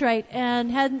 that's right. And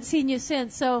hadn't seen you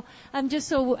since. So I'm just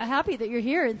so happy that you're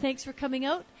here, and thanks for coming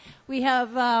out. We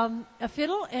have a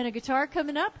fiddle and a guitar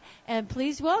coming up, and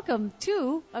please welcome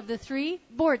two of the three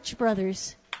Borch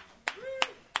brothers.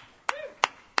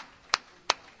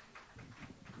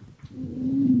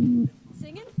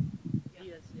 Singing?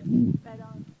 Yes. Right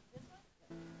on. This one?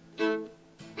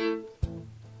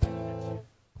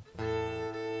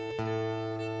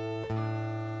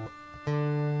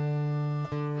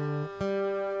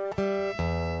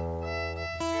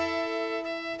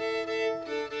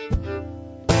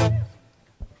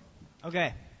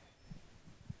 Okay.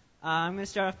 I'm going to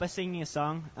start off by singing a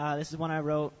song. This is one I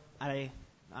wrote, I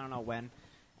don't know when.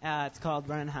 It's called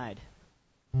Run and Hide.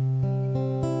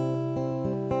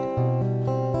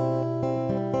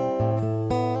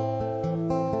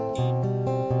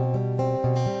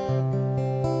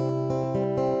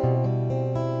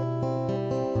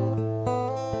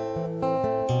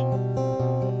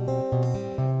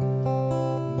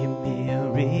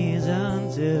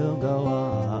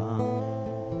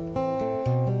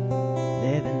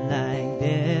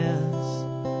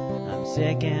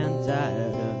 Sick and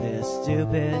tired of this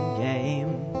stupid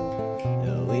game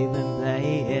that we've been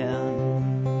playing.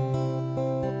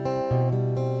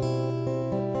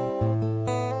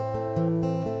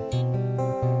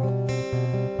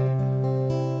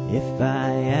 If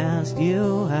I asked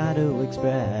you how to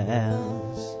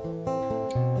express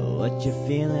what you're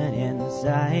feeling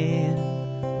inside,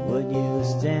 would you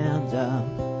stand up,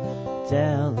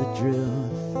 tell the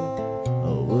truth,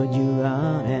 or would you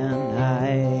run and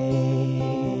hide?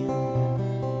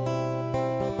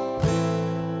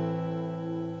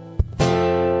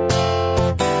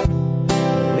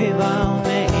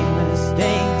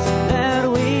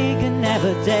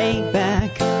 Take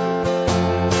back, and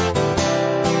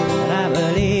I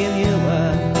believe you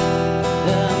were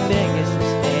the biggest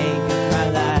mistake of my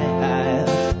life.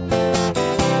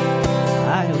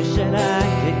 I wish that I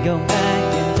could go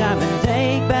back in time and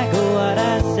take back what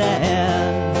I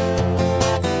said.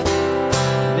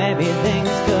 Maybe things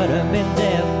could have been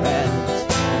different.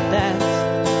 That's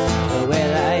the way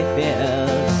life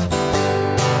is.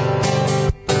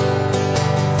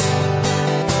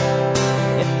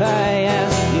 If I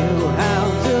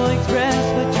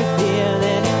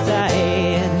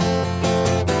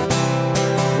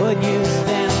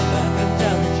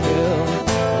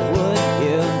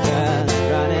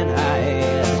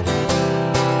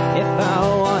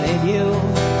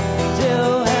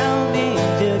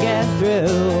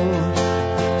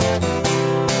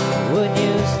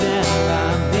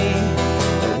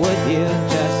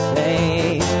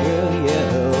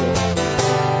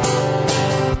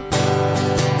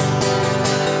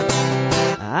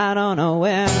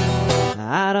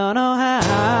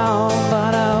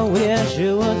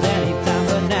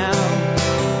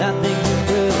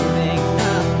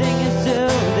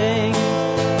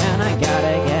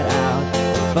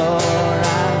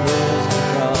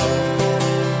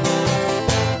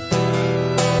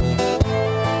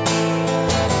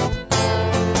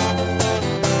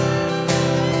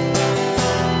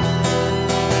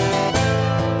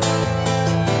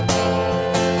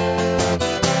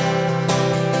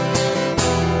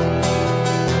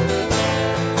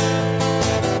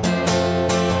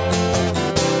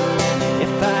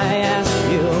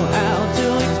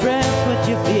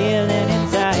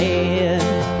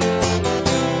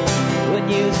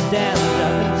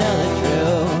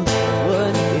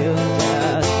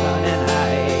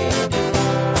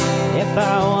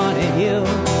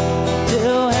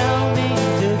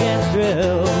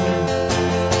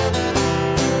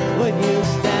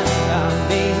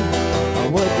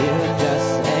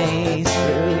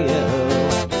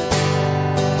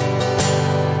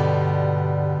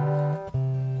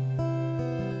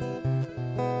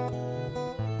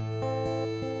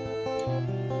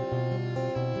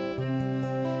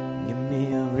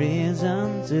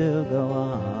reason to go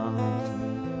on.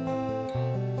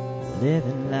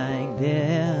 Living like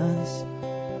this,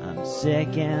 I'm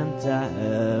sick and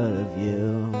tired of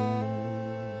you.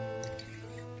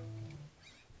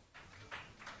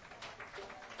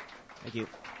 Thank you.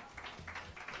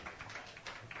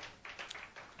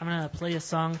 I'm going to play a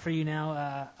song for you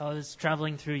now. I was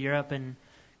traveling through Europe and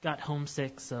got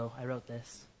homesick, so I wrote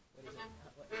this.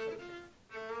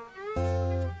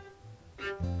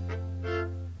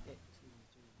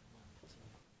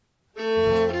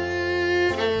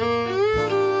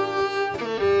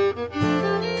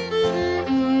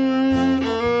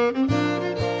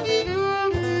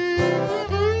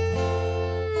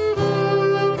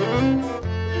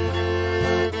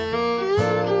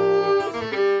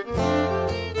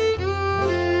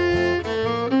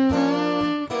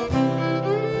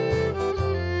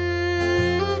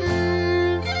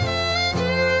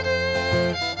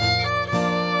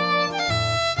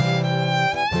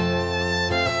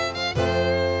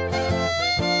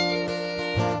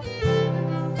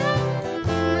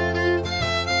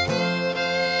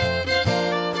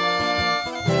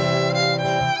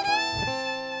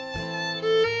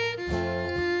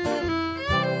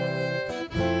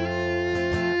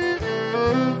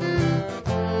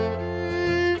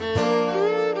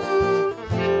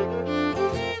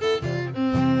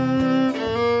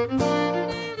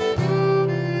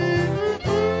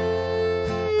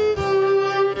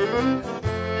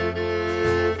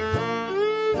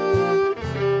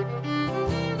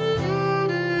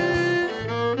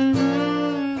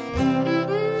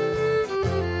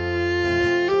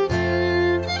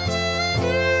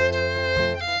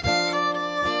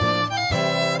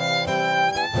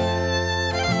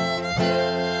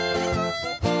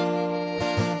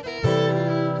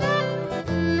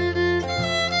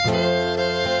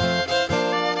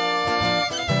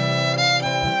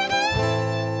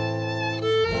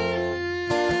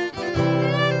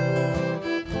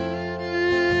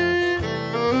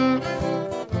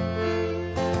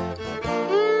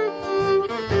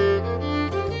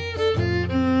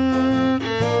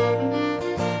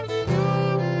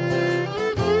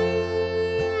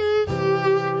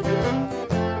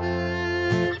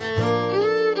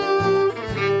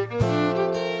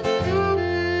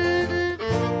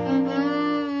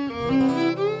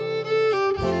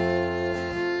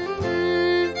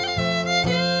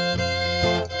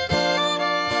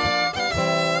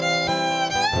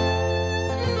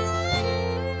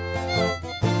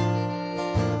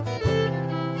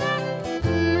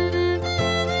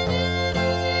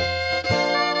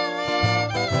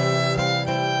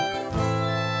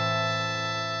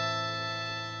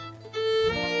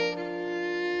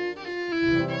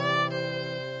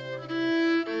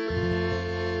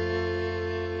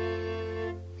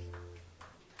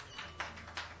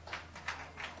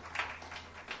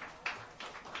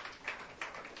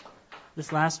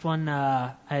 This last one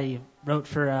I wrote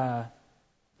for,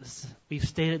 we've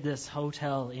stayed at this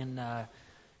hotel in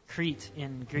Crete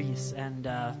in Greece, and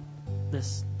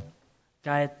this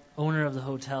guy, owner of the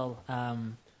hotel,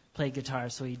 played guitar,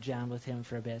 so he jammed with him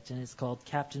for a bit, and it's called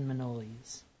Captain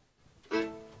Manoli's.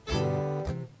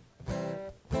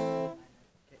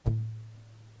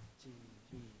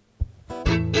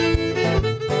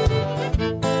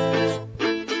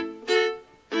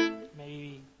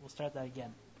 Maybe we'll start that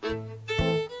again.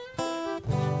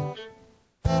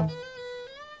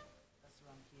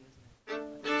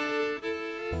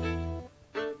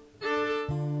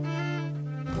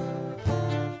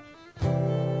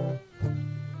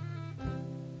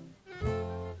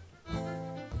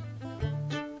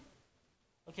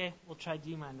 Okay, we'll try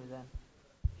D minor then.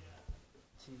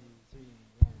 2, 3,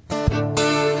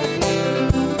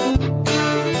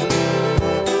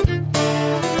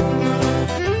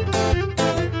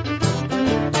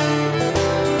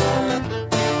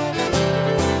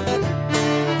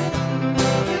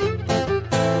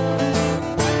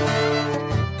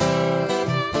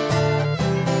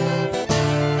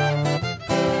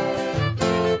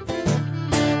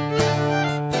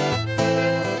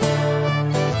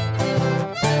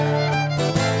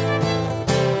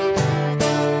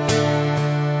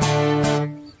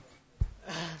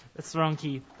 That's the wrong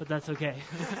key, but that's okay.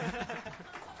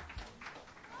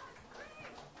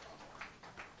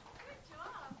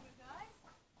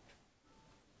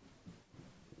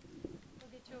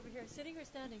 Sitting or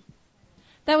standing?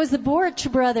 That was the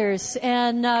Borch brothers,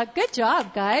 and good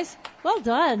job, guys. Well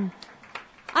done.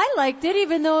 I liked it,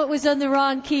 even though it was on the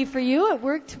wrong key for you. It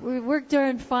worked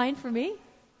darn fine for me.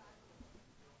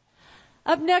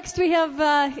 Up next, we have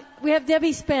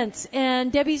Debbie Spence,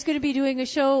 and Debbie's going to be doing a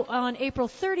show on April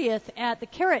 30th at the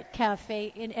Carrot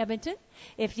Cafe in Edmonton,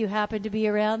 if you happen to be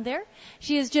around there.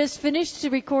 She has just finished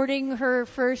recording her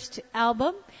first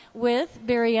album with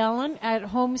Barry Allen at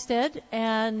Homestead,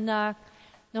 and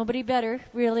nobody better,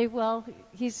 really. Well,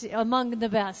 he's among the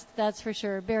best, that's for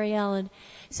sure, Barry Allen.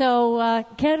 So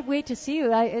can't wait to see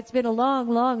you. It's been a long,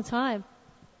 long time.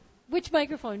 Which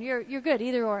microphone? You're good,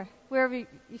 either or. Wherever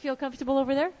you feel comfortable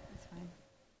over there? That's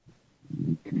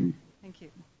fine. Thank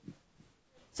you.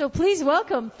 So please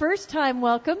welcome, first time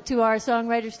welcome to our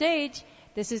Songwriter stage.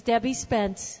 This is Debbie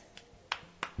Spence.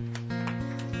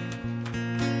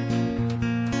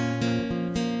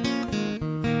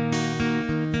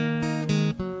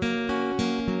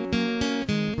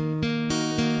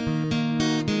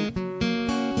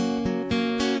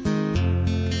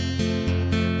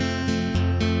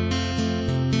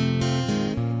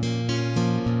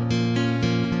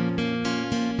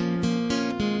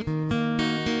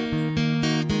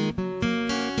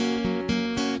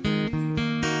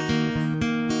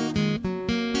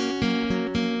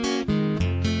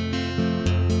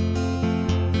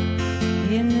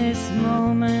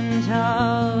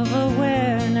 Of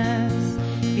awareness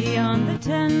beyond the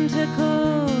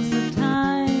tentacles of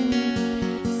time,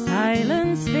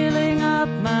 silence filling up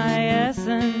my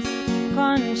essence,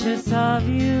 conscious of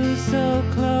you so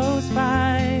close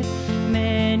by,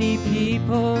 many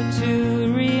people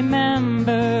to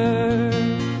remember,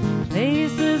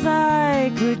 places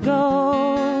I could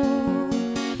go,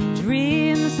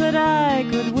 dreams that I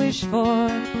could wish for,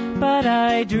 but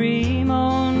I dream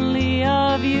only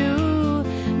of you.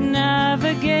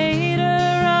 Navigator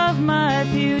of my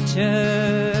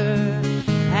future,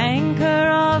 anchor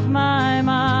of my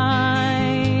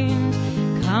mind,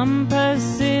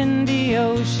 compass in the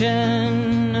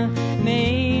ocean,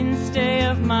 mainstay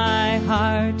of my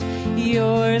heart.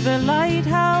 You're the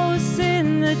lighthouse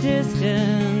in the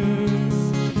distance,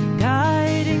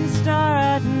 guiding star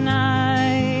at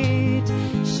night,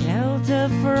 shelter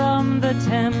from the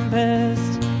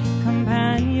tempest,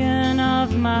 companion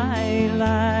of my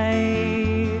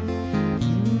life.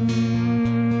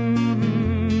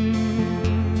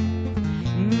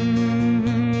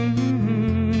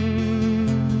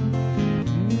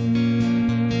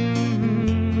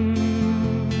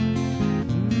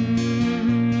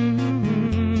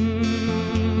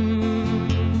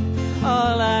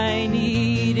 All I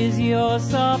need is your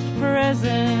soft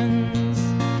presence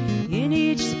in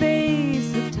each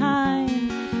space of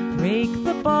time. Break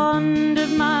the bond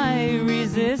of my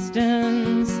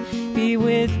resistance. Be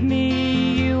with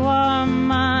me, you are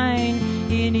mine.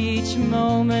 In each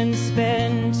moment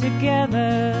spent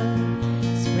together,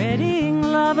 spreading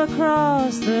love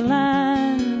across the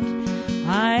land.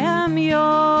 I am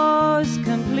yours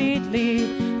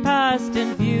completely, past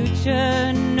and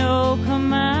future, no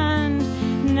command.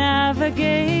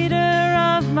 Navigator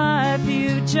of my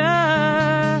future,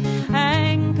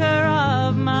 anchor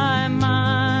of my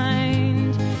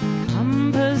mind,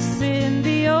 compass in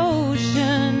the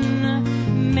ocean,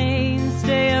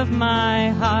 mainstay of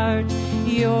my heart.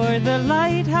 You're the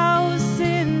lighthouse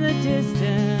in the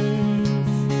distance,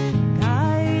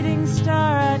 guiding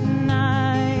star at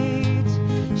night,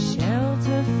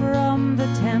 shelter from the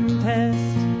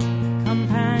tempest,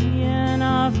 companion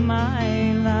of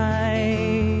my life.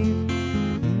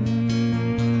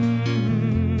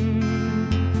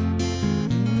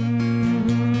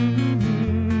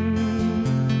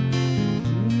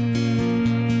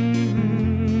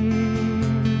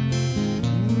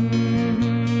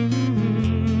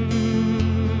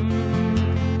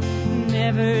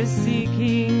 Never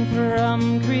seeking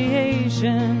from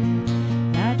creation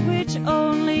that which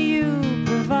only you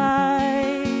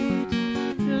provide,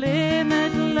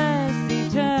 limitless,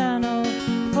 eternal,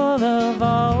 full of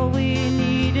all we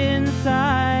need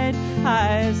inside.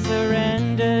 I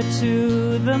surrender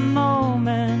to the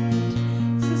moment,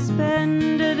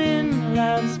 suspended in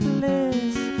love's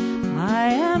bliss.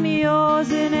 I am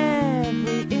yours in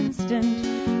every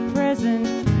instant, present,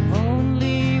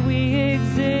 only we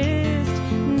exist.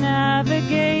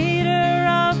 Navigator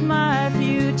of my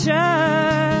future,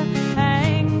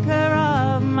 anchor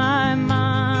of my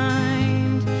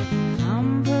mind,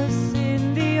 compass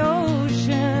in the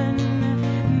ocean,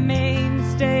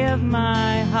 mainstay of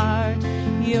my heart.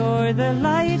 You're the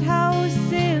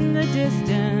lighthouse in the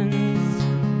distance,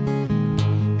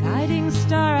 guiding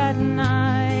star at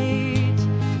night,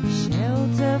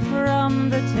 shelter from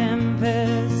the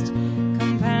tempest,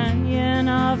 companion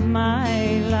of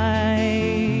my life.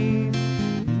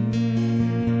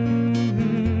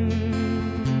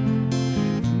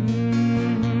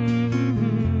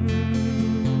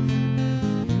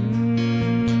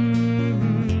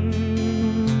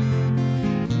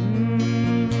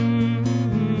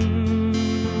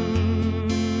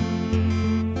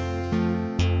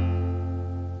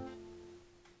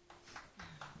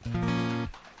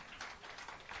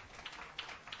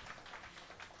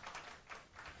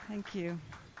 Thank you.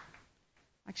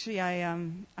 Actually, I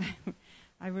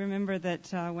remember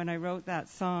that when I wrote that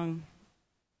song,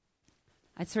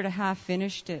 I'd sort of half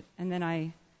finished it, and then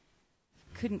I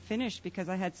couldn't finish because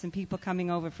I had some people coming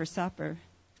over for supper.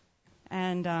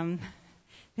 And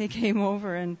they came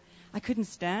over, and I couldn't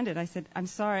stand it. I said, I'm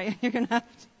sorry, you're going to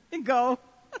have to go.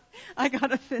 I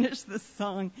got to finish this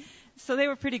song. So they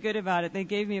were pretty good about it. They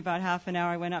gave me about half an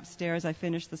hour. I went upstairs, I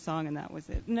finished the song, and that was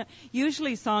it. And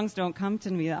usually songs don't come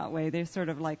to me that way. They're sort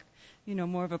of like, you know,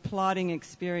 more of a plodding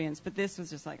experience. But this was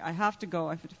just like, I have to go.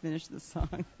 I have to finish this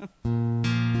song.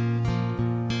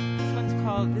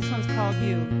 This one's called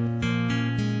You.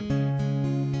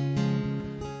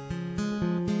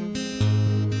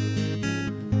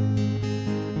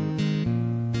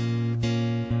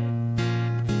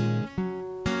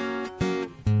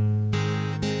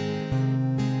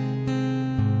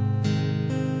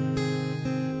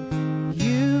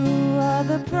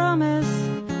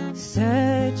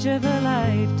 Search of a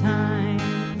lifetime,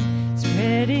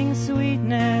 spreading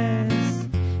sweetness,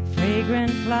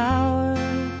 fragrant flower,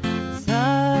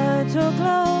 subtle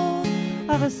glow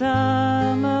of a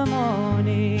summer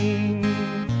morning,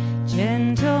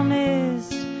 gentle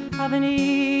mist of an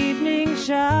evening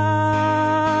shower,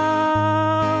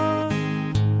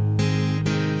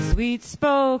 sweet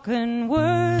spoken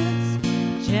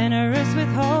words, generous with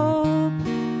hope,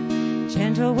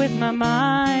 gentle with my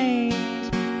mind,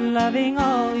 loving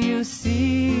all you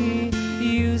see.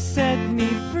 You set me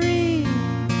free,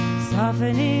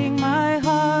 softening my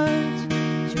heart.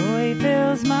 Joy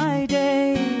fills my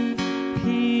day,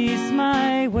 peace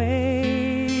my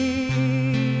way.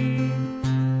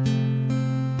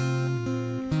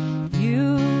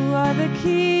 You are the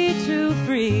key to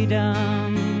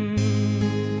freedom,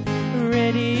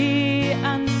 ready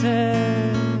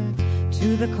answer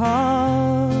to the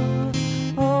call,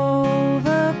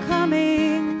 overcoming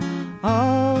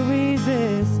all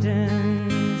resistance,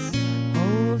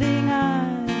 holding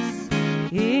us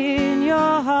in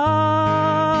your heart.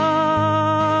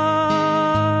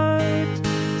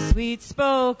 Sweet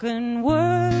spoken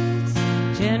words,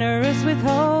 generous with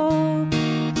hope,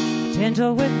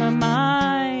 gentle with my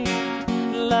mind,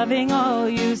 loving all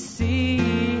you see.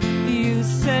 You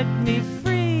set me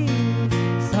free,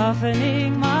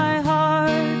 softening my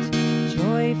heart.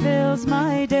 Joy fills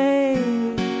my day,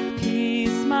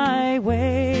 peace my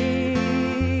way.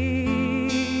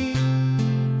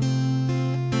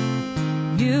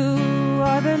 You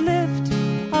are the lift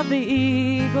of the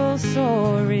eagle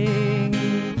soaring,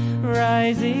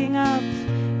 rising up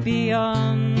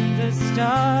beyond the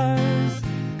stars,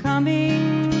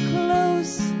 coming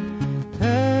close,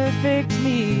 perfect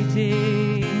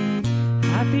meeting,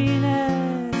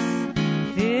 happiness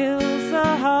fills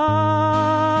the heart.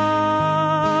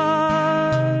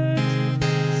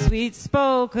 Sweet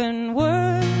spoken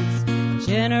words,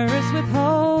 generous with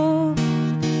hope,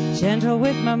 gentle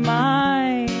with my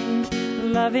mind,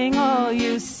 loving all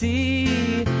you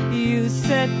see. You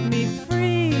set me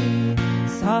free,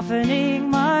 softening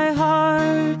my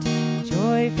heart.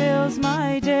 Joy fills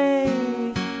my day,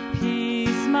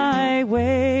 peace my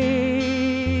way.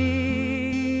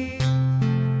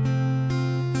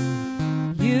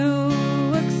 You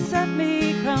accept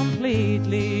me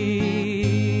completely,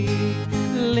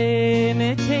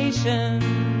 limitations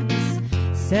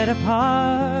set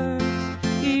apart.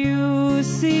 You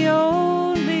see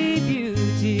only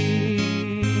beauty,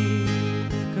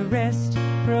 caressed,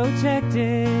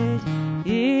 protected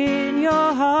in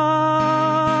your heart.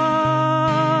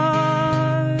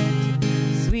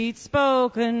 Sweet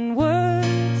spoken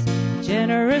words,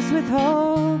 generous with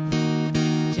hope,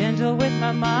 gentle with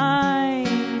my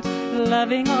mind,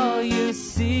 loving all you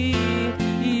see.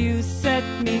 You set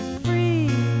me free,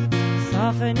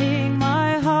 softening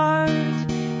my heart.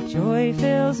 Joy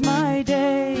fills my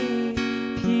day,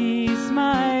 peace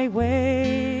my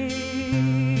way.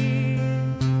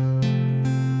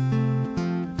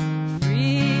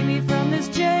 Free me from this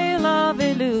jail of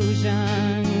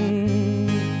illusion,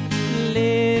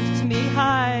 lift me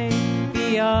high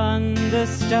beyond the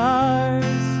stars,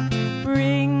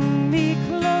 bring me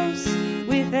close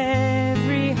with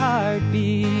every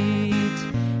heartbeat,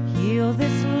 heal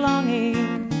this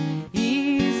longing,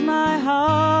 ease my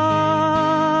heart.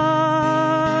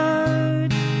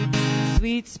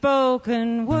 Sweet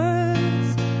spoken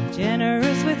words,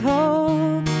 generous with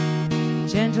hope,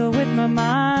 gentle with my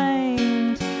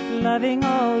mind, loving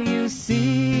all you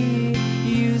see.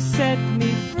 You set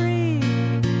me free,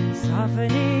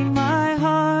 softening my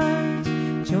heart.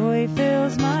 Joy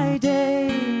fills my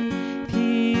day,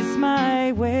 peace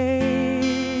my way.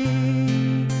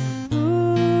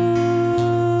 Ooh,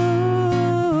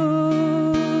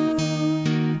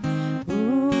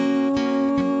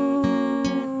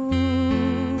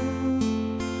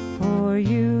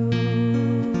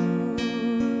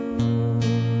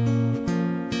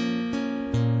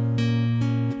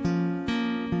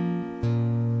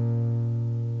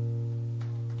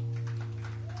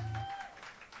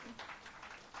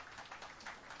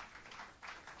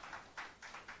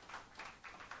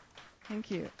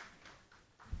 you.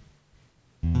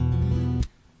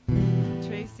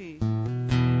 Tracey is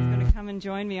going to come and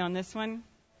join me on this one.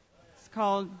 It's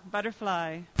called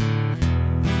Butterfly.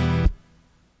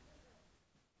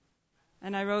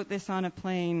 And I wrote this on a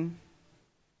plane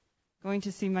going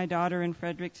to see my daughter in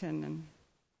Fredericton, and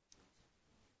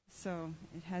so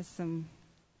it has some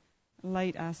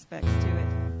light aspects to it.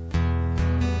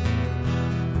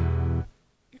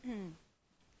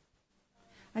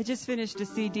 I just finished a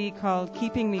CD called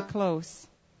Keeping Me Close,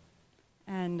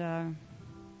 and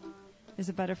there's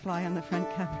a butterfly on the front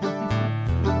cover.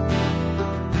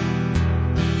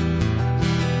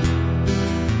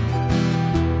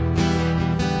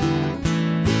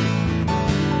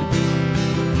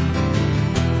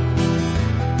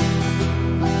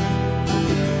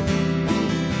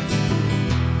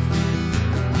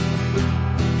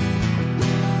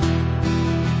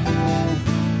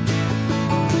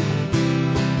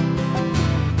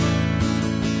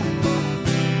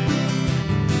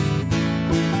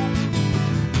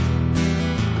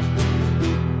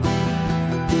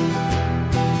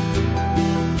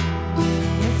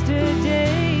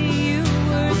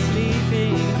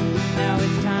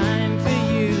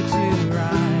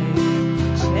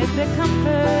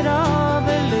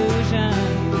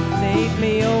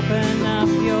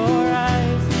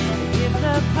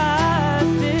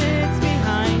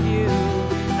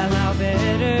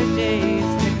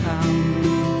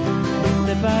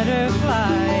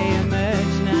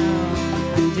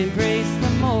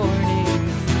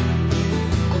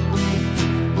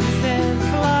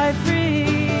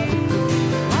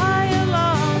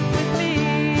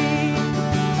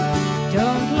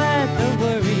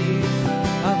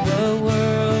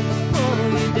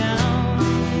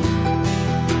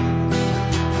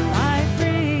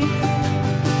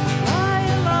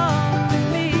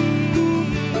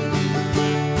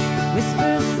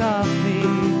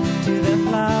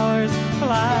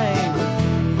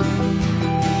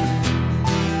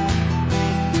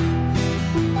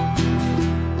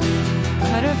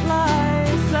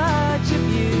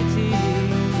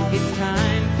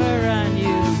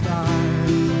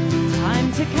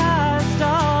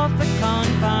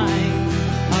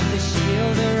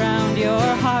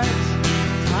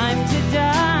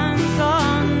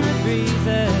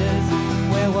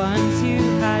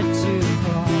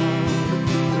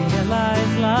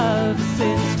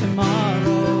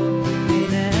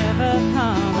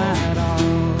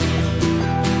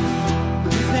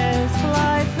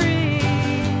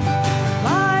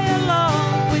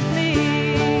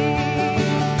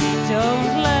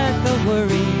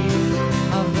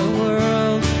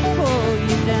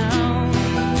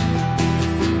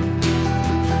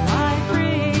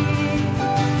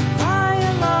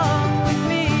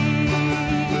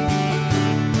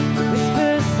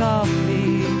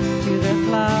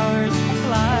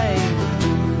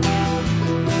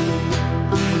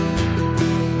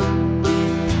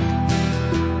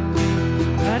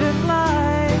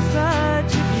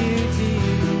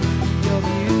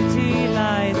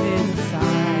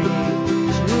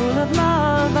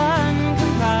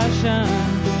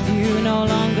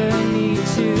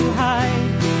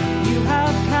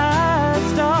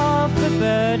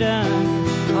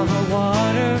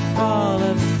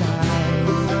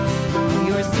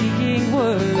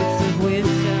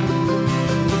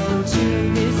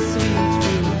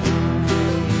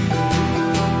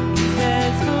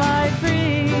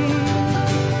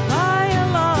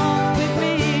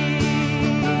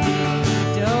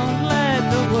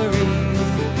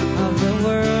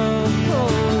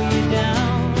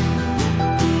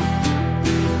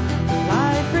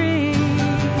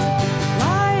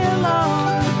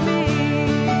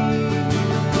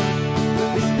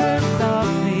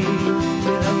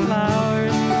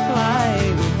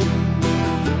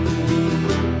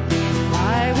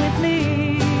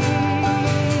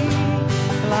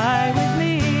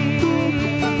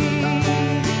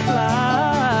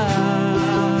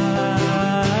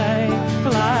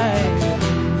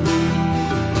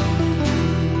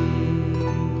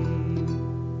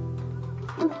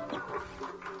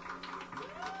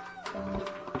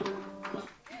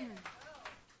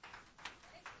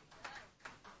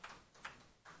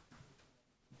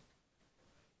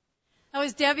 That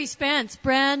was Debbie Spence,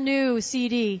 brand new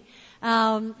CD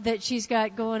that she's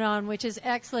got going on, which is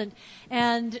excellent.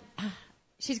 And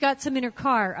she's got some in her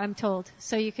car, I'm told,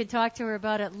 so you can talk to her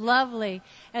about it. Lovely.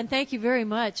 And thank you very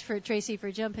much for Tracey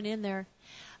for jumping in there.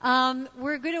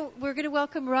 We're gonna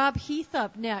welcome Rob Heath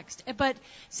up next. But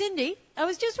Cindy, I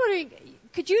was just wondering,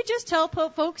 could you just tell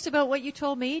folks about what you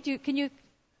told me? Can you?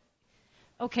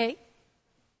 Okay.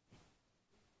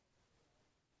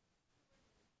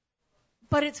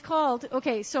 But it's called,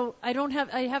 okay, so I don't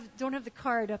have the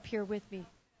card up here with me.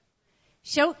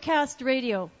 Shoutcast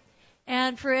Radio.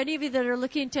 And for any of you that are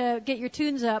looking to get your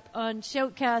tunes up on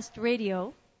Shoutcast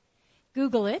Radio,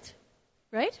 Google it,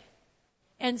 right?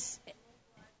 And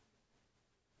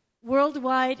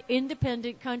worldwide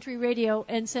independent country radio,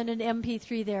 and send an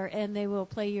MP3 there, and they will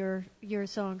play your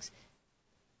songs.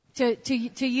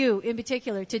 To you in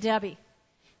particular, to Debbie.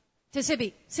 To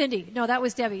Cindy. No, that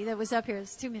was Debbie. That was up here.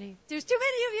 There's too many of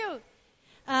you.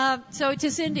 So to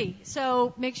Cindy.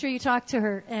 So make sure you talk to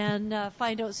her and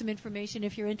find out some information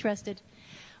if you're interested.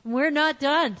 We're not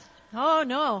done. Oh,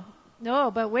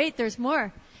 no, but wait, there's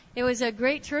more. It was a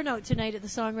great turnout tonight at the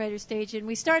Songwriter stage, and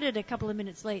we started a couple of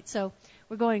minutes late, so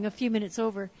we're going a few minutes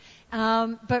over.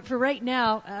 But for right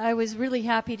now, I was really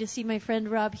happy to see my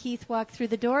friend Rob Heath walk through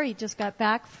the door. He just got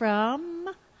back from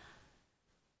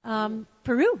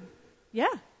Peru. Yeah.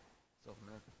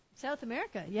 South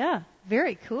America, yeah.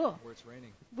 Very cool.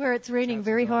 Where it's raining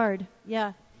very hard.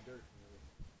 Yeah.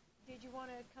 Did you want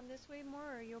to come this way more,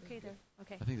 or are you okay there?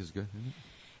 Okay. I think this is good, isn't it?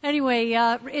 Anyway,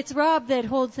 it's Rob that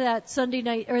holds that Sunday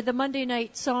night or the Monday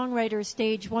night Songwriter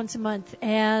stage once a month,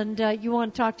 and you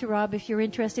want to talk to Rob if you're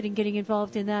interested in getting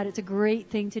involved in that. It's a great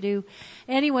thing to do.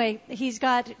 Anyway, he's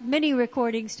got many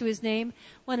recordings to his name.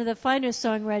 One of the finest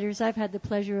songwriters I've had the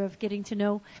pleasure of getting to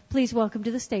know. Please welcome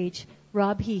to the stage,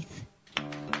 Rob Heath.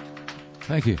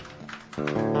 Thank you. You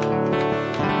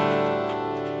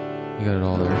got it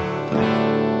all there.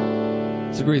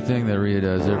 It's a great thing that Rhea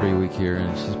does every week here,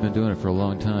 and she's been doing it for a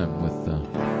long time with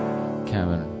Cam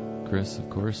and Chris, of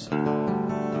course. I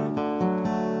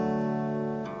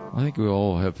think we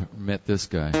all have met this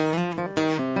guy.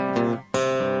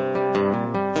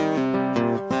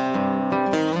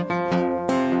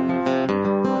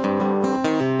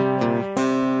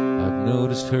 I've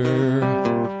noticed her,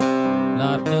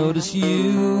 not noticed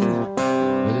you,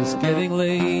 but it's getting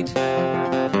late.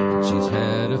 She's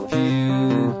had a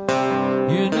few.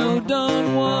 You know,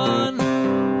 done one,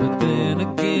 but then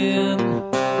again,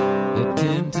 a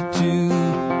 10 to 2,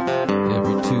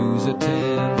 every 2's a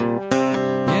 10.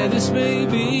 Yeah, this may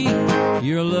be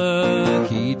your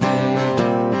lucky day.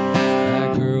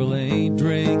 That girl ain't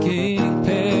drinking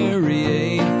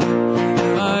Perrier.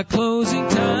 By closing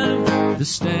time, the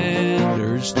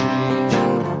standards change,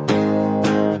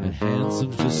 and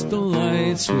handsome's just a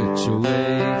light switch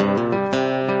away.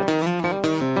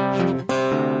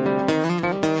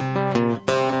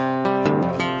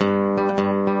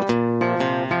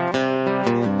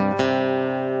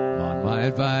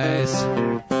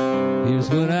 Here's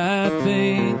what I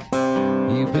think,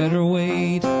 you better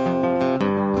wait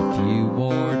a few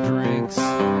more drinks,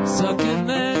 sucking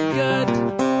that gut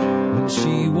when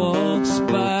she walks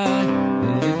by,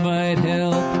 and it might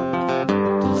help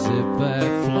to zip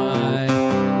that fly.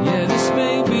 Yeah, this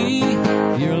may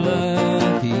be your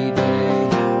lucky day.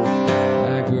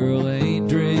 That girl ain't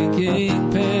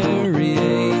drinking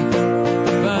Perrier.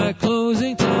 By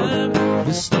closing time,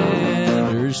 the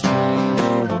standards change.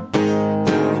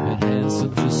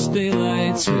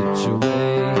 Daylight switch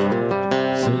away.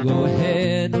 So go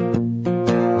ahead,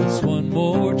 it's one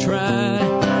more try.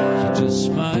 You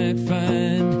just might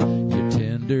find your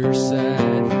tender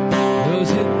side. Those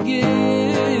hidden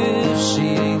gifts she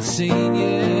ain't seen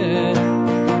yet,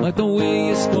 like the way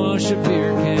you squash a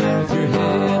beer can with your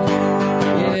head.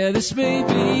 Yeah, this may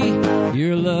be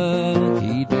your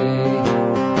lucky day.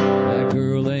 That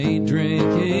girl ain't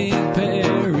drinking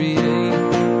Perrier.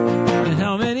 And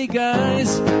how many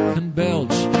guys can belch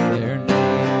their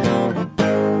name?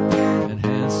 And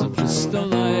handsome's just a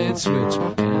light switch,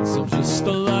 handsome's just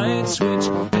a light switch,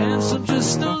 handsome's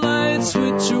just a light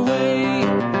switch away.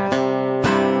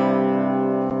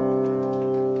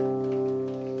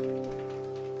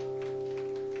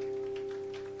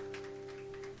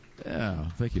 Yeah,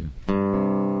 thank you.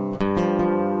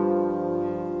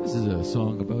 This is a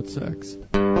song about sex.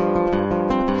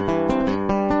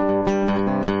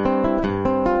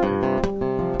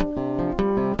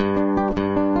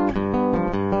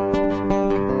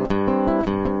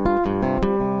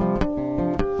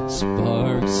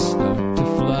 Sparks start to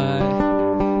fly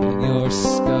in your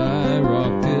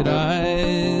skyrocketed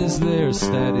eyes. There's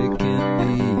static in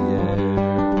the air.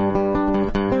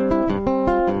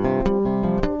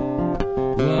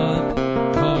 One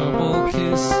caramel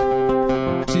kiss,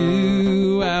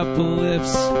 two apple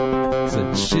lips,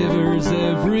 send shivers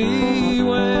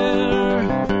everywhere.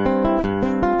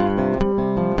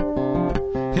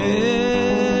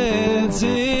 Heads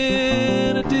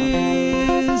in a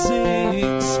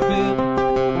dizzying spin,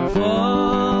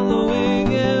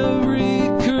 following every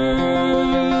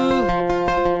curve.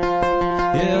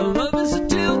 Yeah, love is a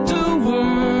tilt-a-whirl.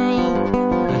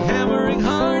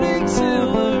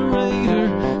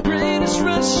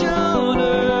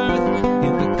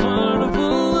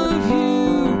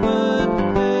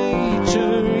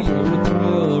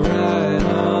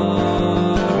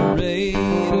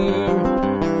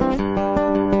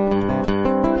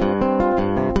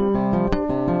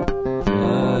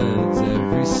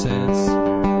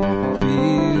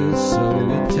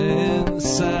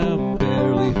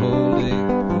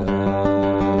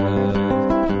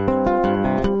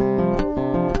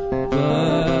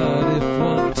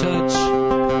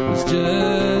 was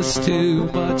just too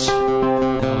much.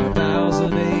 Now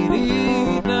 1,000 ain't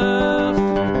enough.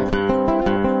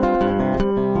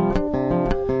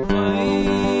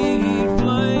 Flight,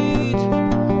 flight,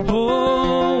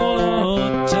 hold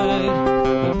on tight.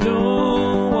 I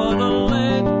don't wanna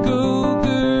let go,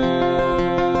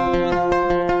 girl.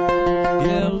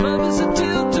 Yeah, love is a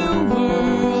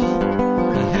tilt-a-whirl,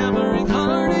 a hammering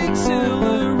heart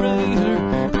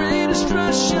accelerator, greatest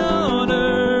rush on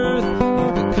earth,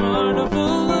 in the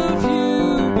carnival of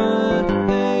human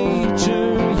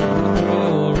nature. You're a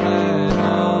thrill ride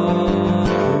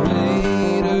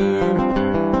operator.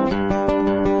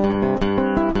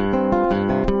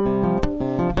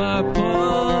 My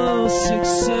pulse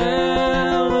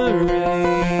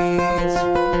accelerates,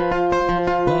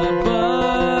 my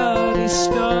body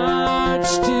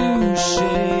starts to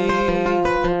shake.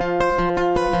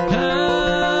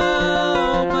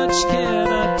 How much can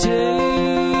I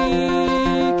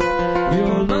take?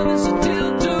 Your love is a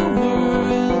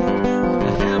tilt-a-whirl,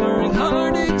 a hammering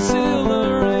heart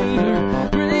accelerator,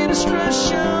 greatest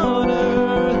rush on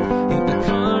earth, in the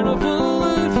carnival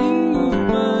of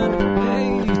human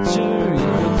nature.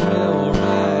 You're a thrill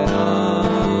ride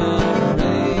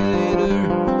operator.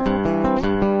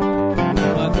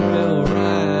 My thrill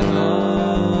ride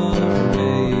operator.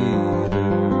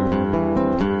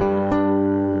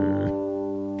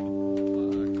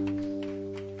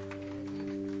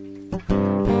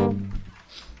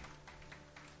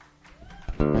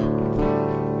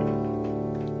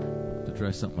 To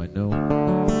try something I know.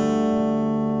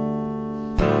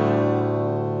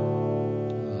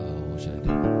 What should I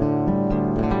do?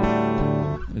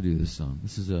 I'm gonna do this song.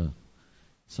 This is a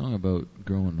song about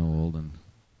growing old and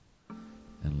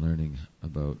learning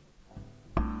about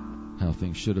how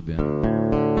things should have been.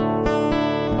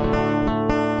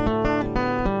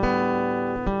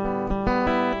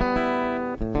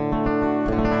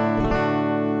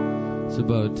 It's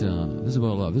about this is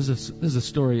about love. This is a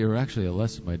story, or actually a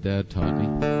lesson my dad taught me,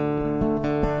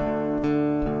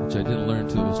 which I didn't learn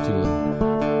till I was too old.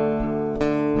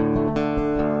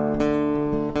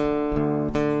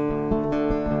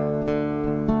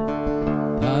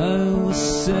 I was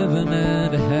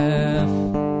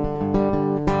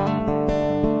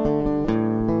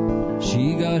 7.5.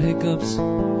 She got hiccups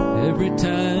every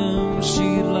time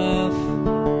she'd laugh.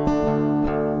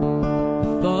 I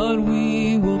thought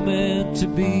we were meant to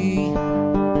be.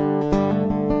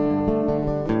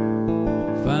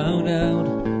 Found out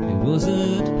it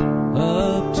wasn't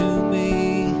up to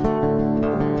me.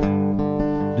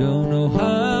 Don't know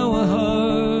how a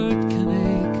heart can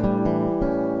ache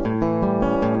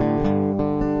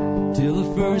till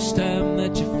the first time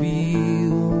that you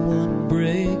feel one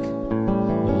break.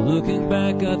 But looking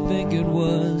back, I think it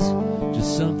was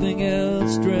just something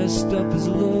else dressed up as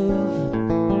love.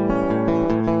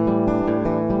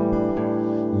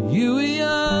 When you were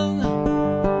young,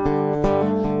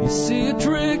 you see a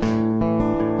trick,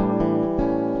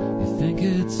 you think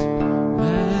it's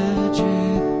magic.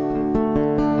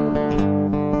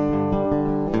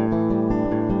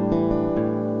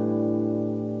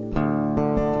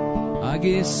 I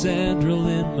gave Sandra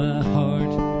in my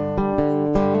heart,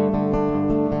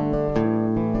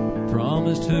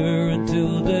 promised her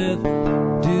until death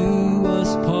do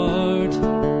us part.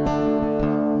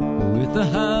 With the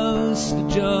house, the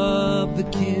job, the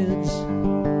kids,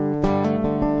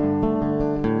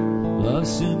 love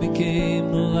soon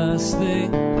became the last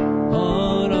thing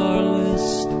on our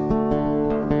list.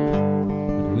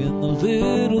 But when the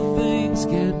little things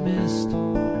get missed,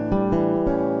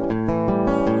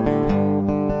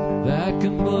 that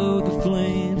can blow the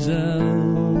flames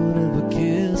out of a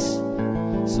kiss.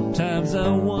 Sometimes I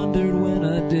wondered when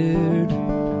I dared,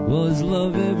 was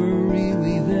love ever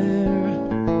really there?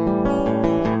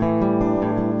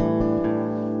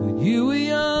 When you were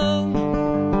young,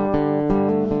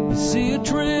 you see a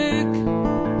trick,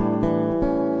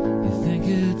 you think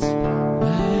it's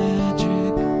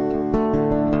magic.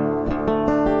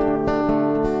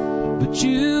 But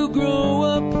you grow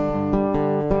up,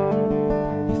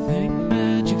 you think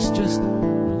magic's just a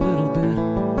little bit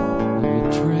of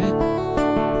a trick.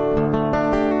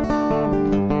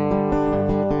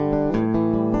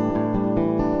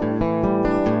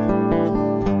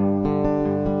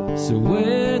 So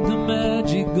where'd the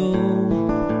magic go?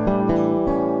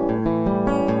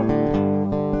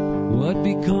 What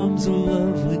becomes of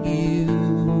love when you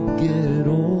get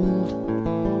old?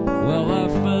 Well, I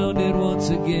found it once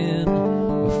again.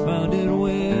 I found it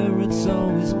where it's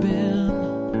always been.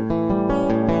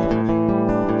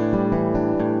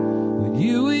 When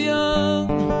you were young,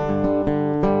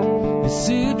 you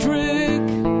see a trick,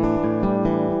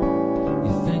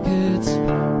 you think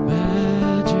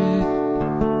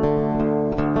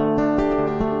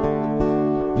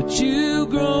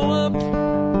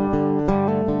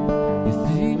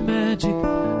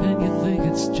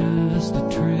just a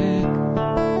trick.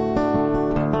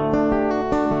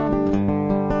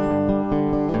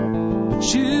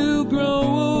 But you grow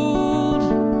old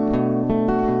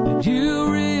and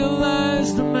you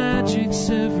realize the magic's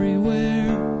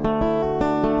everywhere.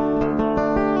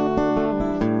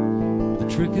 The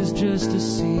trick is just to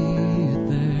see it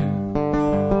there.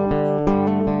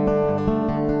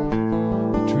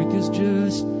 The trick is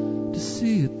just to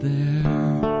see it there.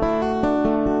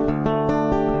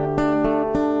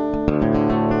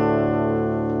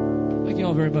 Thank you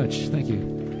all very much. Thank you.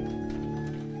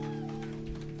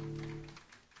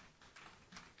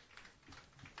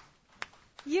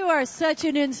 You are such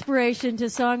an inspiration to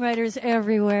songwriters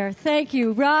everywhere. Thank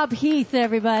you. Rob Heath,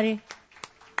 everybody.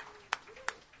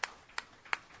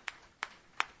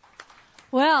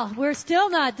 Well, we're still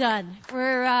not done.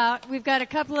 We've got a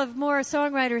couple of more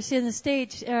songwriters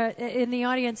in the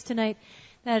audience tonight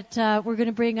that we're going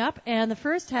to bring up, and the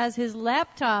first has his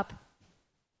laptop.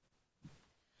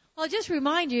 I'll just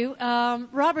remind you,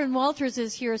 Robin Walters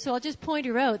is here, so I'll just point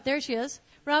her out. There she is,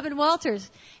 Robin Walters.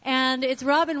 And it's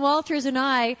Robin Walters and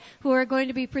I who are going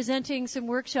to be presenting some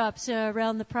workshops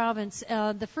around the province,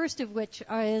 the first of which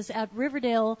is at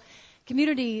Riverdale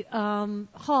Community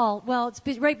Hall. Well,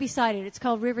 it's right beside it. It's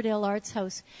called Riverdale Arts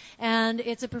House. And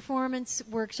it's a performance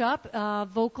workshop,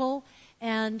 vocal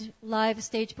and live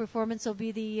stage performance will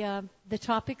be the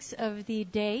topics of the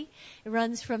day. It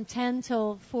runs from 10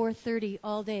 till 4:30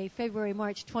 all day, February,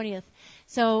 March 20th.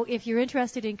 So if you're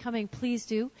interested in coming, please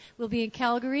do. We'll be in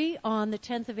Calgary on the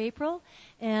 10th of April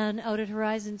and out at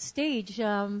Horizon Stage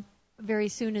very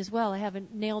soon as well. I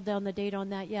haven't nailed down the date on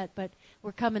that yet, but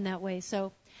we're coming that way.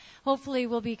 So hopefully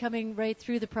we'll be coming right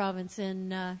through the province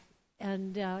and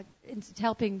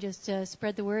helping just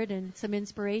spread the word and some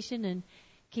inspiration and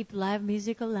keep live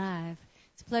music alive.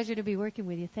 It's a pleasure to be working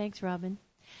with you. Thanks, Robin.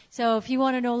 So if you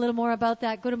want to know a little more about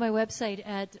that, go to my website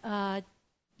at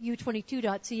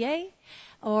u22.ca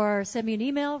or send me an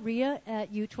email,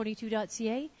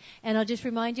 ria@u22.ca. And I'll just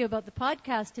remind you about the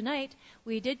podcast tonight.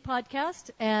 We did podcast,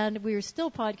 and we're still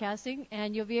podcasting,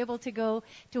 and you'll be able to go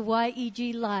to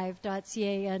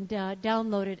yeglive.ca and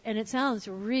download it. And it sounds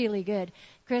really good.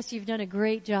 Chris, you've done a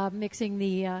great job mixing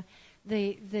the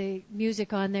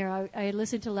music on there. I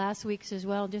listened to last week's as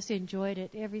well and just enjoyed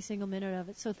it, every single minute of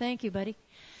it. So thank you, buddy.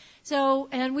 So,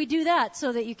 and we do that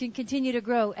so that you can continue to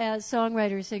grow as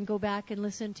songwriters and go back and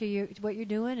listen to what you're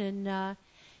doing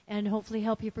and hopefully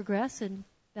help you progress, and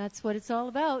that's what it's all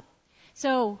about.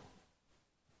 So,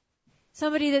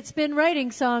 somebody that's been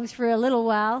writing songs for a little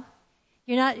while.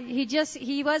 He was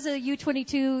a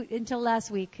U22 until last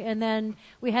week, and then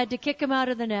we had to kick him out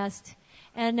of the nest.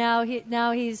 And now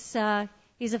he's a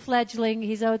fledgling.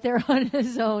 He's out there on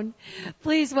his own.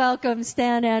 Please welcome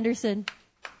Stan Anderson.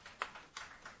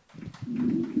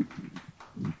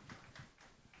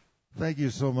 Thank you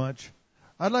so much.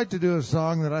 I'd like to do a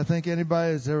song that I think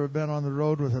anybody that's ever been on the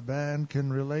road with a band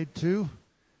can relate to.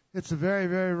 It's a very,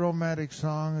 very romantic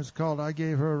song. It's called I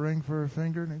Gave Her a Ring for Her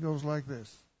Finger, and it goes like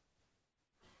this.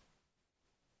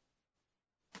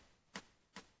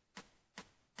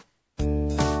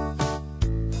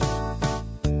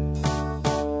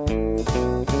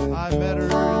 I met her in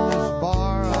this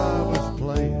bar I was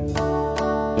playing.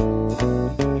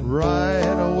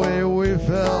 Right away we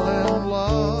fell in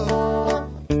love.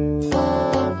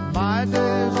 My days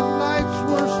and nights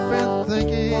were spent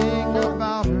thinking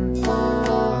about her. I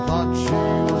thought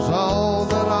she was all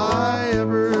that I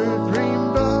ever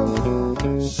dreamed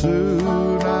of.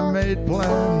 Soon I made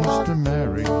plans to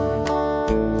marry.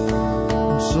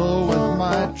 And so with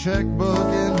my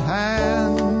checkbook in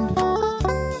hand,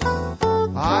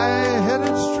 I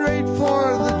headed straight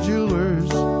for the jewelers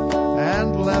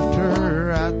and left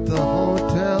her at the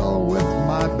hotel with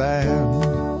my band.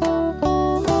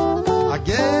 I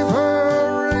gave her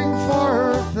a ring for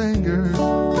her finger,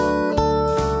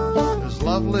 as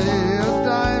lovely a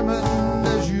diamond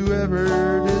as you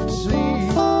ever did see.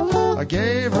 I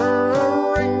gave her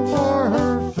a ring for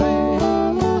her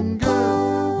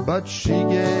finger, but she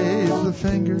gave the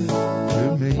finger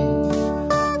to me.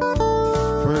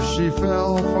 First she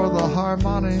fell for the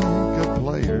harmonica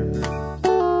player.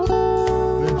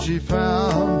 Then she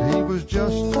found he was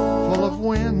just full of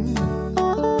wind.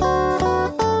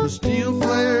 The steel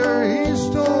player, he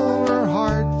stole her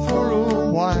heart for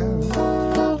a while.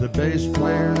 The bass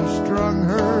player strung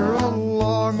her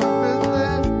along a bit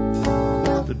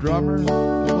then. The drummer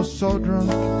was so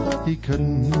drunk he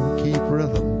couldn't keep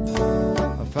rhythm.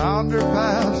 I found her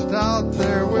passed out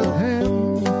there with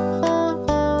him.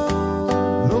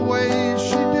 The way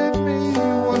she did me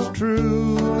was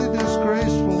truly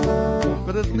disgraceful,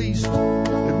 but at least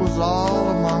it was all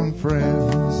among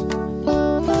friends.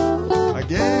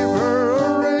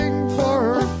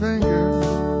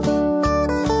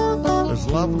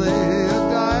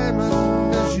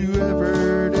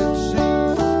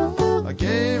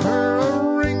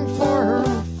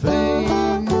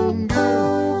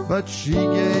 but she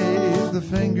gave the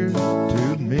finger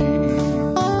to me.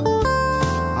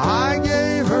 I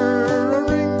gave her a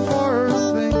ring for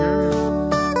her finger,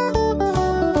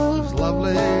 as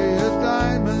lovely a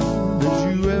diamond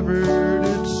as you ever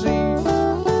did see.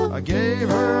 I gave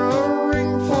her a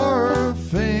ring for her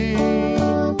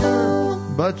finger,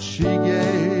 but she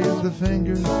gave the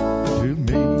finger to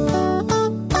me.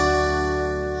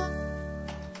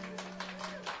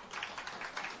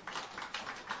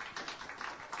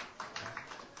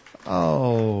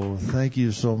 Oh, thank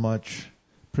you so much.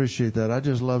 Appreciate that. I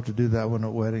just love to do that one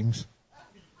at weddings.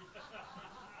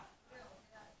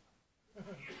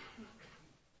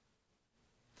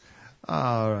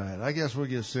 All right. I guess we'll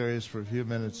get serious for a few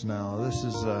minutes now. This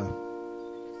is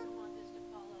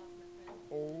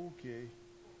okay.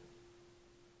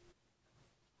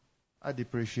 I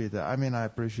appreciate that. I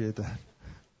appreciate that.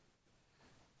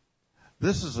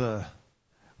 This is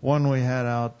one we had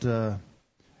out.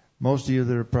 Most of you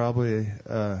that are probably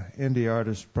indie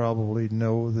artists probably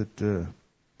know that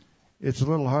it's a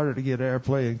little harder to get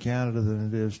airplay in Canada than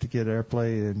it is to get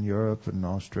airplay in Europe and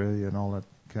Australia and all that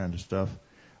kind of stuff.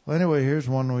 Well, anyway, here's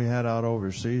one we had out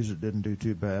overseas that didn't do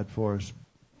too bad for us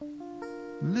a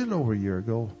little over a year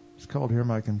ago. It's called Hear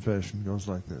My Confession. It goes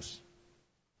like this.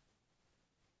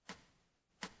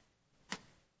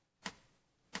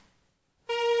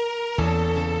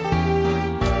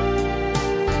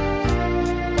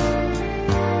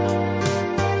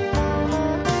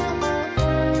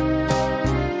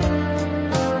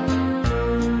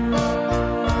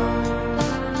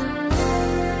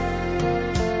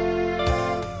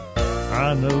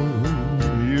 I know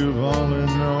you've only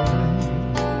known me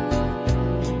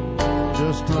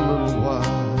just a little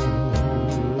while,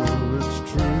 it's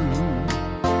true,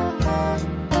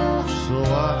 so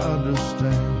I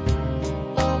understand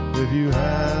if you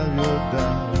have your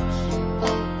doubts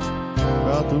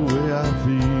about the way I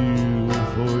feel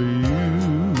for you.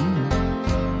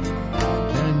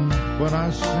 And when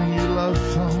I sing you love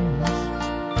songs,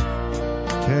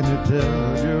 can you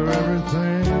tell you're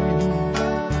everything?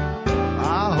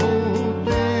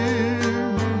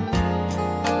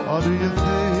 Or do you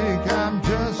think I'm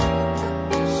just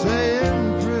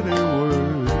saying pretty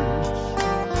words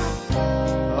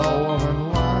a woman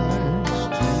likes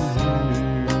to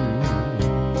hear?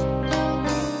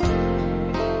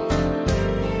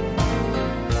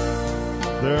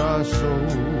 There are so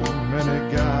many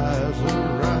guys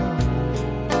around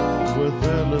with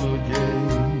their little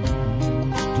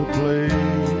games to play,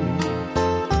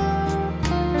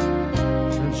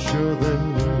 and sure they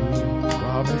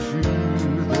promise you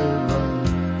their love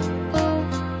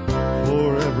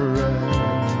forever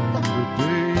and a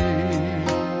day.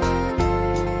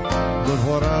 But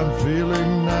what I'm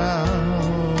feeling now,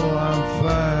 I'm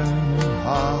finding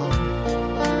hard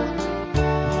to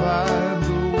find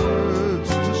the words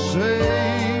to say.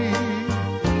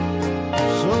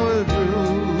 So if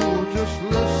you'll just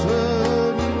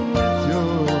listen with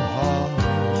your heart,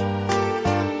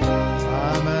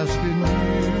 I'm asking you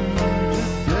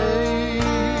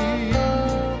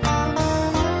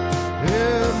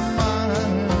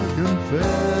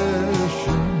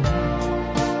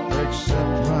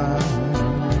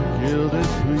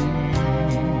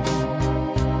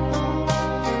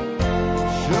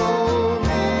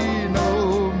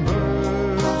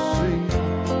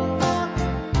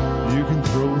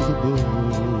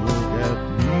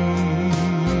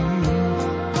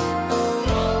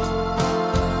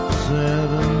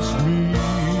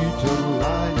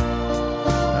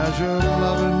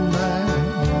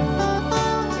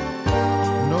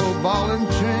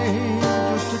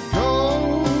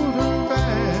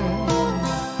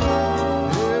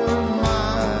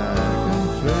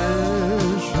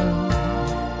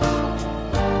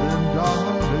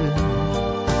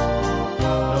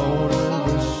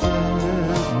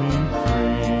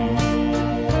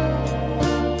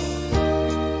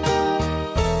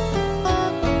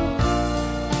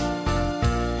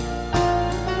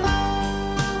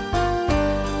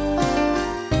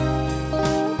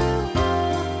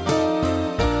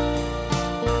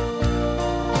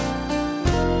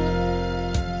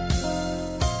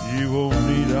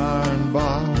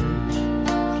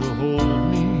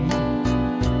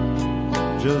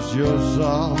your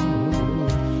soft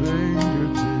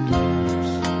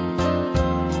fingertips.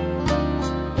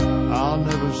 I'll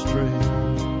never stray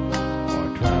or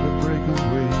try to break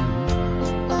away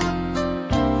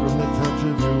from the touch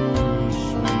of your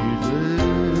sweet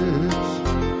lips.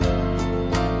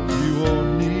 You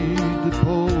won't need to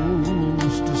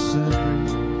post a sentry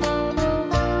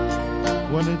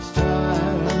when it's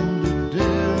time to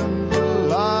dim the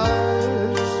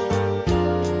lights.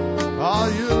 All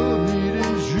you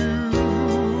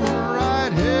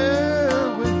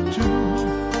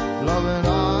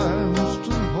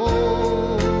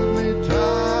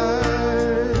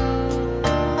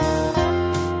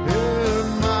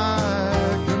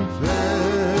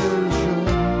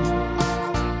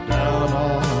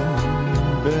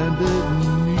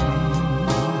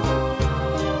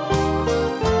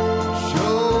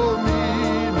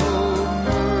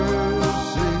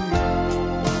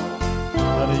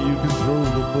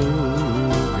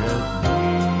look at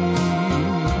me.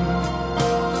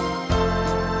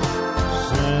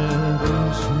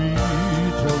 Sentence me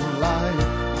to life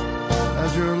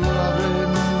as your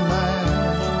loving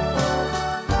man.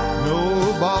 No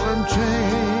ball and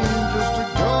chain, just a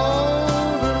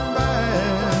golden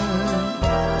band.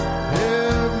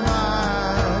 Hear my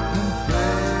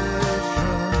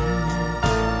confession,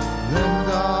 then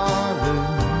darling,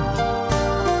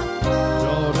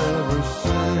 don't ever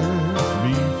set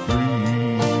me free.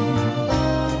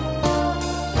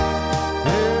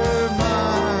 Hear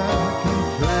my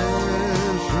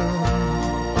confession,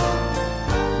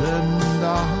 then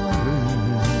darling,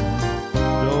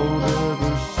 don't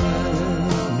ever set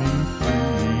me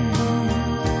free.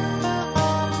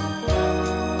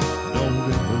 Don't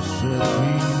ever set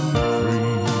me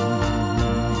free.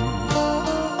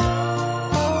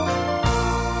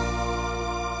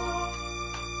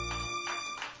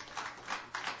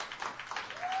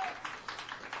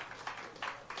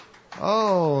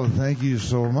 Oh, thank you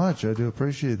so much. I do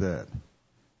appreciate that.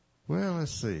 Well,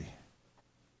 let's see.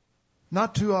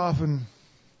 Not too often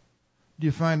do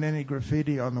you find any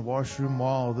graffiti on the washroom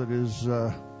wall that is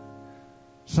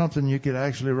something you could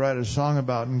actually write a song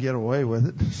about and get away with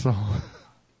it. So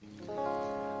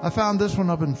I found this one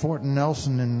up in Fort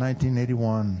Nelson in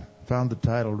 1981. Found the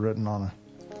title written on it.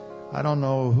 I don't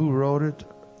know who wrote it,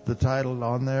 the title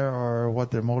on there, or what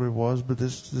their motive was, but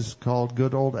this is called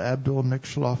Good Old Abdul Nick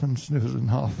Schlaffen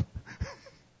Snoozenhoff.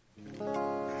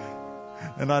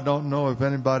 And I don't know if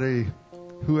anybody,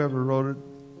 whoever wrote it,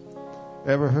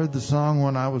 ever heard the song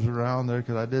when I was around there,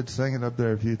 because I did sing it up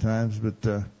there a few times.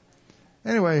 But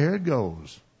anyway, here it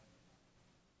goes.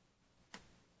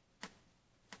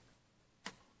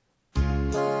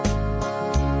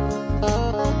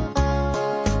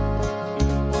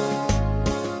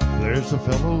 There's a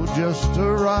fellow just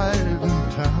arrived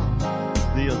in town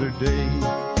the other day.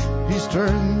 He's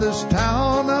turned this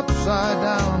town upside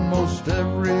down most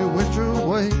every which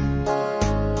way.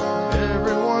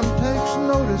 Everyone takes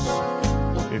notice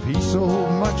if he so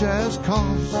much as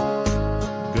coughs.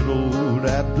 Good old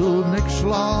Abdul Nick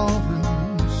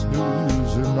Schlaffen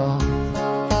snoozing off.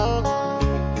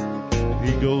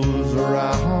 He goes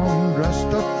around dressed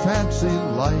up fancy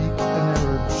like an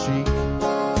Arab sheik.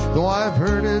 Though I've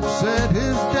heard it said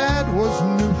his dad was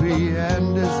Nufi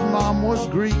and his mom was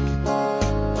Greek.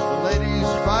 The ladies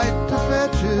fight to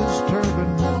fetch his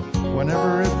turban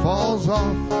whenever it falls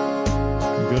off.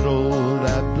 Good old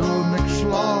Abdul Nick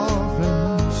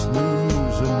Schlaffen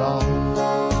snoozing off.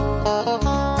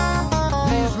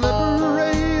 These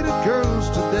liberated girls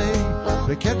today,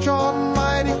 they catch on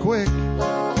mighty quick.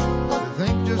 They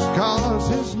think just cause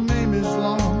his name is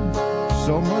long,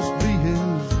 so must be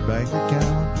his bank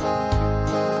account.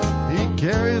 He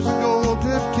carries a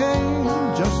gold-tipped cane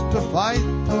just to fight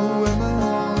the women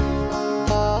off.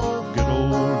 Good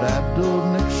old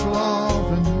Abdul Nick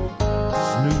Schlaffen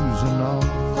snoozing off.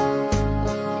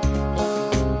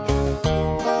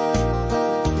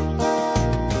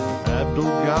 Abdul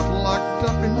got locked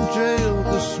up in jail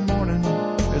this morning,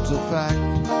 it's a fact.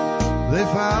 They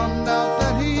found out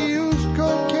that he used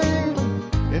cocaine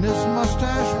in his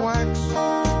mustache wax.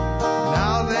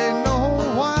 Now they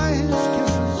know why his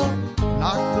kisses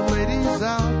knock the ladies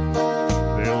out.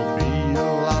 There'll be a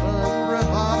lot of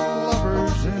red-hot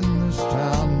lovers in this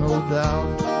town, no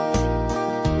doubt.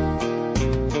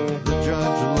 The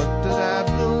judge looked at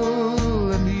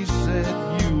Abdul and he said,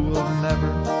 you will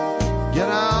never get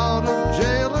out of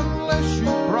jail unless you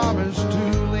promise to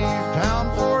leave town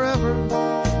forever.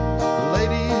 The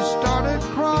ladies started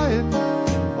crying,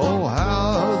 oh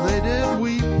how they did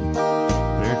weep.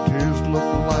 Their tears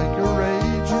looked like a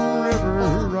raging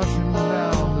river rushing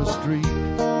down the street.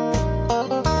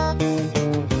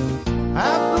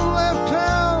 Abdul left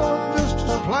town just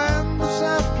as planned this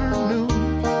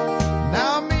afternoon.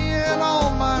 Now me and all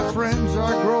my friends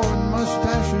are growing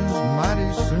mustaches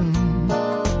mighty soon.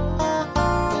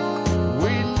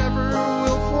 We never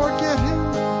will forget him,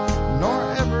 nor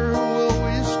ever will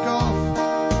we scoff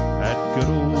at good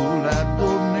old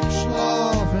Abdul Nick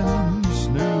Schlaffen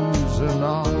snoozing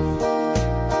off.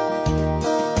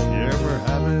 Yeah, we're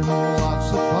having lots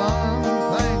of fun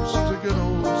thanks to good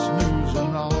old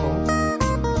snoozing off.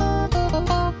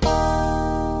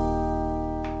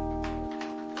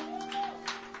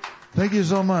 Thank you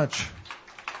so much.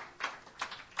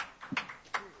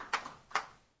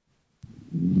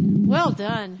 Well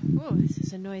done. Oh, this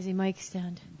is a noisy mic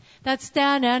stand. That's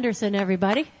Stan Anderson,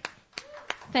 everybody.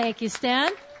 Thank you,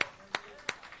 Stan.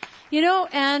 You know,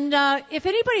 and if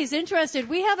anybody's interested,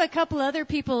 we have a couple other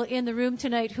people in the room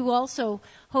tonight who also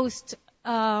host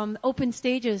open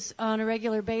stages on a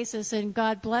regular basis, and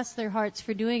God bless their hearts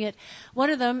for doing it. One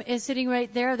of them is sitting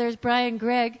right there. There's Brian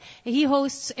Gregg. He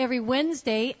hosts every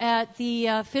Wednesday at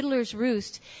the Fiddler's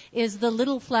Roost, is the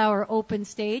Little Flower open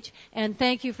stage. And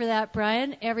thank you for that,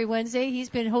 Brian. Every Wednesday, he's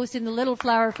been hosting the Little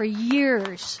Flower for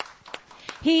years.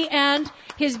 He and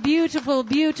his beautiful,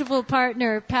 beautiful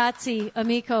partner, Patsy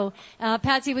Amico.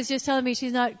 Patsy was just telling me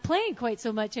she's not playing quite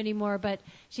so much anymore, but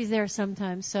she's there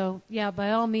sometimes. So, yeah,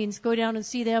 by all means, go down and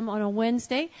see them on a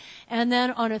Wednesday. And then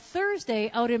on a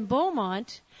Thursday out in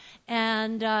Beaumont,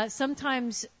 and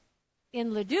sometimes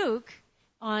in Leduc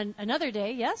on another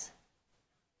day, yes?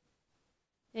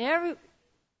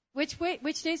 Which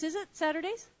days is it?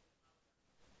 Saturdays?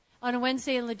 On a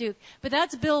Wednesday in Leduc. But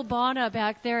that's Bill Bona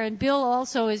back there, and Bill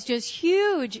also is just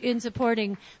huge in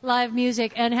supporting live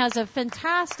music and has a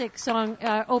fantastic song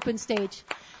open stage.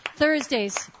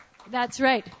 Thursdays. That's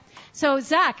right. So,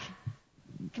 Zac,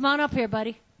 come on up here,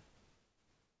 buddy.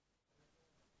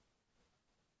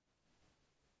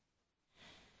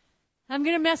 I'm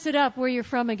going to mess it up where you're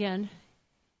from again.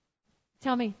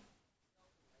 Tell me.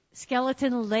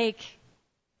 Skeleton Lake.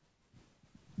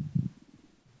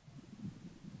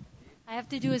 I have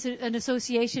to do an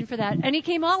association for that. And he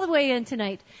came all the way in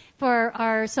tonight for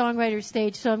our songwriter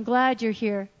stage, so I'm glad you're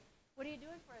here. What are you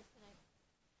doing for us tonight?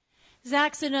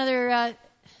 Zac's another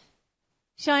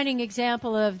shining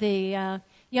example of the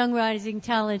young rising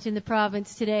talent in the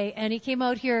province today. And he came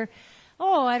out here,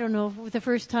 I don't know, the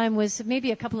first time was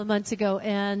maybe a couple of months ago.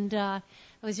 And I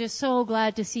was just so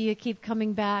glad to see you keep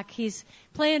coming back. He's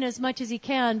playing as much as he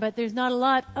can, but there's not a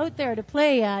lot out there to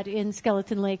play at in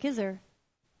Skeleton Lake, is there?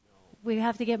 We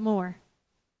have to get more.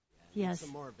 Yes.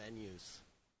 Some more venues.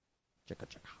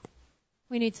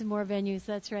 We need some more venues,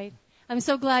 that's right. I'm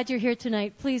so glad you're here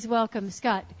tonight. Please welcome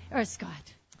Zac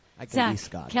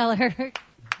Keller.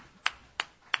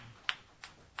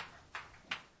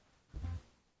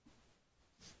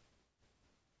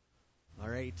 All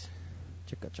right.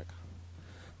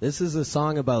 This is a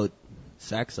song about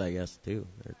sex, I guess, too.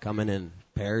 They're coming in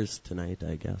pairs tonight,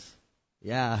 I guess.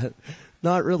 Yeah,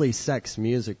 not really sex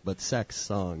music, but sex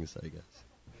songs, I guess.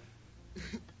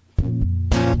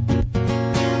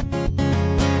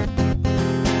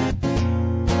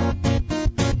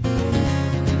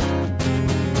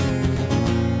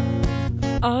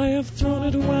 I have thrown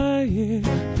it away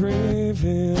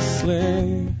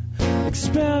previously.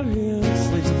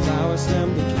 Experience leaves a flower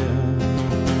stem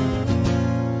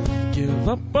to give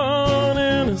up on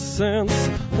innocence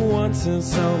once in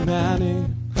so many.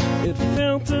 It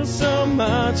filters so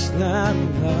much that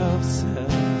love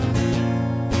said.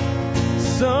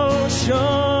 So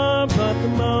sure, but the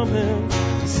moment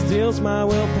steals my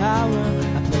willpower.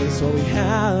 A place where we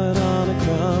had on a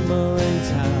crumbling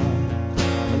tower.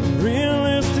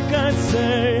 Unrealistic, I'd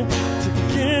say, to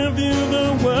give you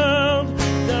the world.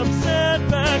 I'm set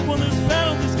back when there's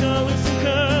boundless colors and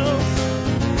curls.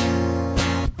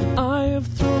 I have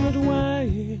thrown it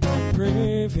away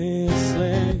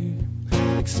previously.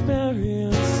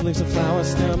 Experience leaves a flower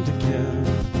stem to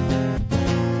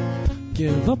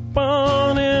give up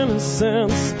on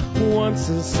innocence once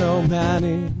in so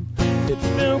many. It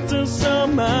filters so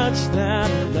much that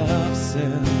love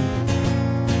said.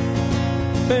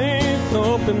 Faith,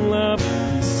 hope, and love,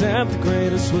 he said the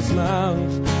greatest was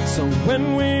love. So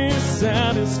when we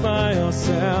satisfy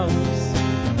ourselves,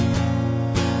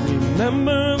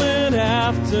 remember that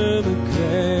after the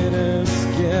greatest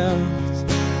gift,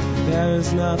 there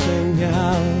is nothing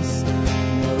else.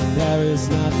 No, there is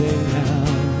nothing else.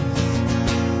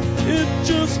 It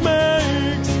just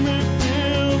makes me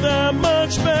feel that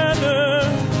much better.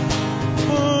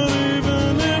 But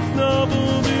even if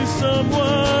novelty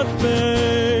somewhat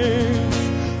fades,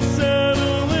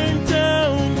 settling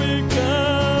down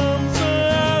becomes a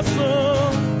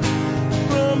hassle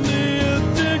from the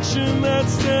addiction that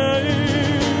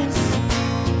stays.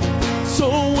 So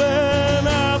when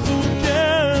I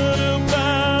forget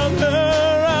about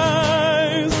her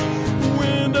eyes,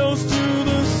 windows to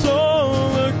the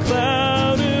solar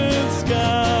clouded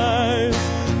skies,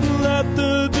 let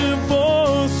the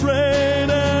divorce rate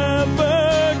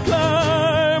ever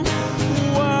climb,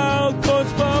 wild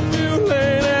courts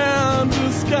populate and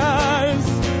disguise.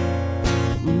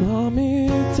 Mommy,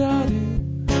 Daddy,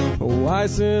 why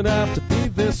does it have to be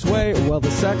this way? Well,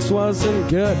 the sex wasn't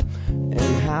good, and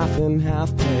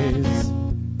half pays.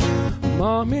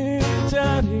 Mommy,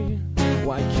 Daddy,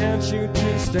 why can't you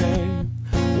two stay?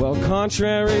 Well,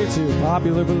 contrary to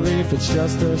popular belief, it's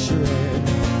just a charade.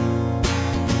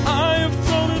 I have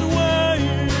thrown it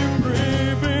away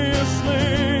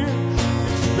previously.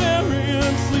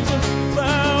 Experience leaves a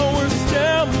flower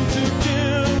stem to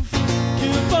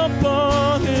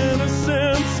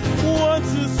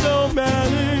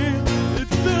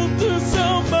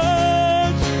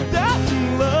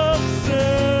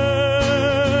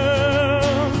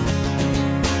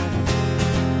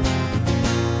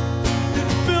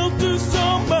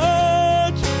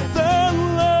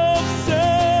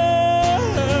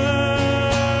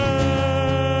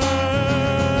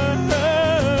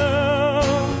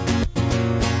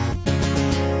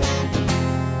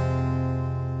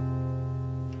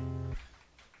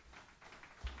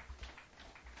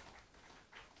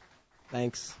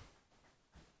Thanks.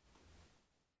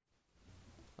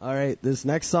 All right, this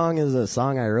next song is a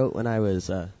song I wrote when I was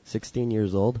 16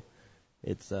 years old.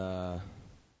 It's about,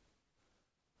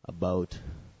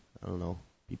 I don't know,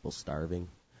 people starving,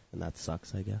 and that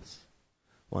sucks, I guess.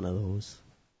 One of those.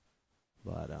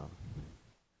 But,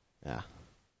 yeah,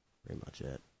 pretty much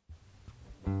it.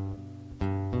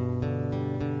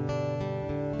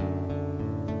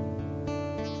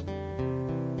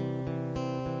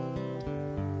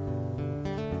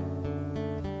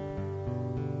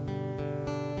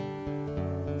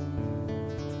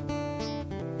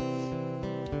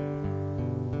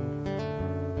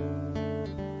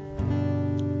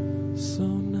 So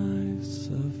nice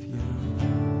of you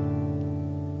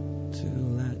to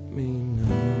let me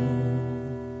know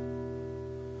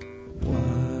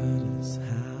what has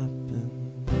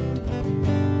happened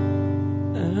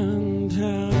and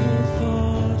how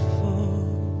thoughtful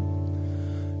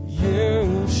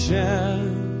you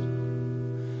shed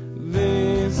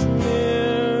these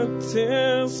near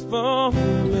tears for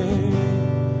me,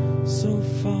 so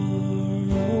far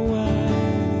away.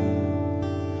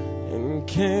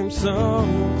 Came so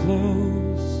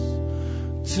close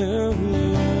to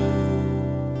you.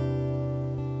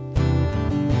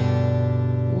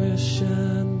 Wish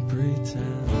and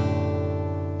pretend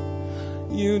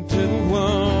you didn't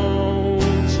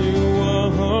want, you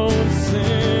won't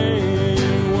see,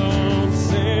 you won't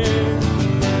see.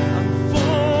 I'm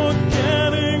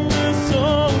forgetting this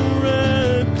old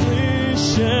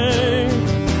cliche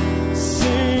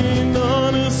seen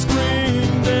on a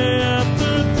screen day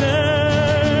after day.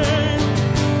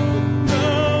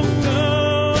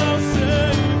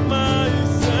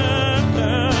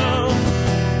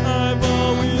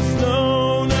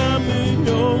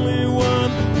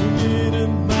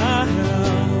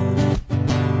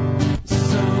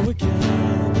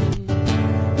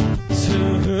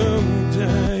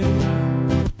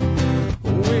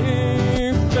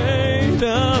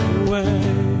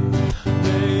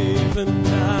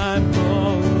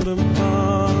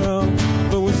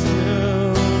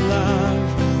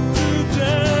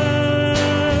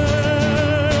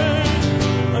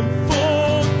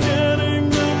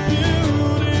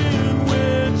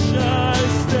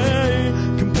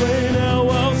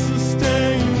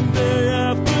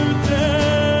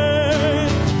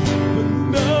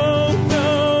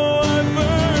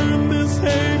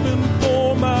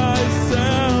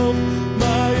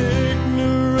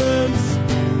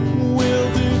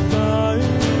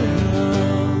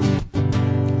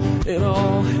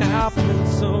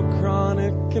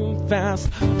 Fast,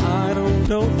 I don't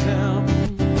know them.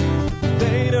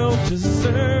 They don't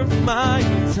deserve my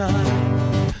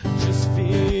time. Just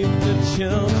feed the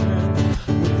children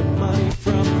with the money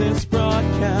from this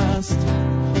broadcast,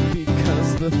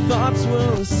 because the thoughts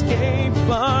will escape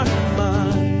our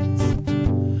minds,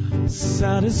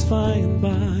 satisfying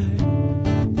by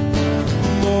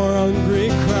more hungry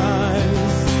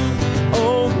cries.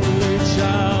 Only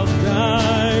child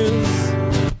dies.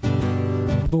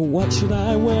 But what should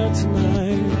I wear tonight?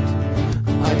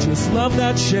 I just love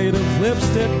that shade of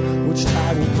lipstick, which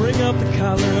tide will bring out the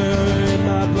color in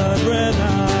my blood red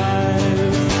eyes.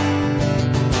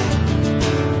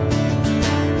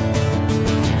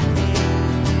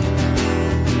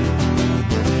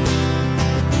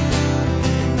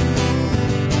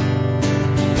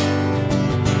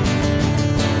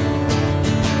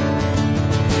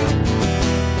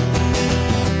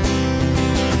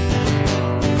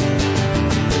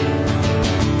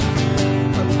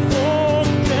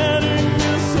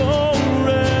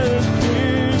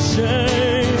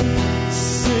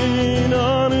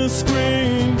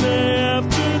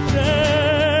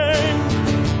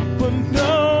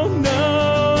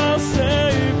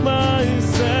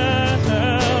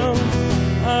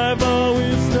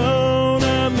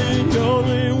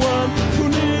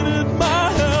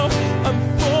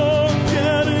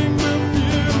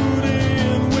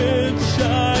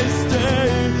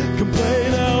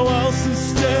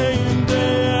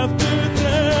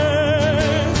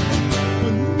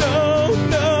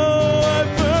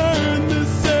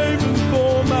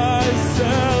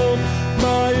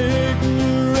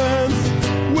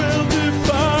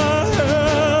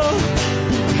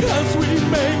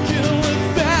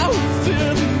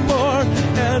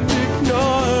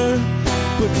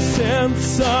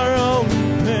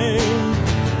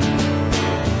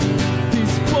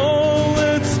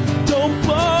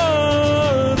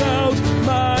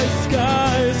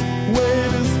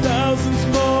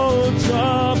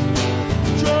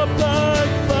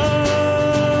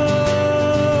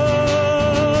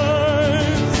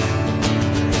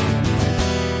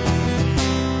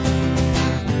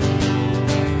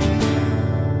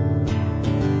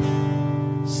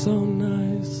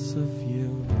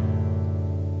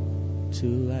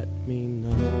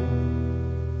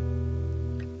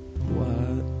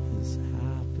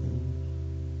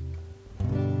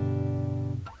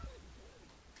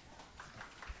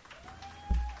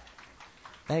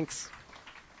 Thanks.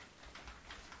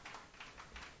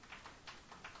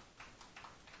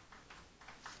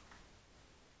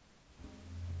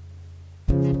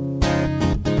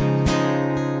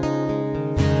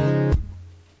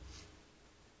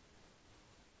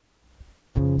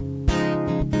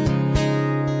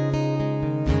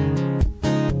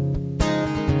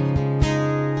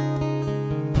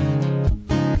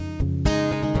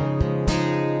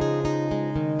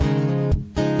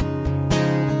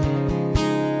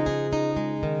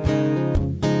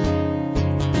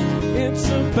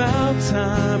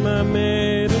 Time I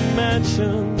made a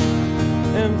mention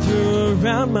and threw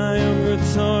around my own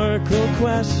rhetorical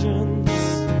questions.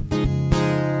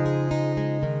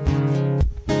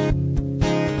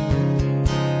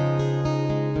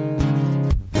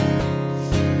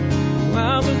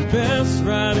 While the best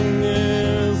writing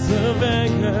is of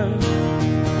anger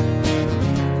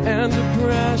and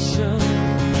depression.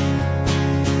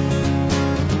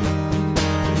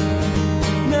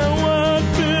 Now what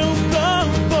fills the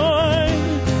void?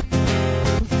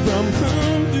 From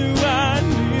whom do I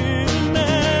need an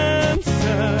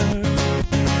answer?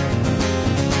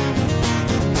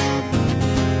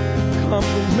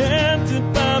 Complimented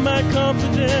by my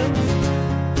confidence.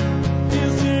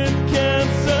 Is it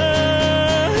cancer?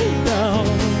 No.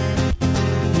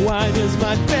 Why does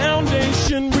my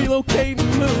foundation relocate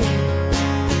and move?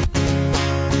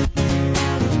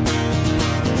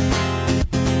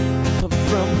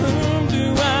 From whom do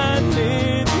I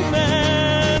need an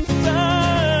answer?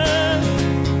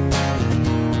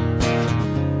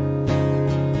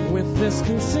 With this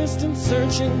consistent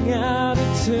searching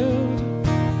attitude,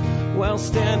 while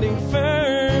standing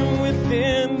firm with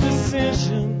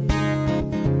indecision.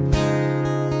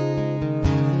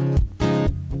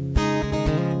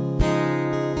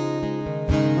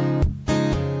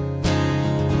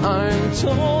 I'm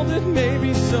told it may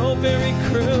be so very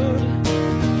crude,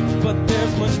 but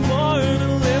there's much more to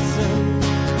listen.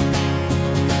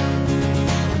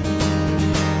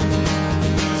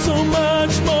 So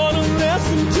much more to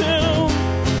listen to.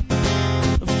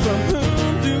 From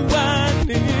whom do I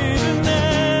need an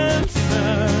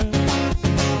answer?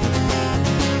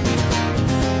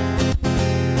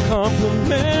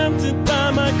 Complimented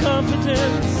by my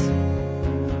confidence.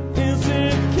 Is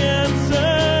it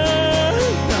cancer?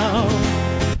 No.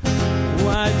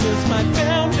 Why does my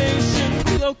foundation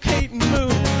relocate and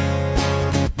move?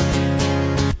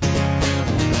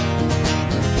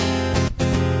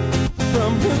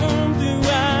 From whom do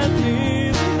I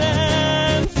need an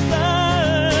answer?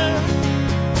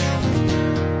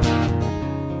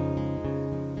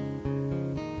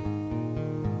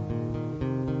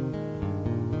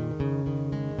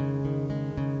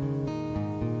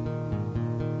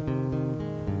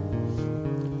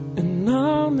 And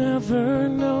I'll never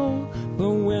know, but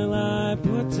will I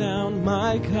put down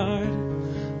my card?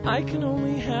 I can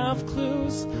only have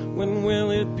clues. When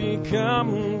will it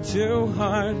become too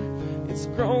hard? It's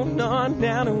grown on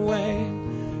and away.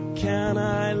 Can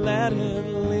I let it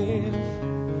leave?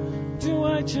 Do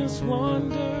I just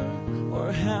wander,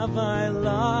 or have I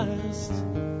lost?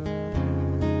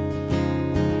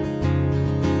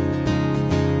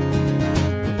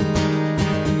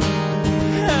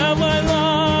 Have I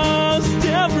lost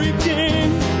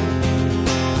everything?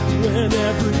 When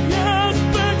every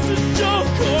aspect's a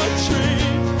joke or treat,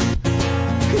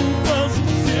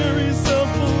 compulsive series of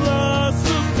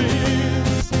philosophies.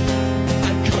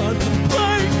 I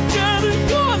contemplate getting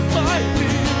on my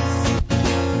knees.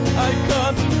 I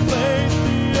contemplate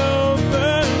the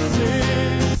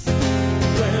overseas.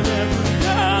 When every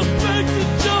aspect's a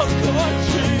joke or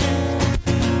treat,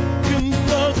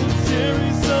 compulsive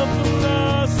series of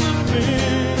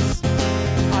philosophies.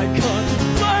 I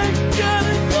contemplate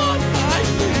getting on my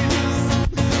knees.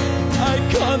 I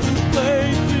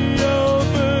contemplate the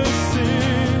overseas.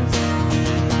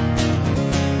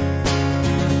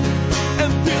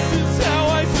 And this is how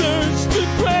I search the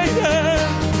greater.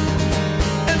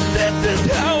 And this is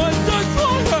how I search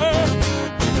for her.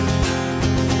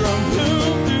 From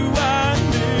whom do I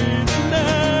need an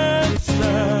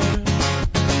answer?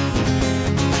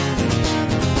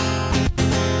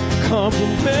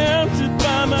 Complimented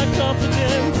by my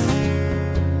confidence.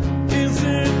 Is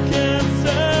it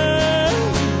cancer?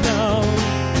 No.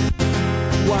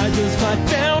 Why does my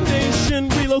foundation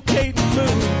relocate and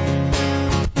move?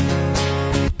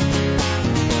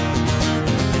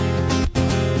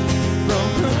 From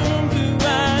whom do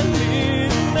I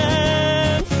need an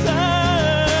answer?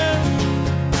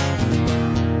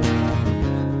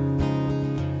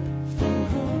 From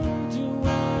whom do I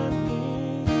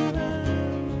need an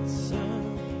answer?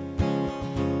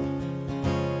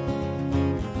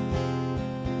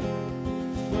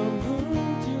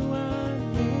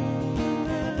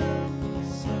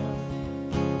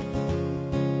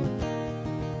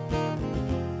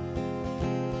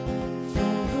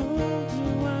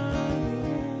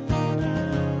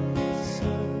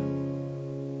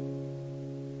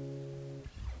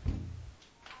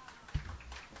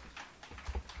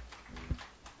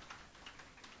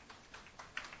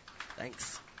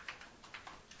 Thanks.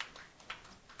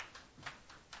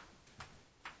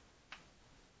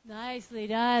 Nicely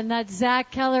done. That's Zac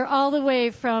Keller all the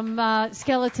way from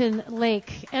Skeleton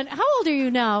Lake. And how old are you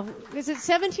now? Is it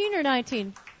 17 or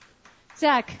 19?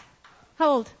 Zac, how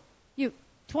old? You're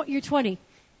 20.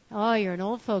 Oh, you're an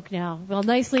old folk now. Well,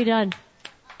 nicely done.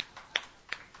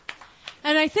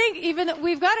 And I think even that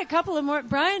we've got a couple of more.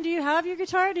 Brian, do you have your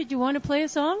guitar? Did you want to play a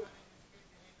song?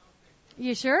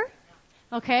 You sure?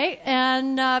 Okay.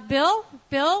 And Bill,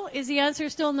 is the answer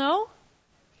still no?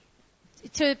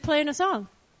 To playing a song?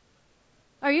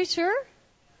 Are you sure?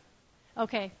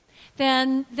 Okay.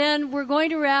 Then we're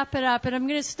going to wrap it up, and I'm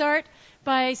going to start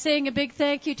by saying a big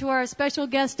thank you to our special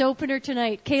guest opener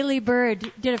tonight, Kaley Bird.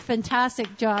 Did a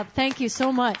fantastic job. Thank you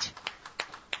so much.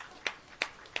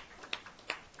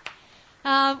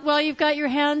 Well, you've got your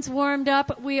hands warmed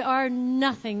up. We are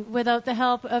nothing without the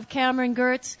help of Cameron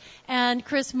Gertz and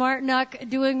Chris Martinuck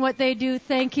doing what they do.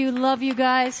 Thank you. Love you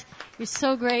guys. You're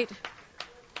so great.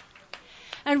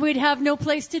 And we'd have no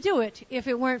place to do it if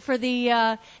it weren't for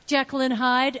the Jekyll and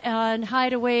Hyde and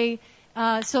Hideaway.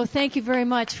 So thank you very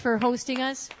much for hosting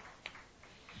us.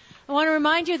 I want to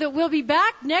remind you that we'll be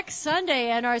back next Sunday,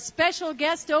 and our special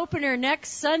guest opener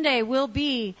next Sunday will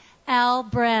be Al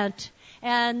Brandt.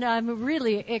 And I'm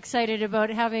really excited about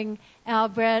having Al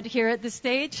Brandt here at the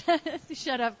stage.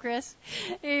 Shut up, Chris.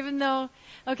 Even though,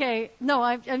 okay, no,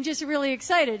 I'm just really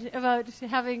excited about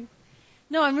having,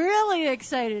 no, I'm really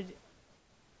excited.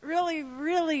 Really,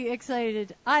 really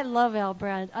excited. I love Al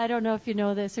Brandt. I don't know if you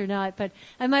know this or not, but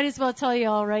I might as well tell you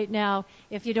all right now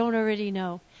if you don't already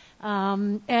know.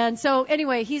 And so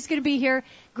anyway, he's going to be here.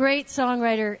 Great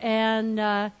songwriter,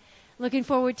 and looking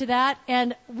forward to that.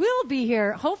 And we'll be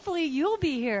here. Hopefully you'll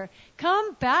be here.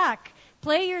 Come back.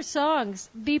 Play your songs.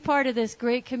 Be part of this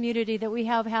great community that we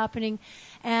have happening.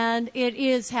 And it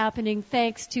is happening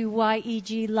thanks to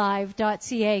yeglive.ca.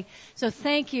 So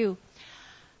thank you.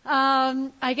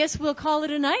 I guess we'll call it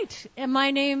a night. And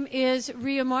my name is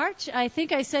Rhea March. I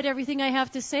think I said everything I have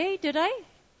to say. Did I?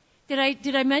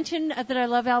 Did I mention that I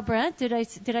love Al Brandt? Did I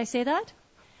say that?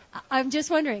 I'm just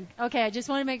wondering. Okay, I just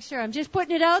want to make sure. I'm just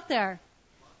putting it out there.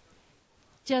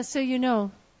 Just so you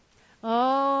know.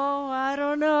 Oh, I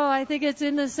don't know. I think it's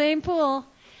in the same pool.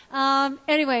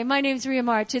 Anyway, my name's Rhea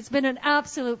March. It's been an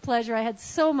absolute pleasure. I had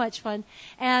so much fun.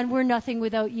 And we're nothing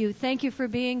without you. Thank you for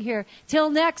being here. Till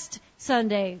next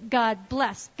Sunday. God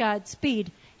bless,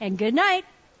 Godspeed, and good night.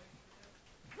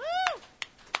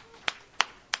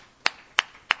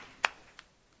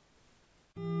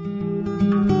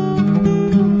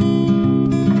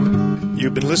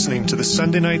 You've been listening to the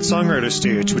Sunday Night Songwriter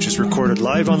Stage, which is recorded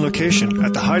live on location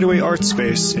at the Hideaway Art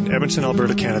Space in Edmonton,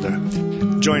 Alberta,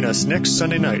 Canada. Join us next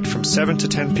Sunday night from 7 to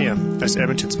 10 p.m. as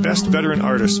Edmonton's best veteran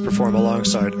artists perform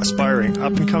alongside aspiring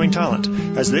up-and-coming talent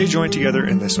as they join together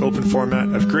in this open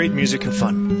format of great music and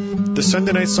fun. The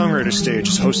Sunday Night Songwriter Stage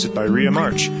is hosted by Rhea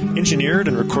March, engineered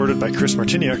and recorded by Chris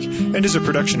Martiniak, and is a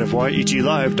production of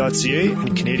yeglive.ca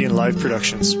and Canadian Live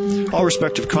Productions. All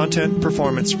respective content,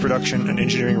 performance, production, and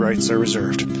engineering rights are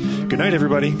reserved. Good night,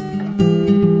 everybody.